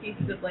passed some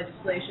pieces of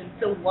legislation.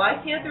 So why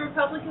can't the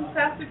Republicans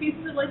pass their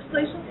pieces of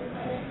legislation?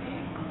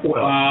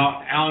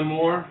 Alan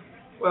Moore?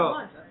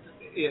 Well,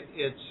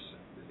 it's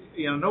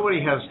nobody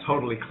has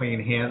totally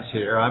clean hands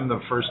here. I'm the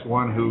first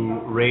one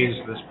who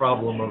raised this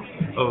problem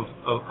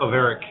of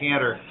Eric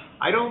Cantor.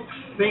 I don't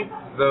think,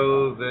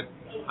 though, that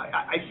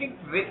I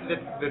think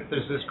that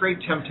there's this great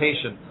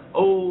temptation.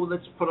 Oh,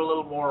 let's put a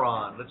little more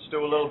on. Let's do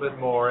a little bit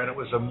more, and it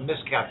was a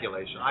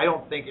miscalculation. I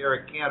don't think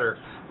Eric Cantor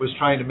was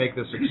trying to make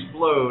this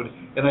explode,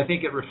 and I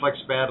think it reflects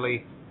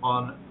badly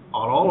on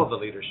all of the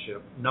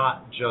leadership,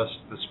 not just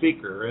the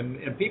Speaker.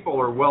 And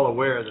people are well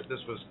aware that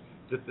this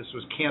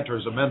was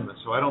Cantor's amendment,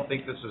 so I don't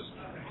think this is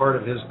part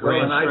of his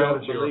grand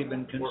strategy. I don't believe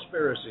in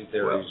conspiracy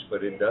theories,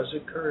 but it does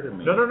occur to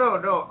me.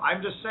 No.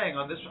 I'm just saying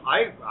on this,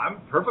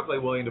 I'm perfectly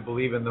willing to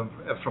believe in them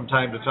from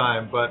time to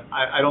time, but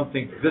I don't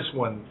think this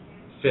one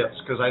fits,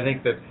 because I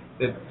think that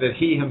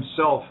he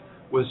himself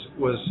was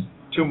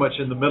too much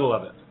in the middle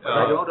of it.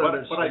 I don't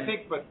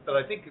understand. But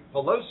I think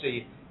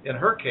Pelosi, in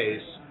her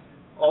case,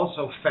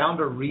 also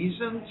found a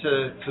reason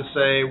to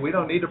say we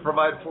don't need to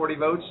provide 40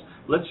 votes.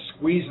 Let's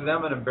squeeze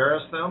them and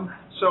embarrass them.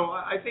 So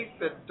I think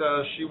that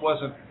she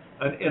wasn't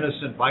an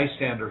innocent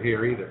bystander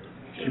here either.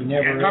 She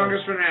never is.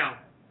 Congressman Al.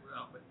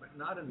 Well, but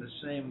not in the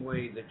same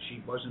way that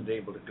she wasn't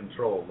able to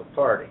control the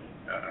party.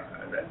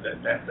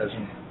 That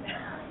doesn't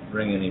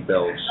ring any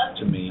bells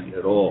to me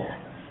at all.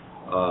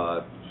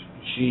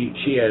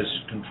 She has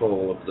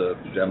control of the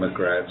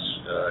Democrats,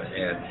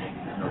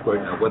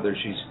 and whether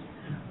she's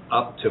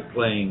up to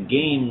playing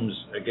games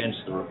against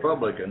the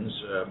Republicans,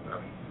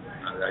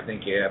 I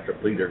think you have to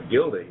plead her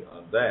guilty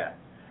on that.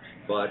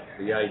 But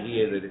the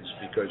idea that it's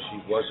because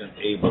she wasn't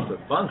able to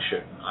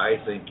function, I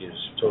think, is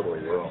totally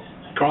wrong.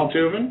 Carl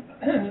Tuvin?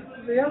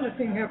 The other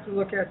thing you have to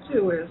look at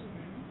too is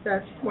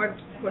that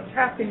what's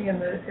happening in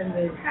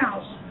the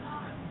House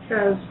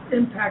has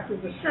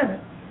impacted the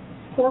Senate.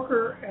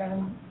 Corker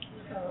and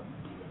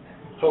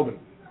Hogan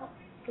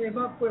came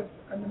up with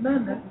an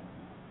amendment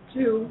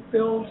to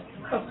build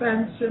a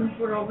fence and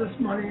put all this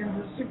money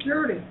into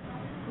security.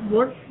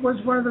 What was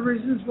one of the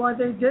reasons why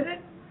they did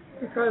it?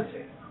 Because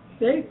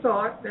they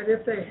thought that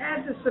if they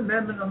had this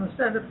amendment on the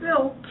Senate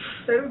bill,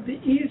 that it would be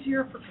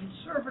easier for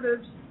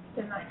conservatives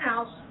in the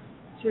House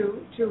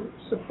to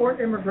support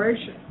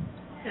immigration.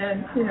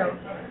 And,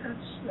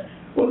 that's...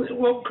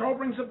 Well, Carl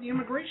brings up the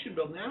immigration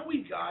bill. Now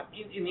we've got,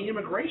 in the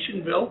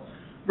immigration bill,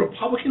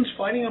 Republicans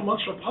fighting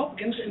amongst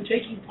Republicans and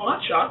taking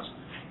pot shots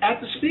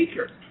at the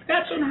Speaker.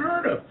 That's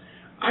unheard of.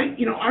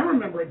 I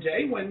remember a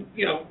day when,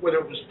 whether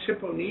it was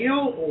Tip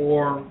O'Neill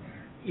or,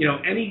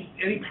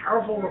 any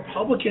powerful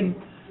Republican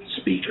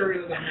speaker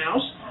in the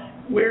House,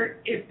 where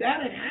if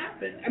that had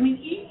happened,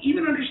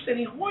 even under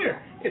Steny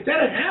Hoyer, if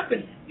that had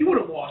happened, you would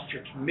have lost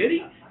your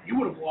committee, you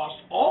would have lost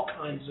all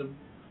kinds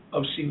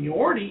of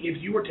seniority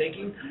if you were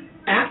taking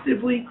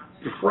actively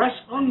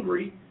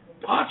press-hungry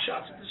pot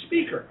shots at the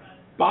speaker.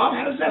 Bob,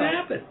 how does that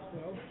happen?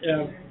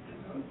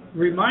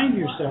 Remind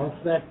yourself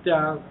that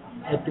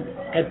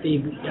at the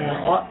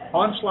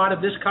onslaught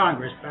of this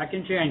Congress back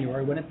in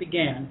January, when it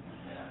began,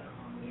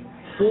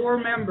 4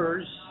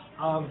 members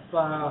of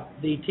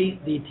the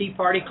Tea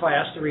Party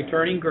class, the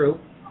returning group,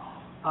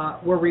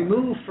 were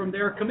removed from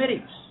their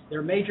committees,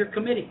 their major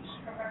committees,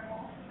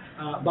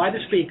 by the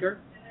Speaker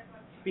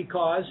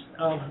because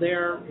of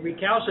their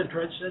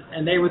recalcitrance,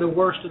 and they were the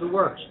worst of the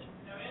worst.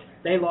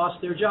 They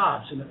lost their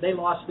jobs, and they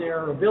lost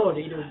their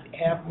ability to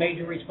have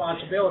major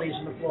responsibilities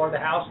on the floor of the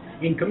House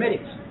in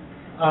committees.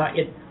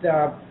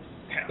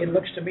 It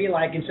looks to me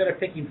like instead of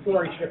picking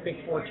 4, he should have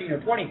picked 14 or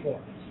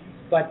 24.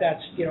 But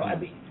that's,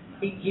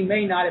 he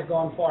may not have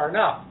gone far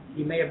enough.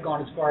 He may have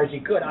gone as far as he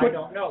could. I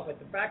don't know. But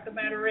the fact of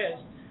the matter is,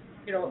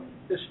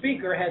 the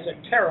Speaker has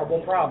a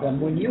terrible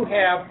problem. When you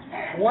have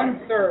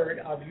 1/3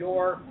 of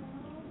your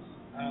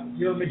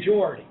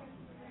majority,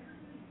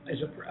 is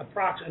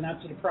and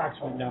that's an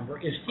approximate number,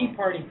 is Tea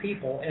Party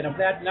people, and of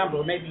that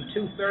number, maybe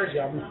 2/3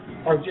 of them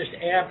are just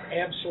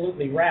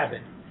absolutely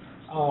rabid.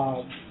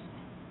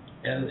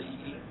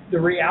 The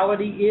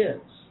reality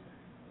is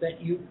that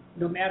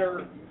no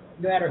matter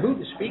who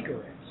the Speaker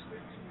is,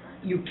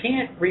 you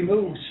can't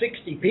remove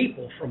 60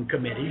 people from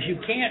committees. You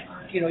can't,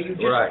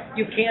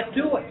 you can't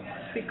do it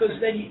because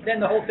then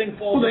the whole thing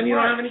falls. Well, then you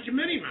don't have any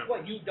committee members.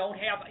 Well, you don't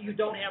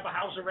have a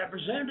House of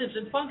Representatives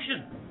in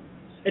function.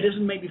 It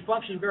doesn't maybe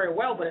function very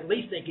well, but at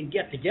least they can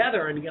get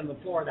together and get on the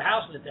floor of the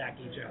House and attack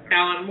each other.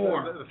 Alan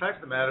Moore. The fact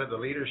of the matter, the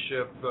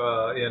leadership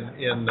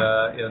in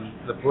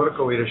the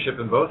political leadership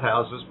in both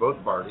houses, both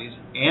parties,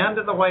 and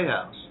in the White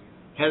House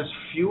has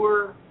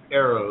fewer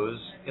arrows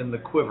in the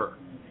quiver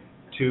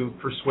to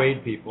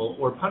persuade people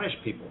or punish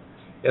people.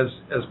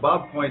 As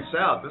Bob points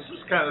out, this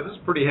is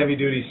pretty heavy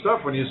duty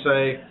stuff when you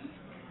say,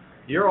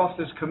 you're off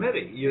this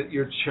committee,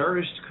 your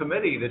cherished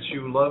committee that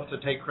you love to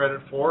take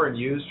credit for and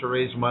use to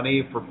raise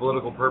money for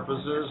political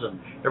purposes and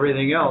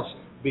everything else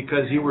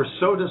because you were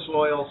so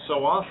disloyal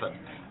so often.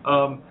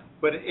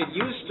 But it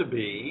used to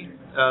be,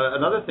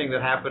 another thing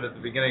that happened at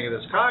the beginning of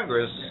this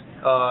Congress,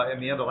 in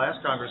the end of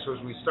last Congress, was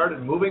we started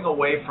moving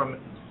away from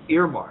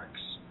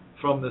earmarks,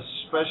 from the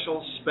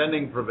special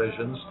spending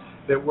provisions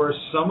that were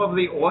some of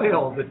the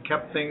oil that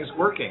kept things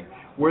working.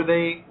 Were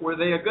they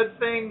a good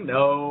thing?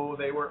 No,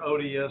 they were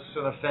odious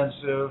and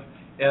offensive,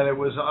 and it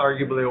was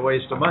arguably a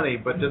waste of money.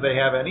 But did they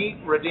have any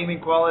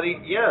redeeming quality?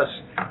 Yes,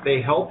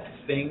 they helped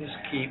things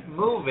keep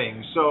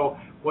moving. So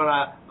when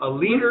a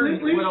leader,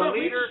 Let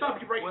me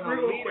stop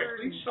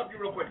you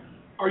real quick.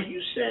 Are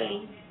you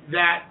saying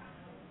that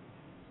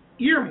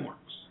earmarks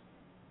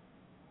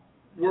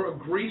were a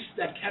grease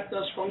that kept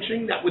us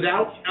functioning? That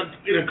without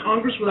in a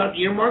Congress without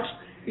earmarks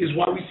is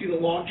why we see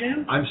the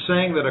logjam? I'm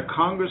saying that a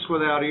Congress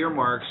without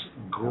earmarks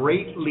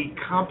greatly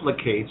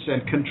complicates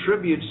and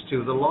contributes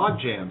to the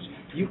logjams.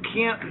 You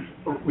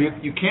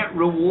can't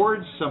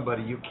reward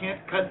somebody. You can't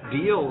cut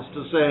deals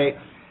to say,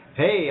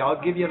 "Hey, I'll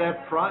give you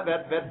that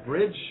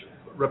bridge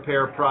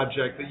repair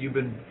project that you've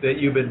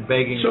been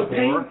begging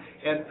for,"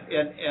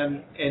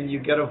 and you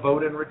get a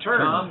vote in return.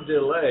 Tom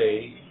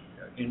DeLay,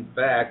 in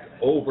fact,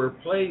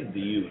 overplayed the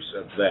use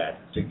of that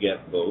to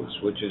get votes,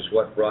 which is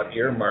what brought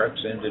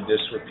earmarks into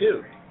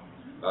disrepute.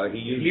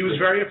 He was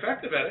very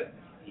effective at it.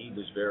 He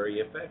was very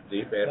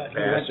effective at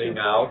passing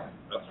out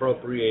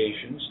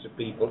appropriations to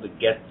people to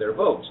get their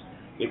votes.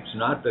 It's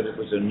not that it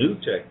was a new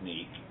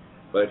technique,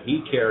 but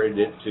he carried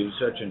it to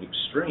such an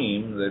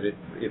extreme that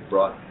it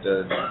brought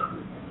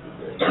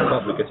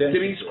public attention.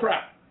 Denise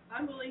crap.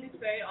 I'm willing to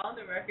say on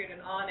the record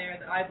and on air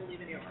that I believe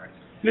in earmarks.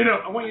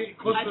 No, I want you to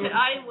close to the...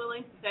 I am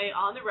willing to say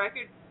on the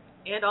record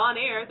and on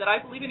air that I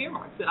believe in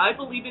earmarks. That I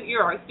believe in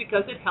earmarks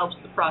because it helps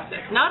the process.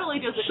 Not only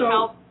does it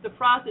help the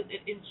process,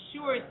 it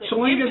ensures that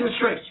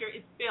infrastructure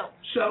is built.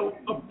 So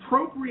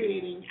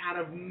appropriating out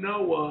of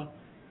NOAA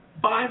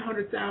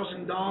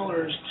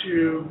 $500,000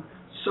 to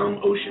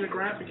some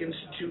oceanographic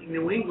institute in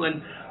New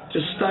England to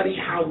study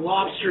how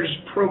lobsters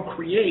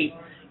procreate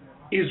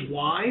is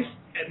wise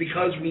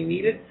because we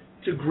need it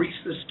to grease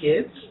the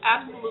skids?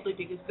 Absolutely,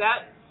 because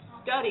that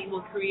study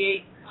will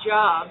create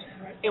jobs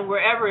in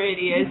wherever it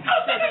is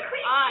so that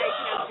I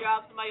can have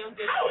jobs in my own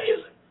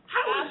district.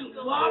 How is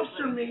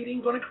lobster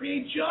mating going to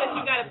create jobs? Because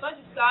you got a bunch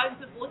of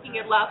scientists looking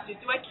at lobsters.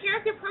 Do I care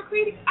if they're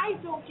procreating? I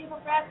don't give a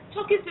rat's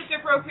tuchus if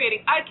they're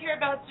procreating. I care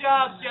about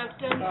jobs,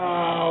 Justin.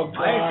 Oh,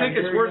 God. I think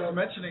it's worth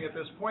mentioning at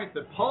this point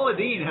that Paula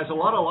Dean has a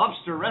lot of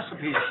lobster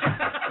recipes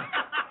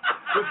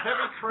with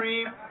heavy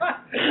cream.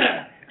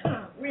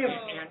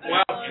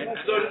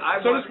 So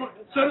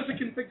does the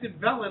convicted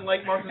felon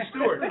like Martha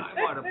Stewart. I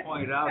want to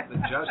point out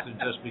that Justin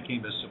just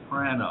became a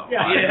soprano. Yeah.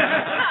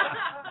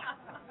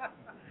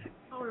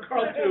 I want to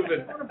Carl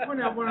Tubin. I want to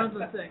point out one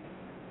other thing,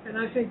 and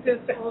I think this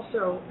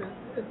also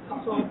is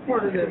all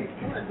part of this.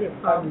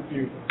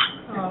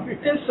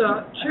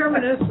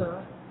 Chairman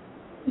Issa,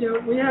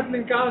 we have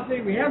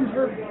Benghazi. We haven't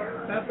heard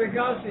about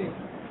Benghazi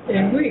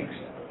in weeks,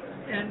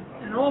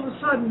 and all of a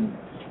sudden,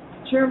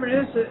 Chairman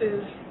Issa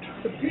is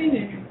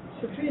subpoenaing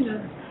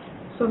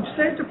some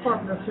State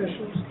Department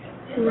officials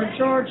who are in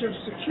charge of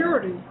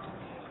security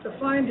to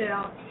find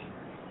out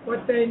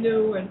what they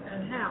knew and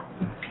how.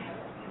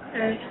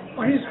 And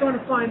what he's going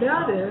to find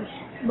out is,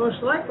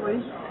 most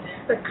likely,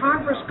 that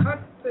Congress cut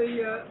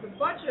the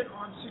budget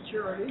on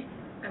security,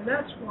 and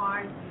that's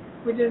why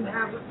we didn't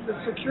have the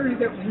security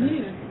that we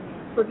needed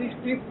for these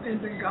people in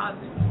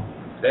Benghazi.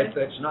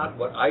 That's not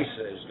what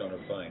ISA is going to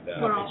find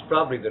out. Well, it's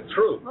probably the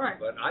truth, right.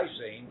 But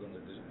ISA ain't going to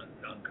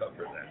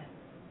uncover that.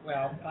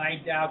 Well,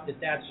 I doubt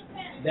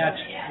that's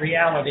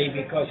reality,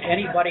 because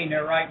anybody in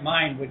their right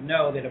mind would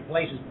know that a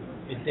place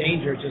as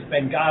dangerous as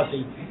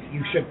Benghazi,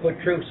 you should put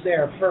troops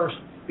there first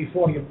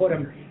before you put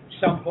them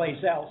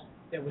someplace else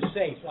that was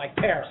safe, like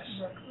Paris.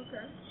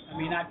 Okay. I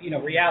mean,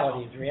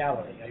 reality is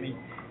reality. I mean,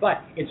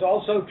 but it's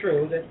also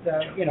true that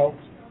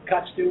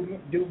cuts do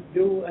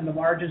and the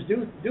margins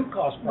do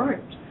cause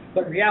problems. Right.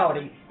 But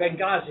reality,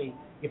 Benghazi,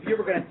 if you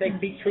were going to take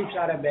troops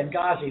out of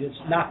Benghazi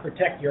to not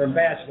protect your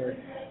ambassador,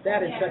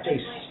 that is such a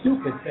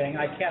stupid thing.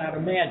 I cannot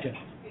imagine,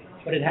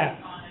 but it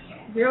happens.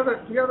 The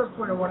other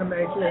point I want to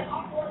make is,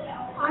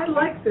 I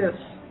like this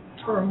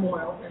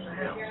turmoil in the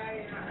House,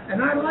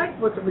 and I like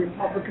what the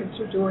Republicans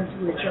are doing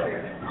to each other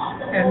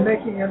and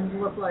making them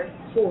look like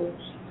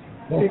fools.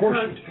 Well,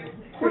 because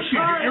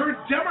you're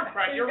a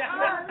Democrat. You're a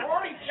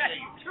party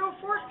chief.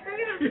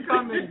 Haters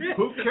coming.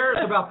 Who cares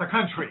about the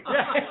country?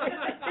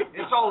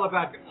 It's all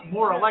about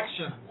more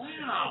elections.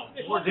 Wow.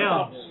 More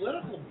Dems.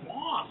 Political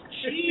boss.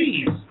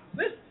 Jeez.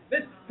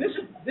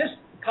 This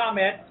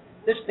comment,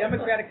 this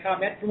Democratic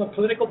comment from a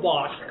political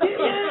boss,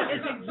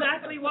 is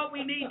exactly what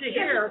we need to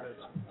hear.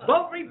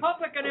 Vote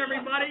Republican,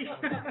 everybody. Yeah,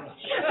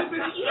 but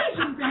he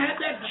hasn't had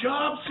that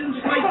job since,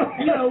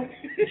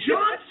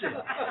 Johnson.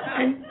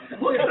 And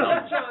look at him.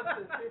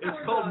 It's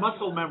called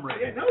muscle memory.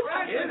 Yeah, no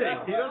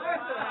kidding.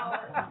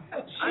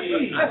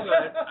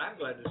 I'm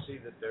glad to see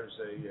that there's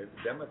a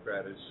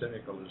Democrat as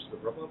cynical as the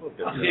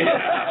Republican.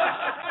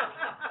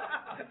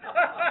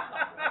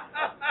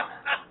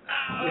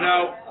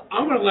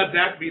 I'm going to let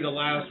that be the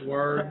last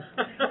word.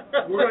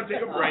 We're going to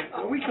take a break.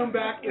 When we come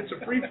back, it's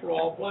a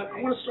free-for-all, but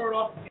I want to start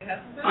off.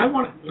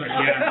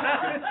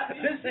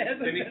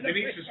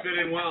 Denise has fit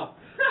in well.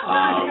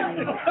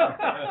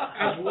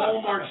 As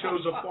Walmart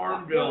shows a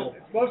farm bill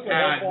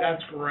ad,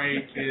 that's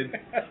great, kid.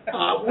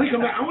 When we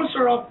come back, I want to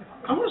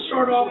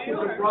start off with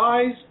the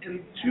rise and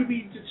to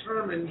be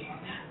determined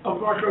of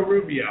Marco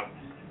Rubio,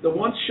 the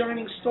once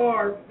shining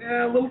star,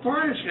 a little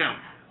tarnished now.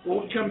 When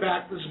we come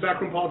back, this is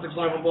Backroom Politics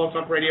Live on Blog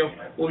Talk Radio.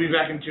 We'll be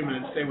back in 2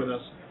 minutes. Stay with us.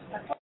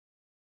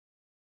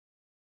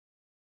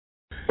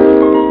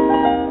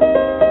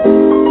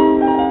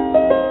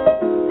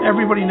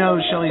 Everybody knows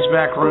Shelley's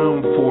Back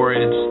Room for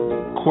its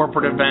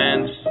corporate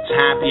events, its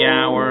happy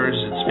hours,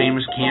 its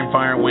famous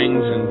campfire wings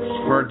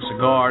and Furt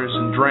cigars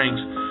and drinks.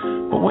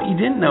 But what you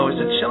didn't know is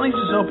that Shelley's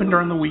is open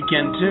during the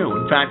weekend, too.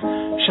 In fact,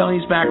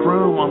 Shelley's Back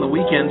Room on the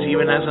weekends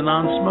even has a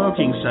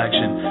non-smoking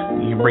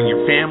section. You can bring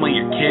your family,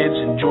 your kids,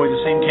 enjoy the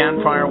same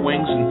campfire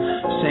wings and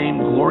same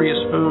glorious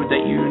food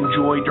that you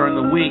enjoy during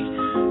the week,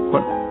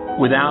 but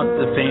without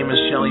the famous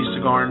Shelley's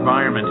cigar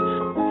environment.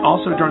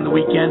 Also, during the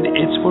weekend,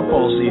 it's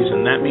football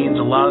season. That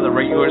means a lot of the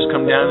regulars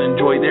come down and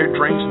enjoy their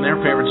drinks and their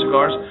favorite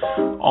cigars,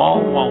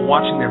 all while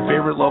watching their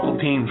favorite local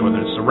teams,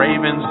 whether it's the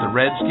Ravens, the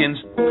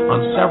Redskins,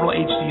 on several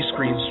HD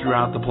screens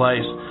throughout the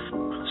place.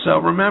 So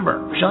remember,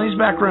 Shelley's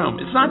Back Room,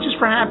 it's not just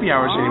for happy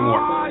hours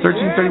anymore.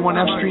 1331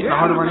 F Street in the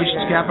heart of our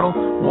nation's capital,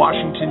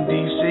 Washington,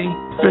 D.C.,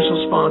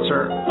 official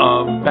sponsor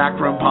of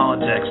Backroom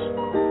Politics.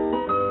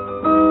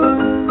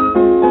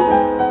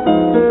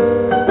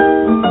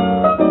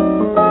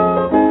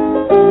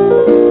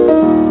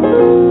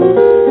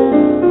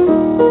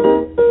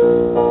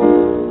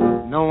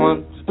 No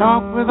one to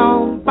talk with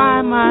all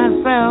by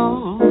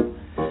myself.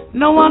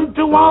 No one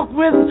to walk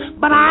with,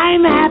 but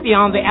I'm happy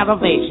on the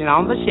elevation,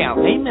 on the shelf.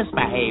 Ain't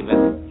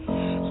misbehaving.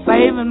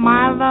 Saving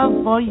my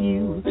love for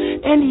you,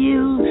 and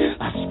you,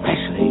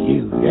 especially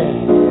you,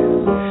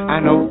 yeah.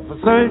 I know for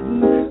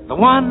certain the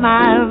one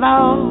I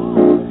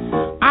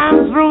love.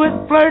 I'm through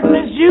with flirting,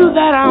 it's you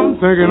that I'm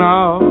thinking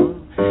of.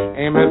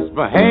 Ain't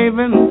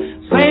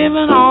misbehaving,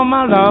 saving all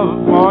my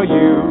love for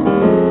you.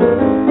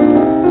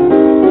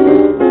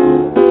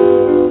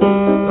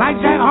 Like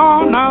that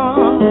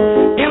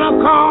Horner in a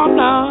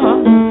corner,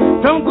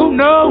 don't go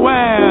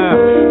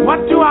nowhere.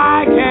 What do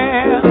I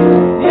care?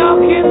 Your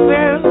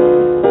kisses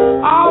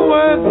are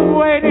worth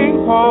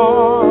waiting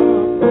for.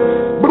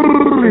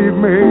 Believe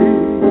me,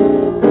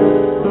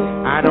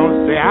 I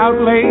don't stay out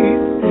late,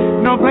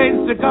 no place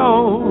to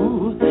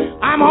go.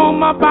 I'm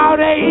home about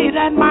 8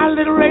 at my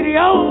little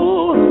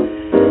radio.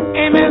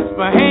 Ain't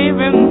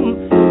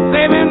misbehaving,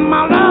 saving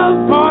my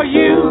love for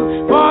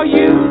you, for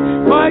you,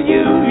 for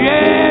you,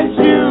 yes,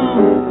 you.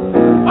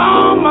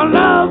 Oh, my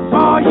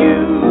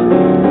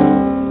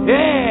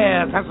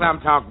I'm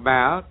talking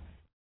about.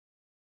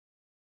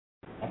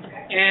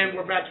 And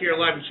we're back here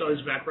live at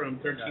Shelley's Backroom,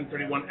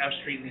 1331 F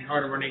Street in the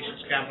heart of our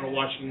nation's capital,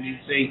 Washington,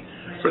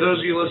 D.C. For those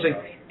of you listening,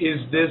 is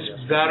this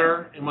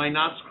better? Am I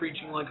not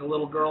screeching like a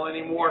little girl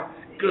anymore?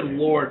 Good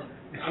Lord.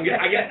 I'm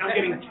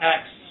getting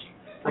texts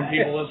from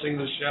people listening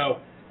to the show.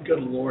 Good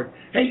Lord.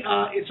 Hey,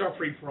 it's our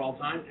free-for-all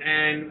time,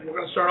 and we're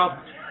going to start off.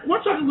 I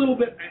want to talk a little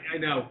bit,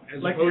 I know.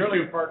 Like the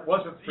earlier part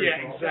wasn't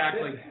free-for-all. Yeah,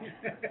 exactly.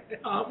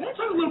 I want to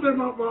talk a little bit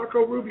about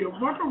Marco Rubio.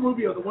 Marco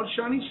Rubio, the one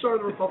shining star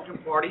of the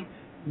Republican Party,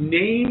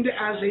 named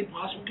as a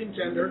possible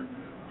contender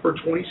for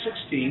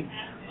 2016,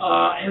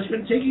 has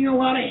been taking a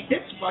lot of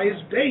hits by his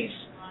base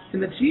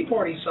in the Tea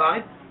Party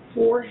side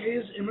for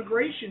his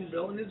immigration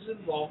bill and his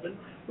involvement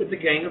with the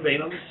Gang of Eight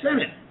on the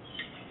Senate.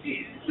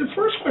 The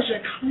first question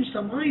that comes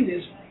to mind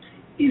is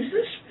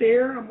this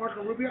fair to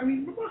Marco Rubio? I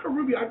mean, Marco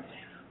Rubio,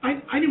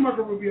 I knew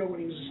Marco Rubio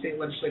when he was a state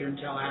legislator in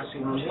Tallahassee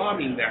when I was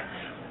lobbying there.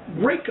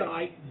 Great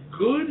guy,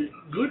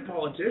 good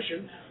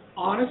politician,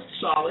 honest,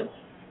 solid,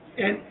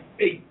 and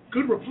a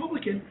good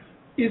Republican.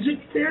 Is it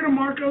fair to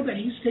Marco that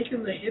he's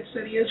taken the hits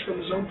that he is from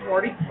his own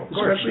party,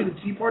 especially the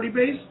Tea Party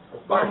base,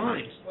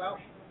 behind? Well,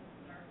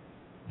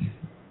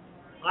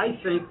 I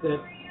think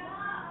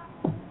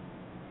that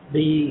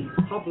the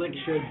public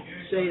should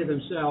say to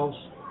themselves,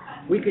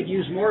 we could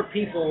use more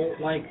people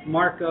like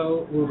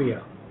Marco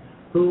Rubio,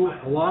 who,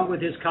 along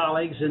with his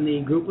colleagues in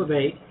the Group of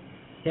Eight,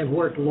 have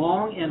worked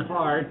long and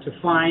hard to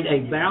find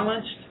a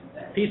balanced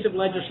piece of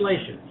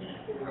legislation.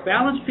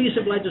 Balanced piece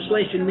of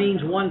legislation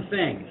means one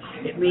thing.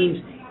 It means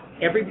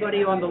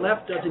everybody on the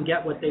left doesn't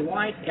get what they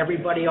want,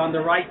 everybody on the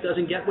right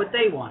doesn't get what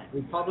they want.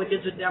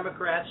 Republicans and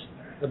Democrats,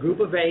 a Group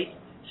of Eight,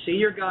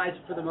 senior guys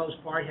for the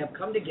most part, have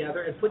come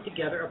together and put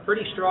together a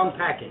pretty strong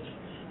package.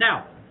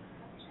 Now,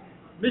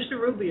 Mr.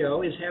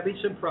 Rubio is having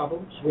some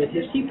problems with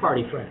his Tea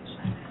Party friends.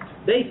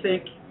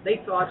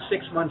 They thought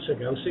 6 months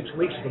ago, 6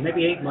 weeks ago,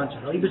 maybe 8 months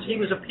ago,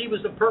 he was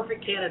the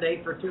perfect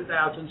candidate for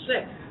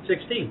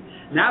 2016.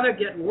 Now they're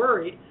getting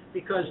worried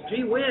because,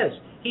 gee whiz,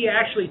 he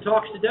actually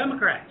talks to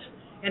Democrats,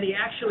 and he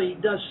actually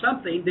does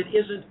something that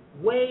isn't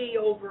way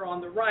over on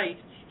the right.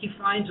 He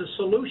finds a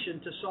solution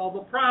to solve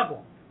a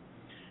problem.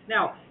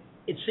 Now,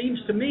 it seems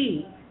to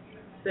me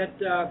that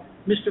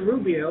Mr.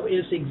 Rubio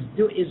is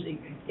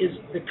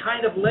the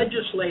kind of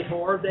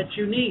legislator that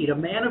you need, a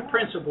man of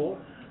principle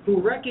who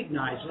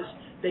recognizes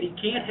that he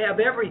can't have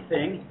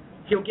everything.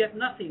 He'll get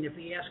nothing if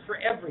he asks for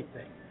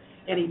everything.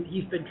 And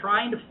he's been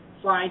trying to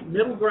find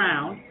middle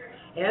ground,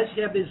 as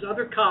have his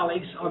other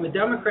colleagues on the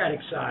Democratic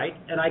side,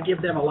 and I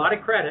give them a lot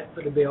of credit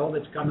for the bill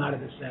that's come out of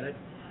the Senate.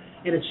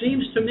 And it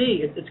seems to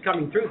me, it's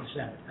coming through the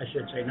Senate, I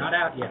should say, not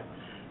out yet.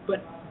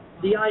 But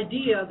the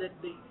idea that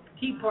the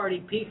Tea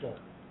Party people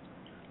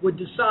would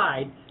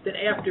decide that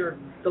after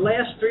the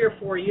last 3 or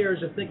 4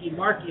 years of thinking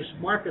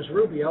Marcus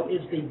Rubio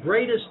is the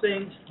greatest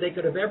thing they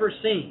could have ever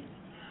seen,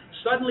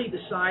 suddenly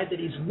decide that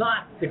he's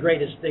not the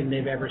greatest thing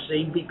they've ever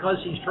seen because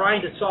he's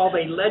trying to solve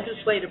a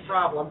legislative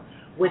problem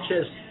which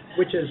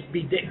has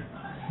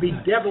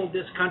bedeviled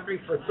this country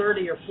for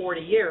 30 or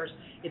 40 years.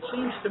 It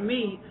seems to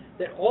me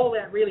that all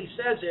that really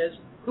says is,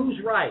 who's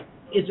right?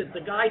 Is it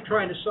the guy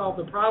trying to solve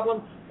the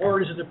problem,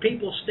 or is it the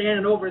people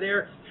standing over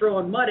there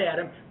throwing mud at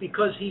him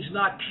because he's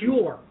not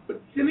pure? But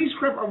Denise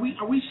Krepp, are we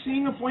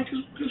seeing a point?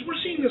 Because we're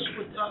seeing this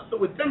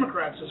with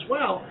Democrats as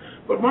well.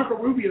 But Marco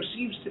Rubio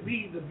seems to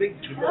be the big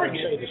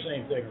target. Say the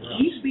same thing around.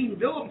 He's being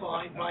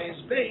vilified by his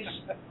base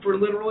for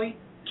literally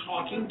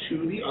talking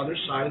to the other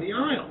side of the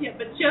aisle. Yeah,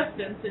 but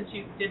Justin, since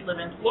you did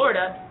live in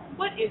Florida,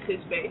 what is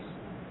his base?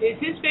 Is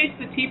his base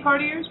the Tea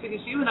Partiers?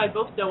 Because you and I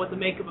both know what the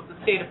makeup of the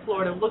state of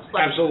Florida looks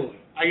like. Absolutely.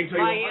 I can tell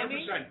you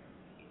Miami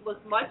 100%.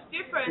 Looks much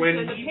different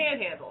than the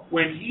Panhandle.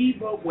 When he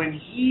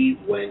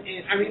went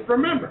in, I mean,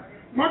 remember,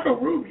 Marco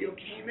Rubio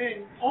came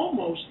in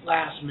almost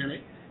last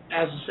minute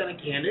as a Senate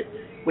candidate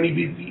when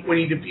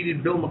he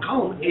defeated Bill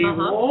McCollum, a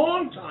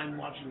long-time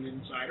Washington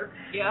insider,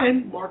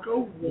 and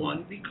Marco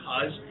won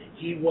because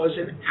he was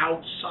an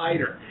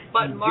outsider.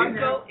 But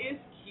Marco is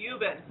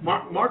Cuban.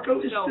 Marco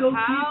is so still Tea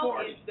how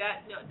Party. is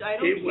that? No, I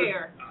don't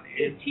care.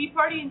 Tea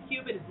Party and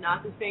Cuban is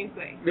not the same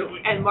thing. No,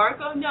 and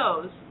Marco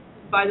knows,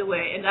 by the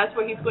way, and that's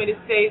where he's going to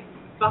stay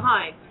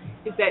behind,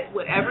 is that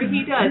whatever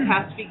he does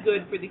has to be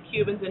good for the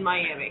Cubans in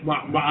Miami.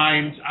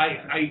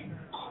 I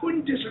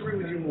couldn't disagree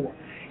with you more.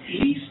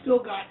 He's still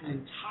got an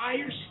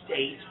entire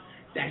state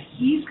that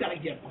he's got to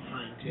get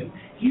behind him.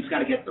 He's got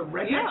to get the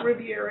Redneck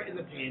Riviera in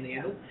the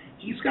Panhandle.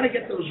 He's got to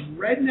get those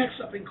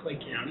rednecks up in Clay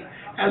County,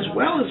 as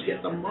well as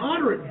get the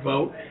moderate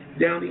vote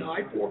down the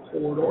I-4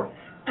 corridor,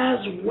 as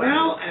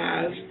well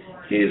as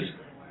his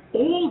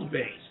old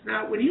base.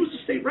 Now, when he was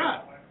a state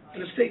rep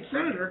and a state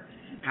senator,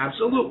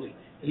 absolutely.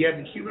 He had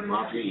the Cuban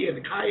Mafia, he had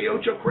the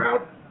Calle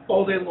crowd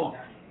all day long.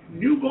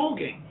 New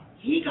ballgame.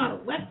 He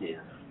got elected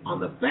on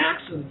the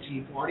backs of the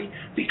Tea Party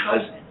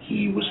because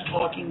he was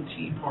talking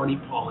Tea Party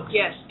politics.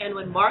 Yes, and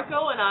when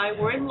Marco and I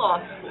were in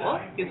law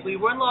school, because we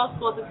were in law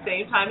school at the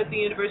same time at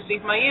the University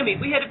of Miami,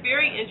 we had a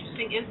very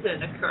interesting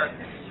incident occur.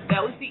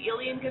 That was the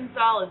Elian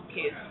Gonzalez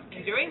case.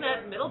 And during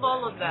that, middle of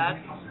all of that,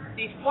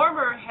 the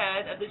former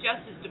head of the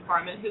Justice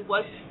Department, who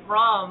was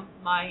from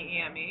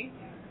Miami,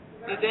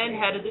 the then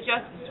head of the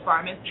Justice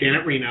Department,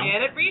 Janet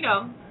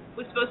Reno,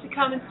 was supposed to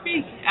come and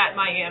speak at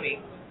Miami.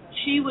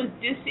 She was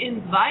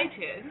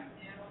disinvited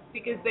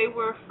because they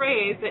were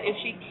afraid that if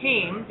she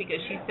came, because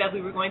she said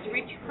we were going to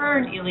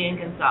return Elian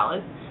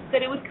Gonzalez, that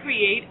it would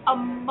create a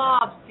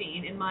mob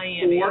scene in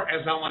Miami. or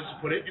as I like to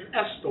put it, an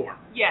S-storm.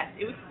 Yes,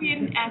 it would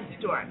create an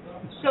S-storm.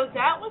 So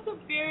that was a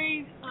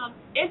very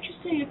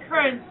interesting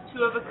occurrence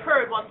to have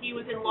occurred while he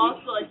was in law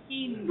school, and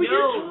he But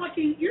knows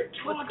you're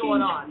what's talking going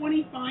on.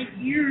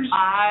 25 years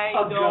I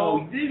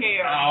ago. don't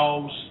care.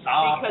 Oh,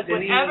 stop. Because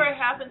Denise. whatever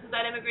happens with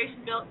that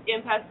immigration bill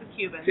impacts the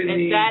Cubans,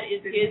 Denise, and that is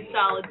his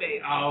solid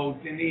base. Oh,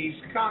 Denise,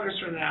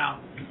 Congressman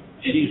now.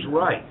 She's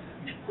right.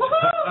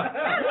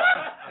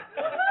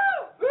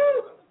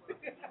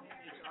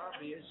 It's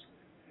obvious,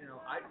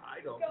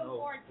 I don't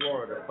know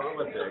Florida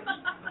politics,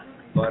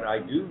 but I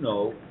do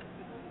know,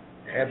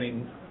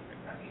 having,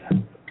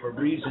 for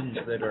reasons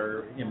that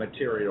are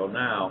immaterial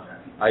now,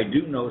 I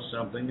do know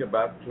something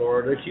about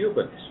Florida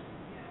Cubans.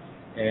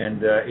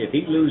 And if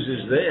he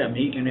loses them,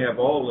 he can have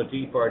all the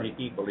Tea Party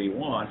people he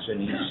wants,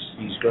 and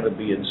he's going to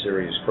be in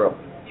serious trouble.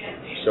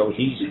 So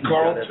he's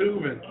Carl got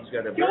Tubman. He's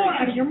got a You're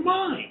out of your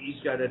mind.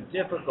 He's got a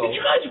difficult.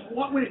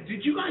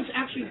 Did you guys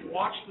actually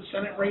watch the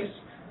Senate race?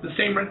 The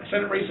same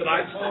Senate race that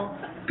I saw?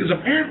 Because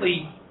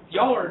apparently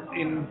y'all are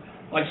in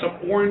like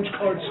some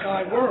orange-colored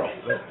sky world.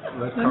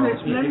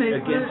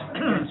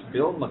 Against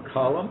Bill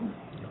McCollum?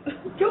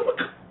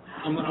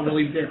 I'm going to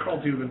leave there, Carl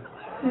Tubman.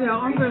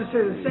 I'm going to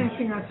say the same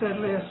thing I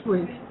said last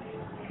week.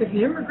 If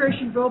the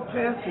immigration bill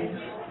passes,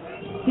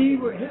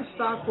 his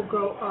stock will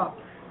go up.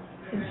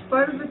 In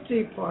spite of the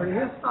Tea Party,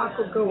 his stock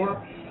will go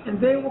up, and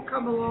they will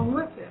come along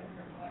with it.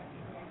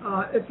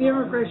 If the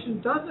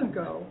immigration doesn't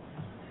go,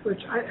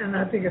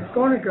 I think it's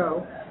going to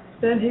go,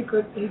 then he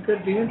could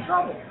be in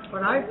trouble.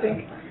 But I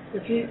think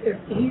if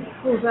he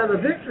pulls out a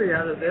victory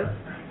out of this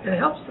and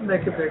helps to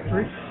make a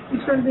victory, he's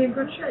going to be in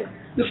good shape.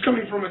 This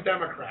coming from a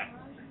Democrat.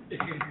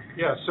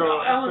 Yeah. So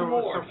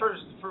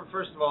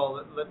first of all,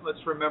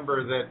 let's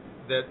remember that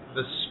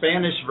the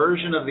Spanish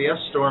version of the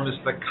S-storm is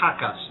the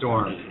caca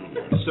storm.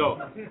 So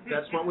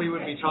that's what we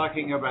would be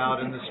talking about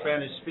in the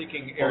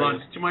Spanish-speaking area.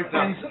 Hold on, to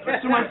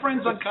my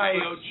friends on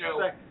Coyote Show.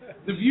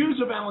 The views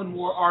of Alan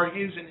Moore are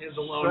his and his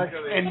alone,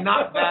 and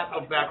not that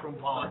of backroom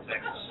politics.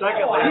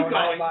 Secondly,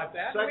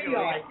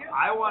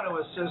 I want to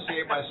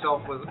associate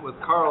myself with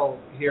Carl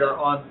here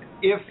on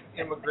if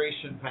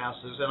immigration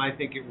passes, and I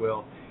think it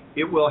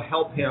will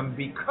help him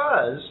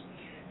because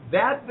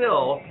that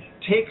bill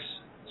takes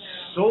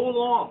so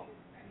long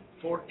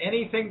for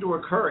anything to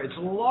occur. It's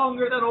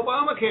longer than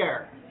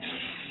Obamacare.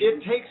 It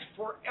takes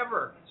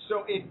forever.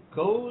 So it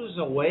goes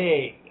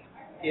away.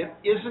 It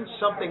isn't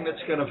something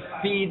that's going to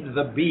feed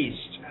the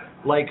beast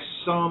like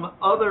some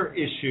other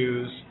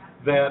issues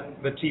that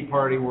the Tea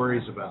Party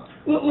worries about.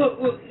 Look,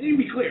 let me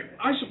be clear.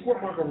 I support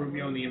Marco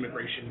Rubio in the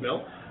immigration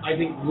bill. I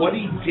think what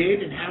he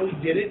did and how he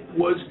did it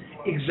was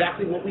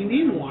exactly what we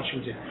need in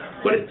Washington.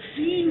 But it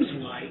seems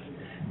like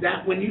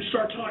that when you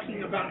start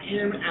talking about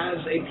him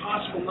as a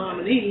possible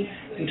nominee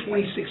in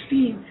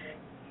 2016,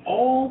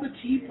 all the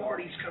Tea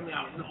Parties come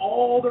out and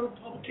all the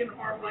Republican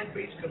hardline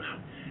base come out,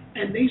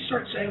 and they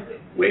start saying,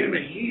 wait a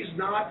minute, he's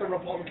not the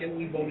Republican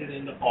we voted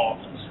into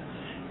office.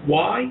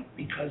 Why?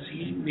 Because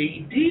he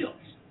made deals,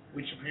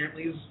 which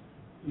apparently is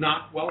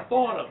not well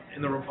thought of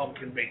in the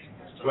Republican base.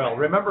 Well,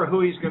 remember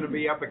who he's going to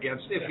be up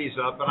against if he's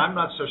up, and I'm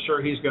not so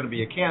sure he's going to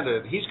be a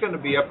candidate. He's going to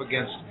be up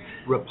against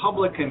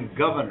Republican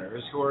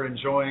governors who are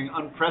enjoying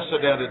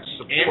unprecedented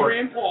support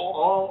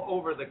all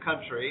over the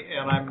country,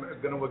 and I'm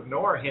going to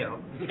ignore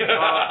him.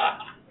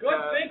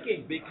 Good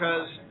thinking.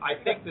 Because I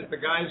think that the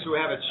guys who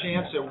have a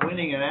chance at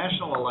winning a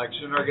national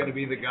election are going to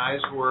be the guys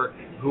who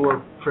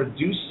are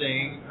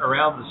producing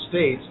around the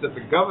states, that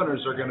the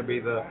governors are going to be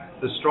the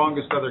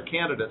strongest other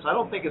candidates. I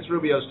don't think it's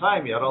Rubio's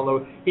time yet,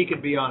 although he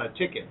could be on a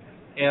ticket.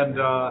 And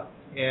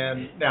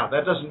now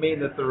that doesn't mean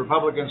that the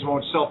Republicans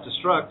won't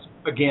self-destruct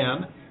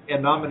again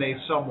and nominate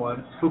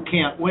someone who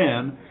can't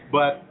win.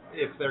 But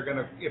if they're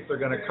gonna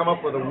come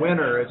up with a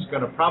winner, it's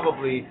going to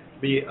probably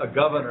be a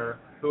governor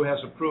who has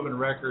a proven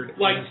record,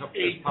 like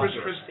a Chris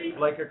Christie,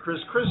 like a Chris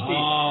Christie.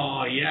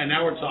 Oh yeah,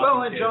 now we're talking.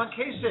 Well, and John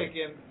Kasich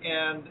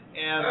and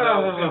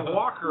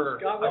Walker.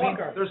 Scott Walker. I mean,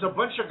 there's a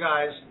bunch of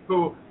guys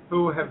who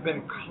have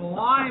been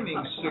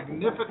climbing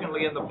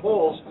significantly in the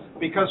polls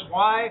because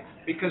why?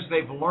 Because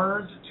they've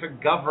learned to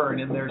govern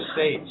in their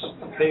states.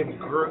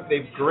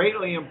 They've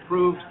greatly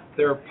improved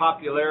their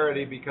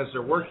popularity because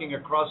they're working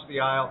across the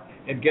aisle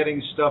and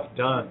getting stuff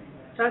done.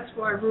 That's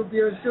why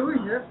Rubio's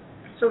doing this,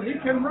 so he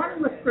can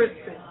run with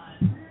Christie.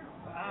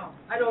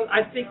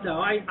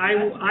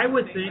 I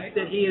would think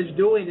that he is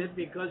doing it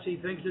because he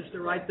thinks it's the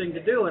right thing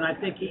to do, and I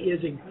think he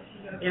is.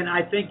 And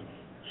I think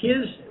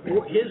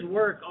his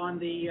work on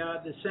the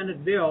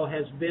Senate bill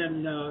has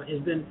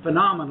been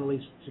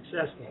phenomenally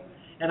successful,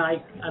 and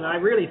I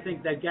really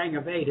think that Gang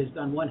of Eight has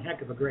done one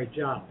heck of a great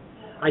job.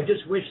 I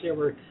just wish there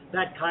were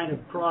that kind of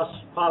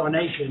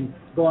cross-pollination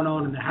going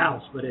on in the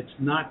House, but it's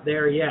not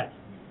there yet.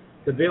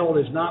 The bill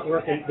is not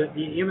working.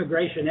 The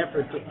immigration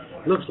effort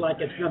looks like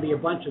it's going to be a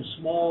bunch of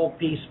small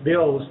piece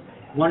bills,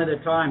 one at a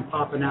time,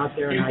 popping out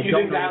there. And I you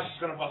don't think know. that's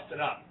going to bust it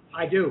up?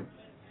 I do.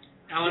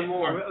 Alan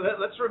Moore.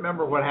 Let's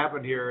remember what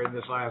happened here in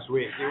this last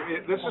week.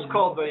 This is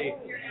called the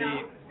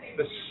CB.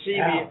 This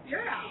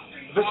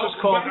is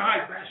called.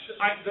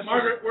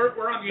 Margaret,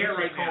 we're on the air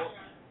right now.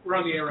 We're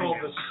on the air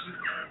right now.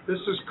 This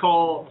is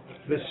called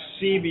the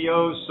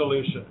CBO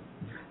solution.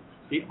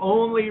 The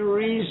only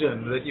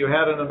reason that you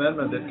had an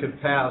amendment that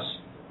could pass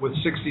with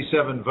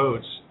 67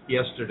 votes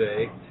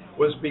yesterday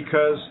was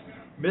because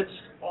amidst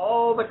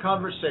all the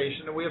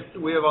conversation, and we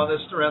have on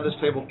this around this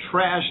table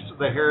trashed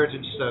the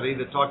Heritage study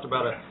that talked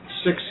about a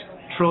 $6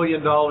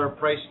 trillion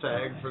price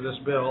tag for this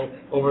bill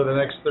over the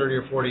next 30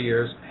 or 40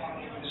 years.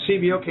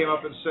 CBO came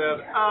up and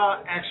said,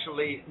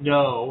 actually,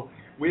 no.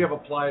 We have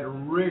applied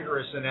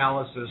rigorous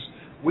analysis.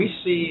 We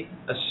see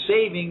a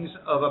savings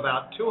of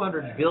about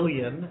 $200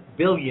 billion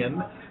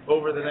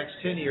over the next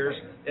 10 years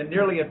and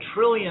nearly $1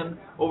 trillion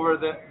over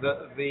the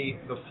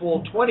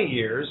full 20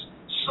 years.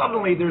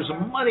 Suddenly there's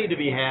money to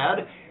be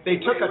had. They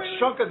took a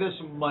chunk of this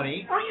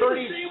money,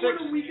 $36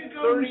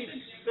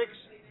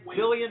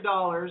 billion,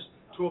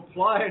 to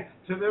apply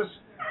to this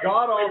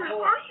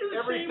god-awful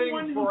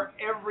everything for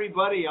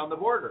everybody on the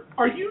border.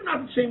 Are you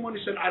not the same one who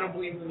said, I don't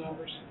believe in the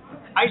numbers?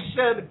 I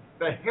said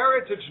the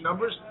Heritage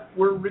numbers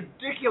were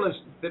ridiculous,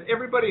 that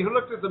everybody who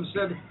looked at them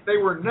said they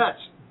were nuts.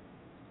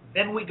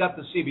 Then we got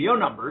the CBO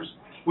numbers,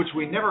 which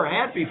we never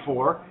had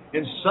before,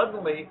 and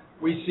suddenly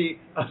we see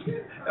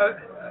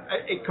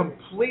a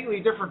completely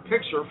different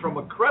picture from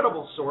a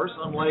credible source,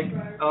 unlike,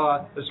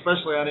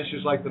 especially on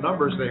issues like the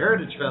numbers, the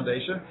Heritage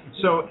Foundation.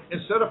 So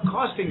instead of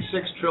costing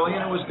 $6 trillion,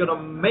 it was going to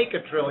make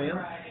 $1 trillion,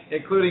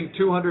 including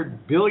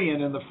 $200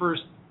 billion in the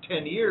first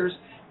 10 years.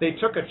 They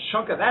took a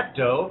chunk of that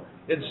dough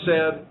and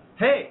said,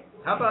 hey,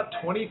 how about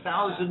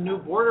 20,000 new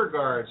border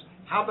guards?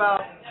 How about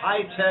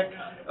high-tech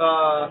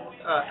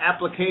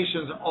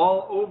applications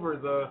all over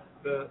the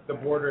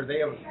border?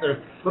 They're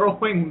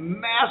throwing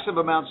massive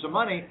amounts of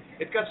money.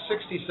 It got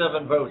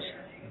 67 votes.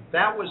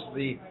 That was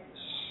the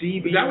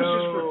CBO. That was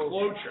just for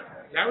cloture.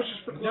 That was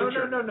just for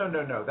cloture.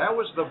 No. That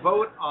was the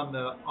vote on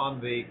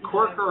the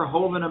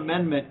Corker-Hoven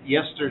amendment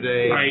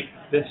yesterday. Right.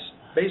 That's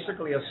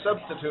basically a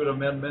substitute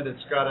amendment.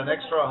 It's got an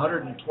extra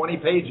 120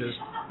 pages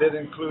that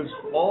includes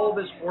all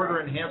this border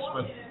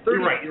enhancement.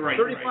 You're right.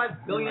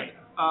 35 billion.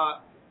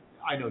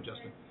 I know,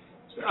 Justin.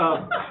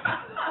 Wow.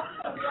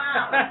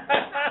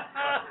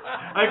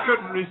 I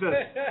couldn't resist.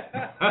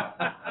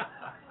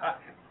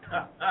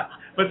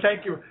 But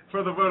thank you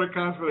for the vote of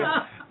confidence.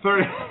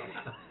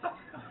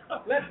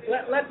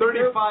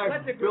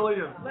 35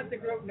 billion. Let the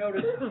group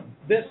notice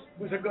this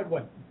was a good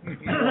one.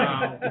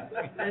 Wow.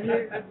 And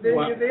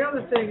the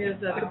other thing is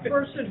that the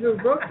person who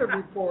wrote the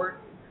report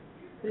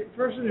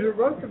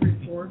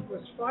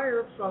was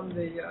fired from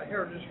the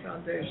Heritage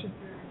Foundation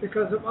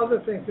because of other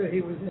things that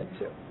he was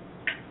into.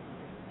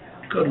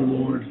 Good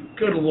Lord.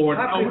 Oh,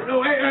 no,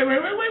 wait.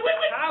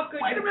 How could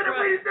Wait a minute.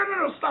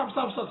 No. Stop.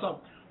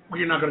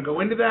 We're not going to go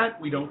into that.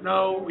 We don't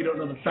know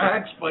the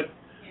facts, but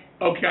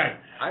okay.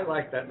 I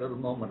like that little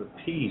moment of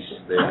peace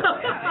there.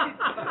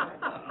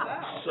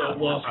 So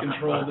lost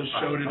control of the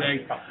show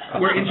today.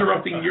 We're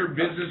interrupting your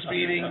business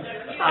meeting.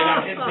 I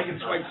got him taking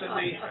swipes at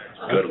me.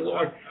 Good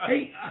Lord.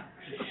 Hey.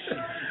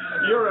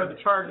 You're a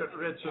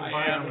target-rich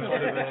environment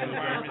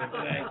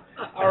today.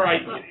 All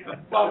right.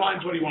 Bob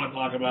Hines, what do you want to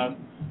talk about?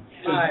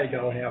 I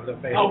don't have the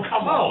faith. Oh,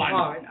 come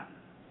on.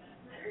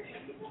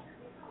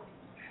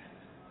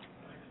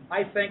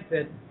 I think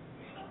that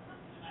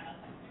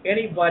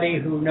anybody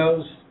who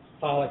knows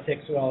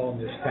politics well in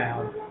this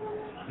town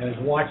and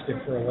has watched it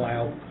for a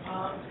while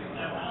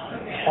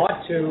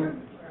ought to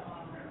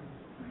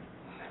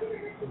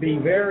be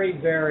very,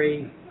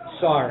 very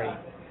sorry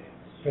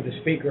for the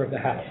Speaker of the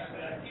House.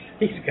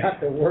 He's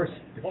got the worst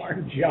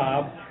darn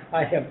job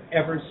I have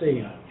ever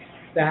seen.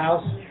 The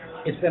House,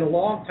 it's been a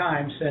long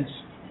time since,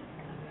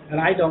 and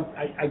I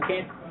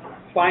can't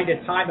find a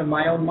time in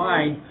my own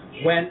mind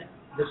when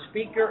the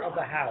Speaker of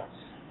the House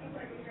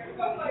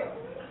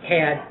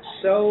had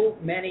so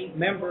many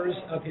members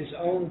of his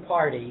own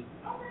party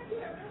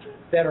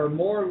that are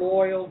more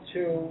loyal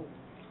to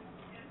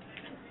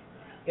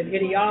an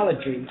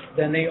ideology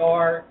than they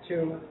are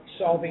to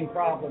solving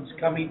problems,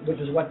 which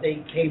is what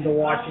they came to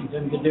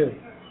Washington to do.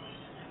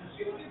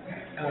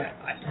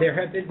 There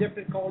have been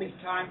difficulties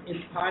times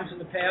in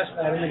the past,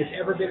 but I don't think it's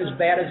ever been as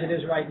bad as it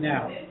is right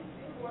now.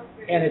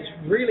 And it's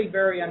really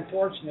very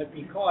unfortunate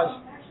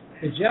because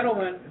the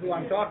gentleman who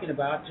I'm talking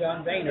about,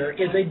 John Boehner,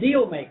 is a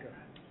deal maker.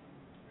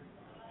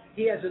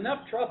 He has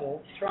enough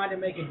trouble trying to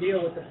make a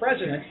deal with the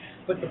president,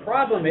 but the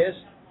problem is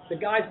the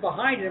guys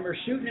behind him are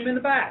shooting him in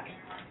the back.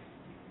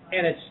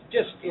 And it's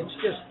just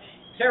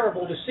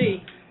terrible to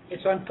see.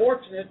 It's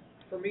unfortunate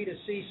for me to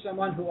see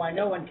someone who I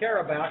know and care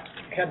about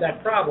have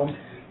that problem,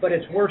 but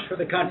it's worse for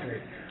the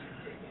country.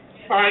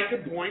 All right,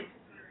 good point.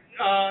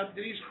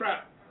 Denise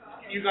Kraft,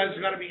 you guys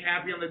have got to be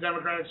happy on the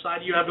Democratic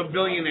side. You have a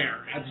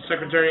billionaire as the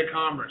Secretary of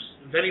Commerce.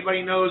 If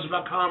anybody knows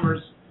about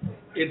commerce,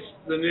 it's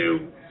the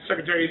new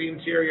Secretary of the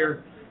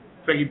Interior,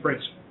 Peggy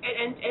Prince.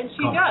 And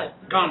she does.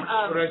 Commerce.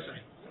 What did I say?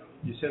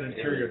 You said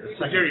Interior.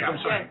 Interior. I'm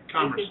sorry. Yes,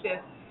 Commerce.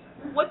 yes.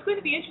 What's going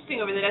to be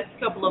interesting over the next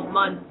couple of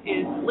months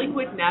is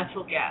liquid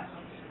natural gas.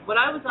 When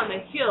I was on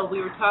the Hill,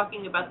 we were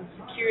talking about the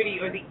security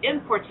or the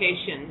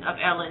importation of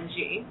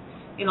LNG,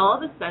 and all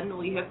of a sudden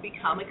we have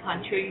become a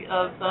country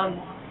of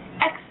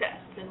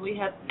excess, and we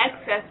have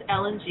excess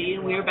LNG,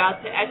 and we're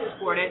about to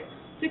export it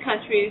to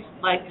countries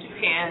like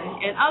Japan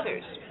and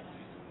others.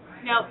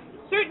 Now,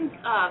 certain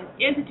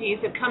entities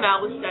have come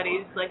out with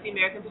studies like the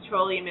American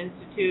Petroleum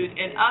Institute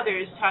and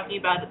others talking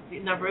about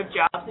the number of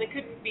jobs, and it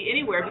could be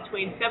anywhere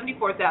between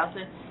 74,000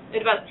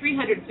 and about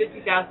 350,000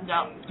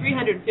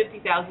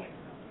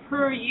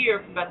 per year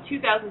from about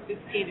 2016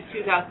 to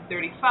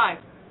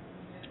 2035.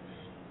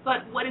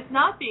 But what is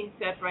not being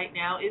said right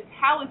now is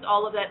how is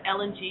all of that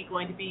LNG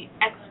going to be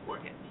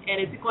exported?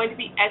 And is it going to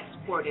be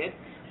exported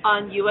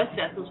on U.S.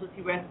 vessels with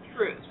U.S.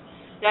 crews?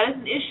 That is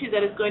an issue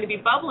that is going to be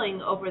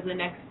bubbling over the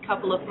next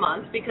couple of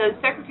months because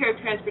Secretary of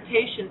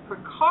Transportation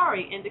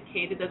Percari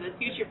indicated that the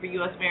future for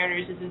U.S.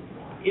 mariners is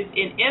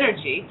in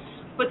energy,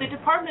 but the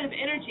Department of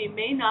Energy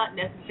may not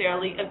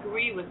necessarily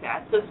agree with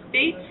that. So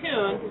stay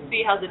tuned to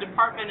see how the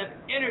Department of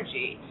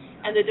Energy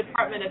and the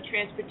Department of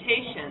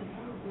Transportation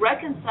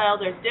reconcile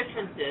their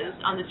differences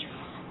on the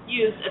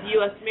use of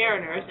U.S.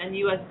 mariners and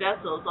U.S.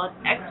 vessels on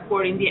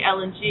exporting the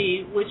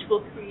LNG, which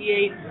will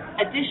create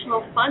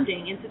additional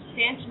funding in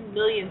substantial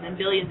millions and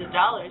billions of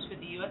dollars for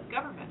the U.S.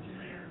 government.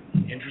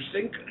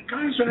 Interesting.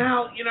 Congressman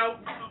Al,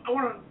 I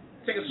want to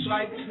take a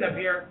side step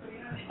here.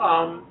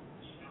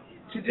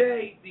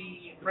 Today,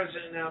 the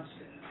president announced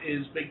his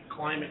big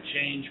climate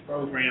change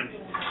program,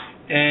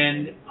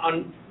 and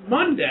on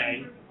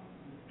Monday,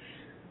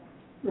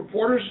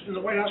 reporters in the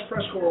White House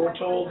press corps were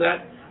told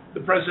that the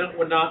president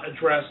would not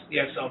address the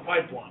XL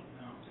pipeline.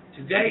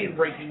 Today, in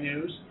breaking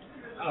news,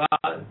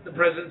 the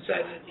president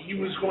said that he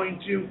was going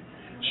to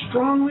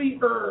strongly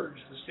urge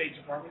the State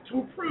Department to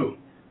approve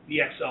the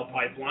XL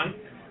pipeline,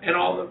 and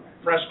all the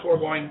press corps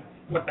going,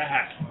 what the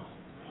heck?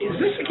 Is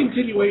this a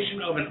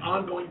continuation of an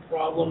ongoing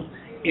problem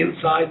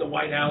inside the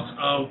White House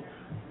of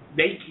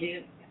they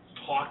can't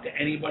talk to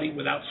anybody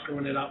without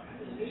screwing it up?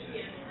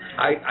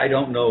 I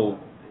don't know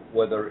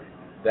whether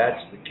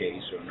that's the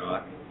case or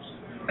not.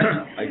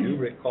 I do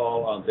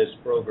recall on this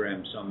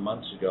program some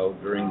months ago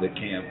during the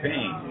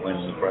campaign when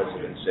the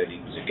president said he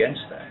was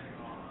against that,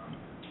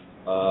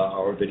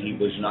 or that he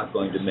was not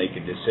going to make a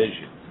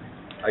decision.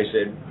 I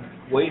said,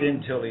 wait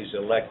until he's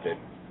elected,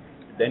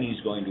 then he's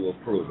going to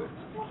approve it.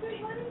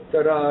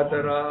 Ta-da,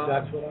 ta-da.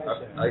 That's what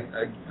I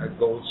said. A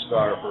gold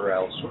star for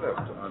Al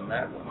Swift on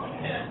that one.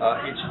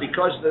 It's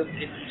because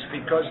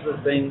the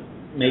thing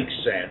makes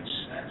sense,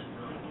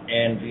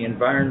 and the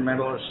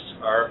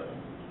environmentalists are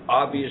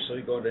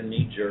obviously going to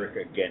knee-jerk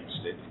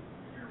against it,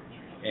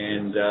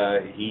 and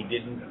he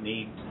didn't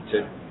need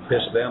to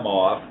piss them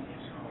off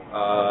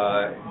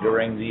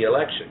during the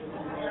election.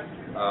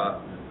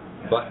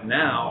 But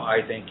now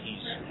I think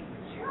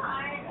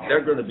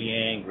they're going to be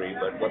angry,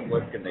 but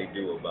what can they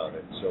do about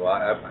it? So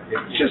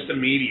it's just the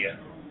media.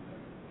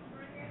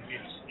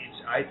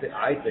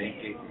 I think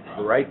it's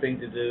the right thing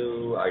to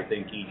do. I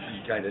think he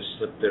kind of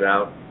slipped it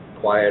out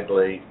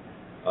quietly,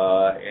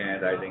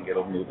 and I think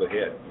it'll move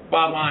ahead.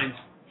 Bob Hines.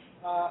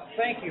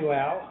 Thank you,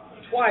 Al.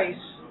 Twice,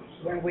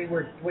 when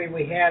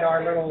we had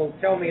our little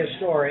Tell Me a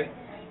Story,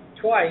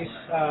 twice,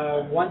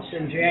 once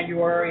in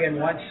January and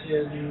once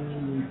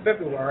in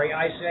February,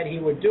 I said he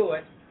would do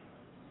it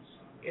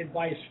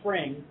by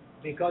spring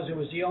because it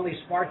was the only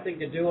smart thing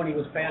to do and he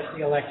was past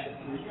the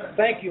election.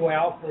 Thank you,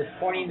 Al, for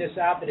pointing this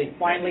out that it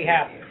finally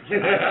happened.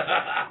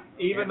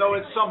 Even though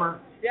it's summer.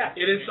 Yes.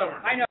 It is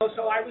summer. I know,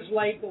 so I was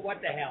late, but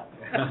what the hell?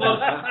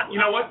 Close. You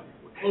know what?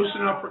 Close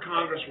enough for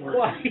Congress work.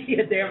 Well,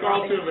 yeah,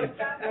 Carl Tubman.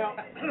 Well,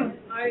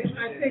 I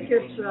think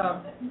it's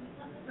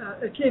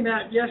it came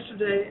out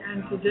yesterday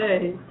and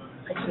today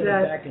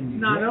that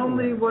not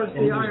only was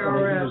the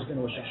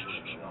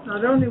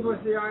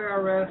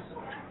IRS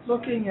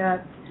looking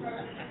at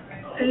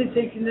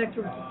anything connected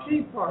with the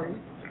Tea Party,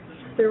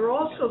 they were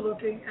also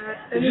looking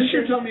at Is this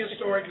your Tell Me a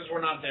Story because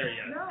we're not there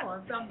yet? No,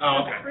 I'm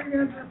okay.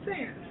 bringing up the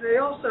thing. They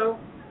also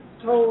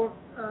told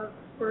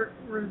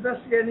we're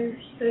investigating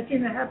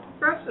anything that had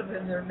progressive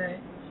in their name.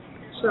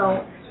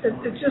 So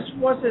it just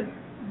wasn't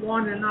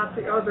one and not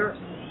the other.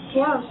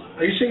 Plus,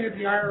 are you saying that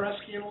the IRS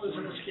scandal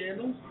isn't a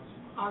scandal?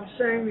 I'm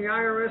saying the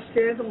IRS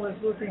scandal is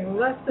looking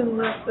less and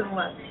less and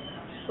less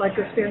like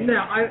a scandal.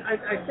 Now,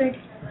 I think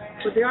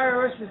what the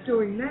IRS is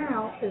doing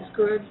now is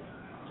good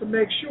to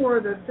make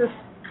sure that this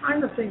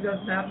kind of thing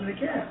doesn't happen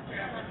again.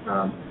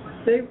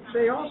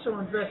 They also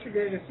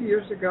investigated a few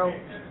years ago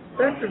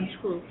veterans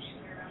groups.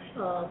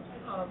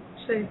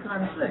 Same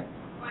kind of thing.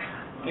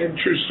 And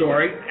true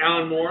story.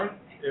 Alan Moore?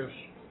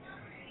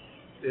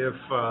 If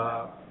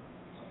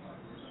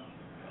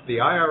the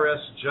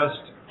IRS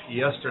just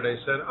yesterday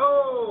said,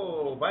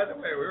 oh, by the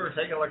way, we were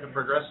taking a look at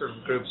progressive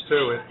groups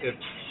too,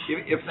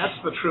 if that's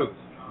the truth,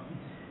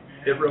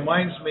 it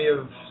reminds me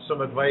of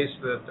some advice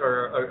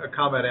or a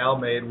comment Al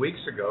made weeks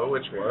ago,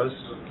 which was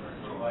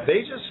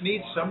they just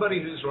need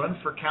somebody who's run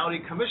for county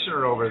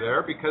commissioner over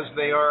there because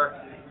they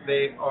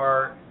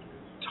are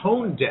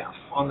tone deaf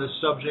on the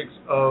subject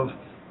of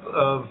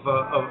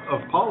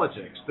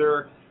politics.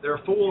 They're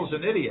fools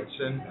and idiots,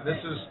 and this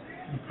is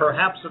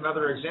perhaps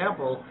another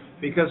example,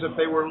 because if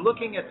they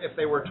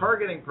were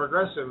targeting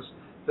progressives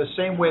the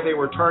same way they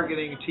were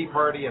targeting Tea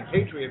Party and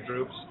Patriot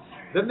groups,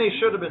 then they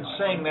should have been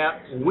saying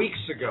that weeks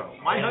ago.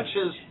 My hunch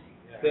is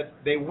that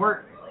they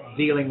weren't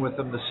dealing with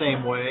them the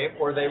same way,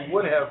 or they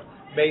would have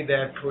made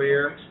that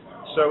clear.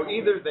 So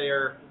either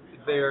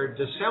they're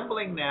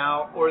dissembling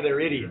now, or they're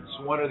idiots,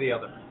 one or the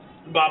other.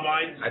 Bob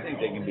Hines? I think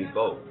they can be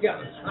both.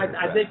 Yeah,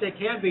 I think they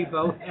can be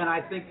both, and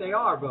I think they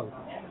are both.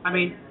 I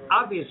mean,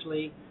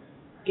 obviously,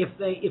 if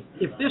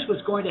this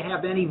was going to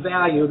have any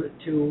value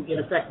to, in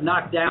effect,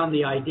 knock down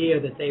the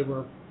idea that they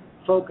were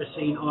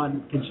focusing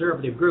on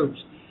conservative groups,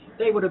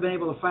 they would have been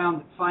able to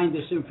find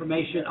this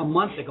information a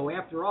month ago.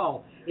 After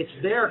all, it's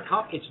their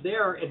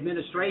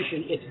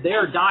administration, it's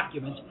their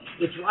documents,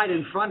 it's right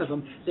in front of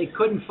them. They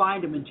couldn't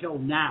find them until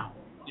now.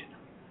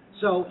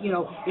 So,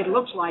 it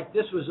looks like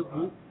this was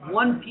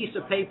one piece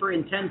of paper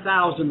in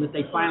 10,000 that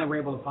they finally were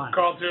able to find.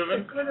 Carl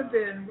Tubin? It could have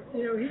been,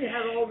 he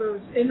had all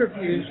those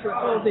interviews with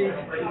all these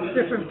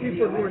different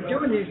people who were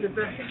doing these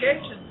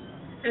investigations.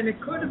 And it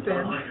could have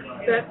been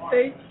that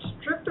they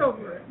tripped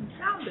over it and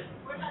found it.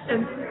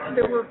 And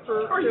there were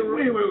Wait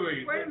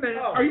a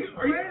minute. Are you?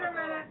 Wait a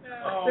minute.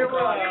 Oh, There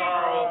were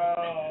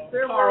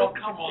Carl,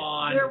 come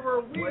on. There were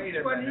weeks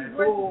when he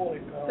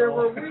wouldn't. There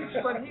were weeks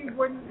when he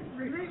wouldn't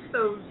release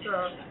those. So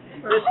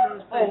wait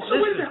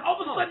a minute. All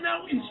of a sudden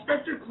now,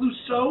 Inspector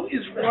Clouseau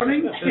is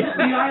running the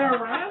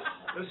IRS.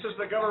 This is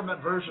the government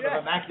version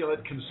of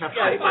Immaculate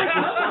Conception. It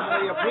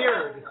suddenly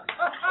appeared.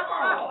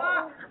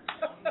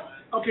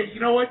 Okay,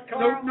 you know what?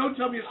 No,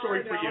 tell me a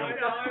story for you.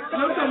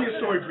 No, tell me a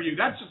story for you.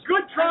 That's just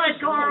good try,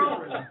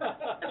 Carl.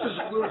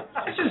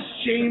 That's just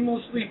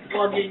shamelessly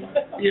plugging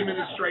the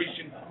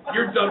administration.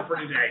 You're done for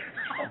today.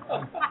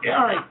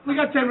 All right, we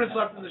got 10 minutes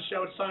left in the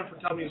show. It's time for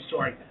Tell Me a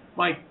Story.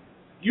 My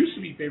used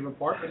to be favorite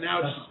part, but now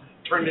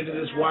it's turned into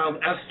this wild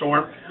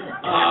S-storm.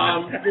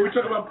 Where we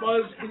talk about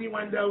buzz,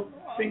 innuendo,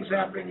 things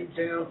happening in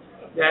town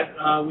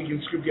that we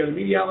can scoop together.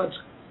 Media outlets.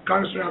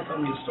 Congressman, tell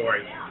me a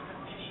story.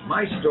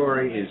 My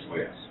story is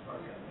this.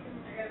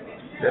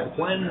 That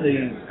when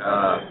the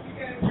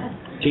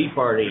Tea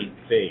Party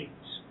fades,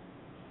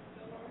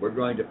 we're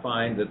going to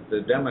find that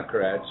the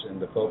Democrats, and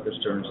the focus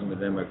turns on the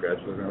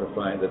Democrats, we're going to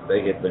find that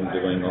they have been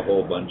doing a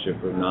whole bunch of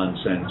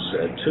nonsense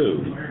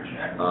too.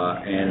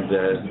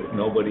 And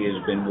nobody has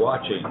been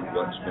watching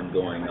what's been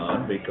going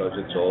on because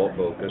it's all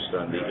focused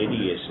on the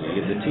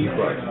idiocy of the Tea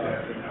Party.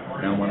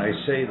 Now, when I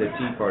say the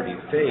Tea Party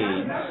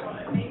fades,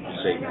 you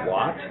say,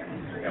 what?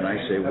 And I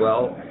say,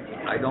 well,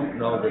 I don't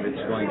know that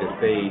it's going to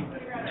fade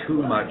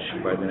too much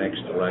by the next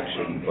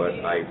election, but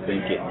I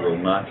think it will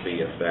not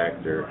be a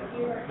factor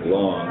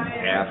long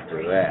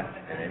after that,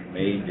 and it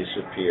may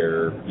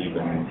disappear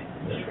even,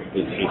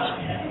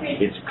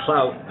 its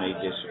clout may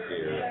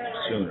disappear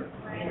sooner.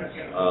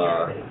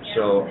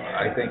 So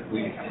I think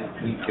we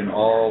can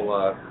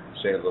all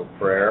say a little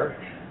prayer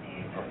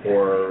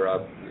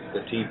for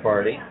the Tea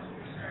Party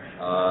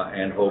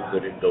and hope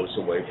that it goes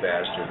away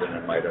faster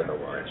than it might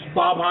otherwise.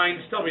 Bob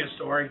Hines, tell me a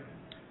story.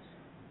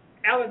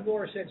 Alan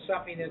Moore said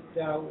something that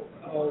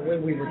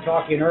when we were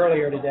talking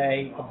earlier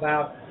today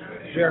about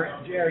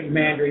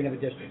gerrymandering of the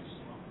districts,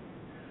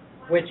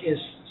 which is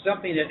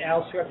something that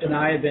Al Swift and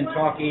I have been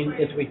talking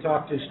as we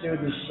talk to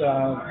students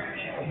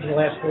over the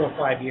last 4 or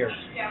 5 years.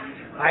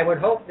 I would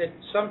hope that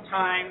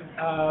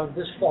sometime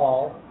this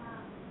fall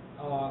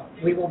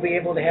we will be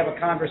able to have a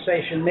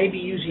conversation,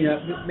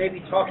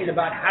 maybe talking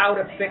about how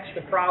to fix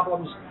the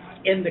problems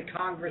in the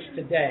Congress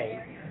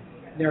today.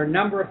 There are a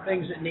number of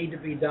things that need to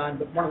be done,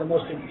 but one of the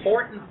most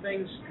important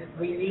things that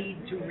we need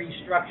to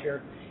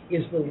restructure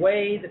is the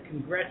way the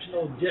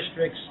congressional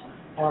districts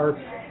are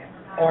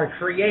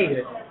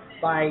created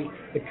by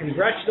the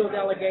congressional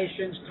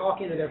delegations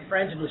talking to their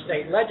friends in the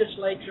state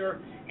legislature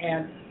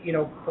and,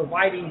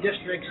 providing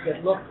districts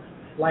that look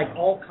like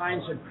all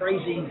kinds of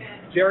crazy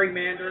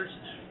gerrymanders,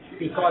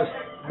 because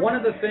one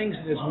of the things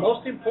that is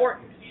most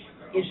important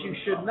is you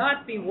should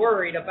not be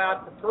worried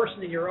about the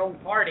person in your own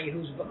party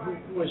who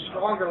is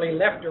strongly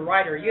left or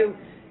right or you.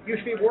 You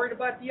should be worried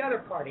about the other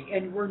party,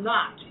 and we're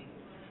not.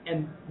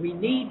 And we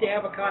need to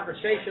have a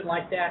conversation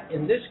like that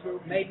in this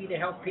group, maybe to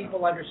help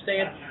people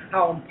understand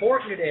how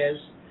important it is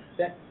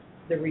that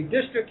the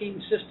redistricting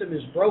system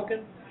is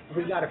broken.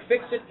 We've got to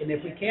fix it, and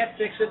if we can't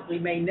fix it, we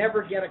may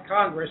never get a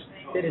Congress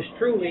that is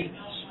truly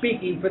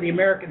speaking for the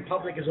American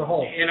public as a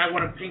whole. And I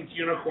want a pink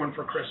unicorn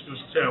for Christmas,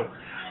 too.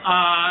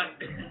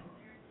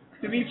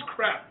 Denise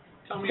Krepp,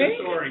 tell me a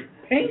story.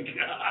 Pink?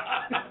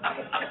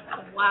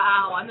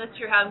 Wow, I'm not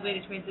sure how I'm going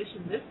to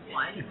transition this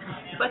one.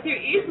 But there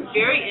is a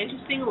very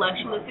interesting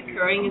election that's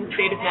occurring in the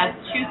state of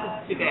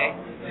Massachusetts today.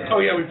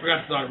 Oh, yeah, we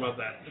forgot to talk about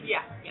that.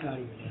 Yeah.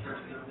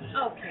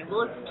 Okay,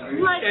 well, it's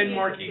slightly... Ed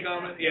Markey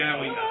comment? Yeah,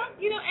 we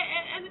know.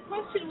 And the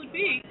question would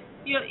be,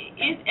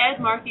 if Ed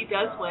Markey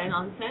does win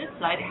on the Senate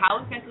side, how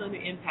is that going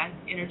to impact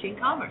energy and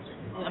commerce?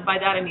 And by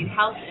that I mean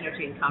House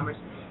energy and commerce.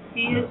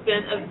 He has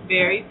been a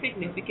very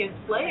significant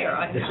player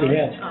on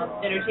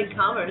House energy and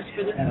commerce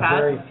for the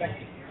past... Very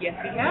effective. Yes,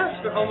 he has,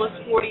 for almost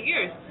 40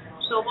 years.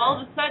 So if all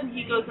of a sudden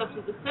he goes up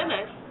to the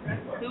Senate,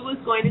 who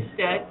is going to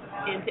step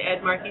into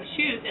Ed Markey's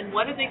shoes, and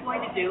what are they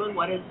going to do, and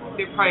what is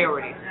their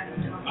priorities?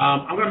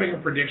 I'm going to make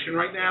a prediction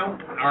right now.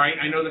 All right,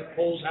 I know that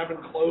polls haven't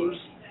closed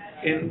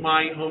in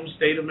my home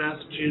state of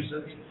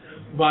Massachusetts,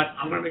 but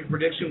I'm going to make a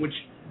prediction which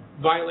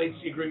violates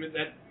the agreement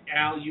that,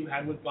 Al, you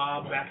had with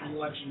Bob back in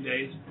election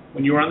days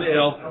when you were on the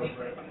Hill.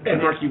 Ed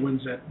Markey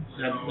wins that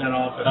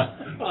office.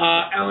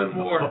 Alan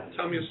Moore,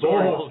 tell me a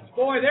story.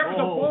 Boy, there was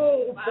a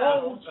bold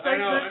statement.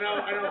 I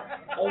know.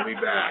 Hold me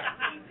back.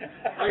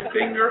 My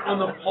finger on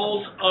the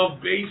pulse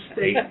of Bay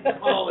State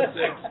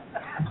politics.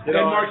 Ed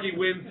Markey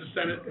wins the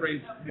Senate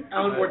race.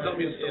 Alan Moore, tell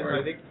me a story.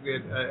 I think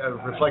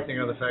reflecting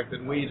on the fact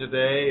that we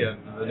today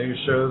and the news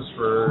shows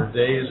for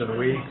days and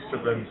weeks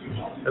have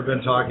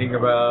been talking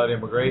about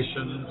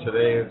immigration.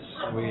 Today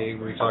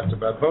we talked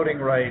about voting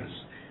rights.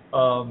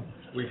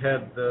 We've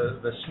had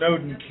the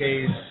Snowden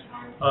case.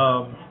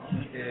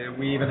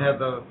 We even had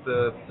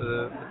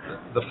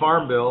the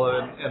Farm Bill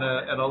and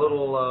a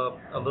little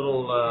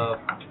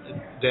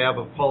dab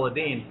of Paula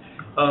Dean.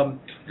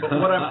 But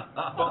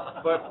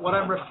what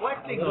I'm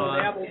reflecting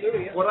on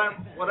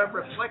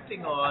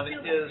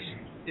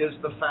is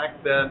the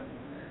fact that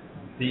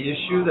the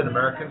issue that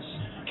Americans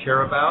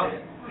care about,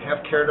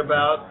 have cared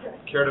about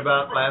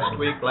last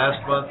week,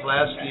 last month,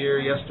 last year,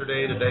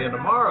 yesterday, today, and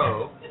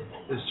tomorrow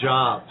is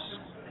jobs.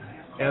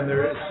 And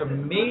it's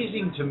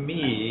amazing to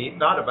me,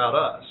 not about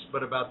us,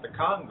 but about the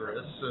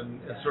Congress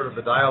and sort of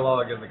the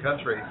dialogue in the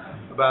country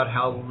about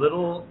how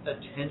little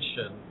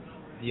attention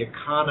the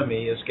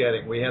economy is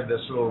getting. We had this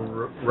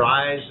little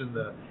rise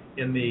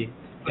in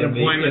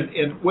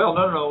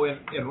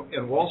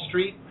Wall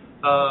Street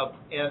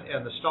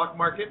and the stock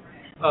market.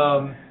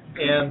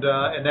 And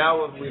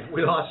now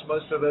we lost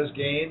most of those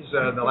gains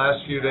in the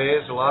last few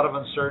days. A lot of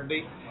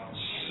uncertainty.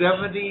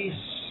 76%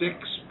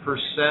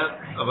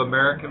 of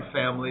American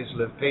families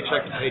live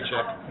paycheck to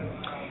paycheck,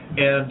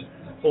 and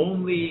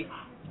only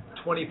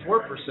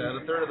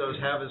 24%, a third of those,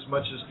 have as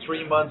much as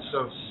 3 months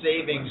of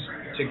savings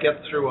to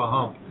get through a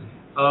hump.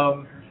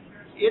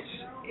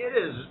 It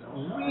is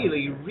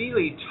really,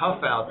 really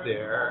tough out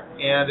there,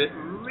 and it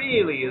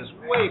really is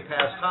way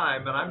past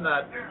time. And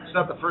it's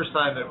not the first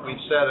time that we've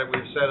said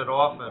it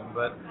often,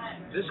 but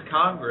this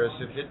Congress,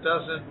 if it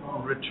doesn't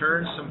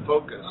return some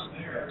focus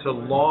to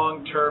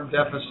long-term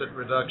deficit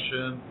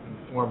reduction in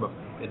the form of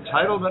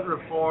entitlement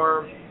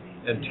reform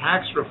and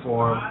tax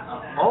reform,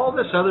 all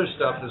this other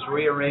stuff is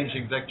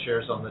rearranging deck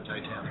chairs on the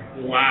Titanic.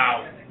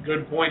 Wow,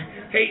 good point.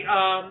 Hey,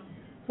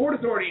 Port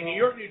Authority in New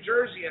York, New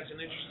Jersey has an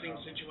interesting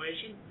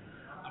situation.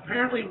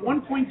 Apparently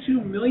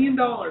 $1.2 million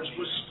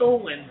was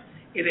stolen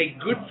in a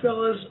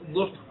Goodfellas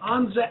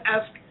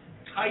Lufthansa-esque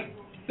type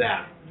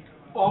theft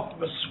off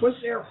of a Swiss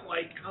Air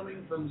flight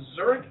coming from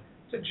Zurich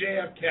to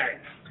JFK.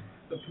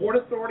 The Port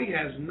Authority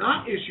has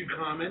not issued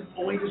comment,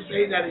 only to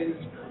say that it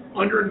is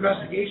under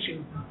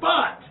investigation,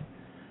 but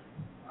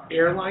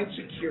airline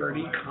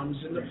security comes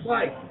into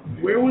play.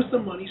 Where was the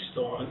money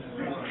stolen?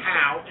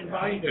 How and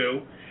by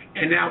who?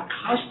 And now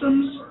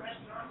Customs,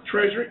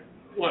 Treasury,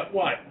 what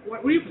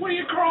are you pointing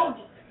at,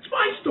 Carl? It's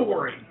my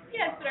story.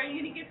 Yes, but are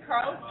you going to get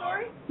Carl's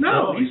story?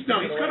 No, he's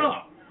cut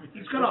off.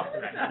 He's cut off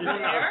today.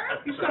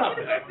 He's cut off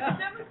today.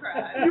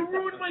 You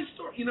ruined my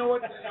story. You know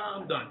what?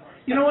 I'm done.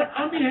 You know what?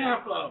 On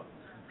behalf of...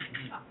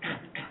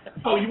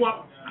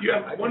 you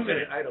have 1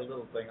 minute. I had a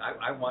little thing.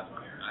 I want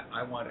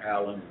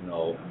Alan to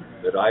know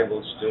that I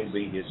will still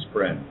be his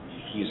friend.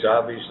 He's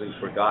obviously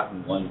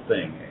forgotten one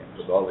thing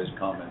with all his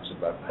comments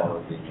about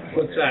politics.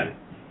 What's that?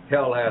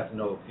 Hell hath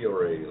no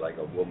fury like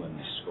a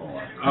woman's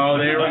scorn. Oh,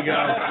 there we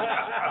go.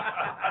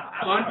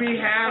 On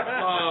behalf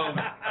of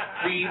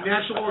the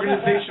National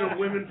Organization of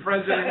Women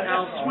President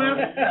Al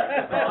Swift,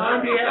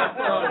 on behalf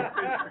of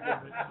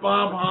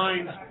Bob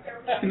Hines,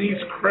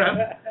 Denise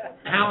Krepp,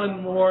 Alan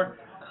Moore,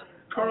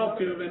 Carl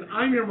Tubin,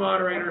 I'm your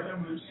moderator.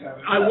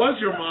 I was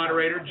your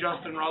moderator,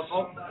 Justin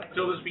Russell,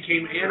 until this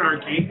became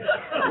anarchy.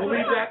 We'll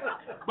leave that.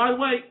 By the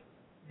way,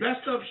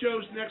 best of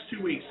shows next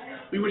 2 weeks.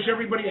 We wish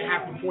everybody a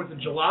happy 4th of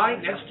July.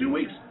 Next 2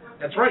 weeks.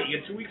 That's right, you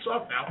get 2 weeks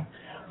off now.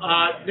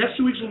 Next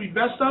 2 weeks will be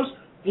best ofs.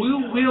 We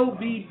will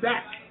be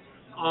back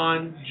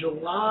on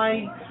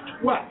July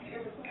 12th.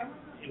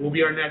 It will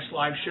be our next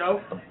live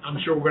show. I'm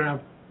sure we're going to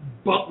have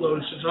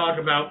buttloads to talk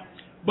about.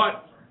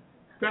 But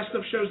best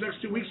of shows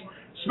next 2 weeks.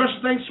 Special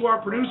thanks to our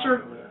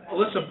producer,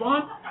 Alyssa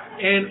Baum,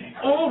 and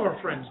all of our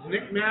friends,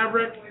 Nick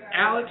Maverick,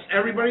 Alex,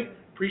 everybody.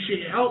 Appreciate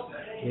your help.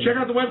 Check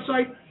out the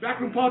website,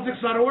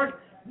 backroompolitics.org.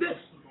 This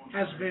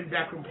has been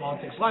Backroom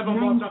Politics, live on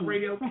Blog Talk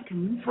Radio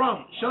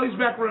from Shelley's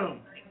Backroom,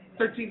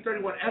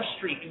 1331 F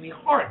Street, in the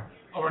heart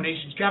of our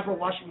nation's capital,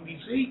 Washington,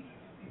 D.C.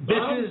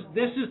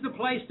 This is the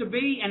place to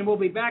be, and we'll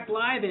be back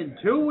live in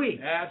 2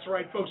 weeks. That's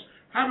right, folks.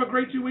 Have a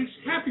great 2 weeks.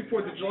 Happy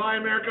 4th of July,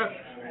 America.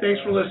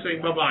 Thanks for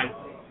listening.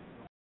 Bye-bye.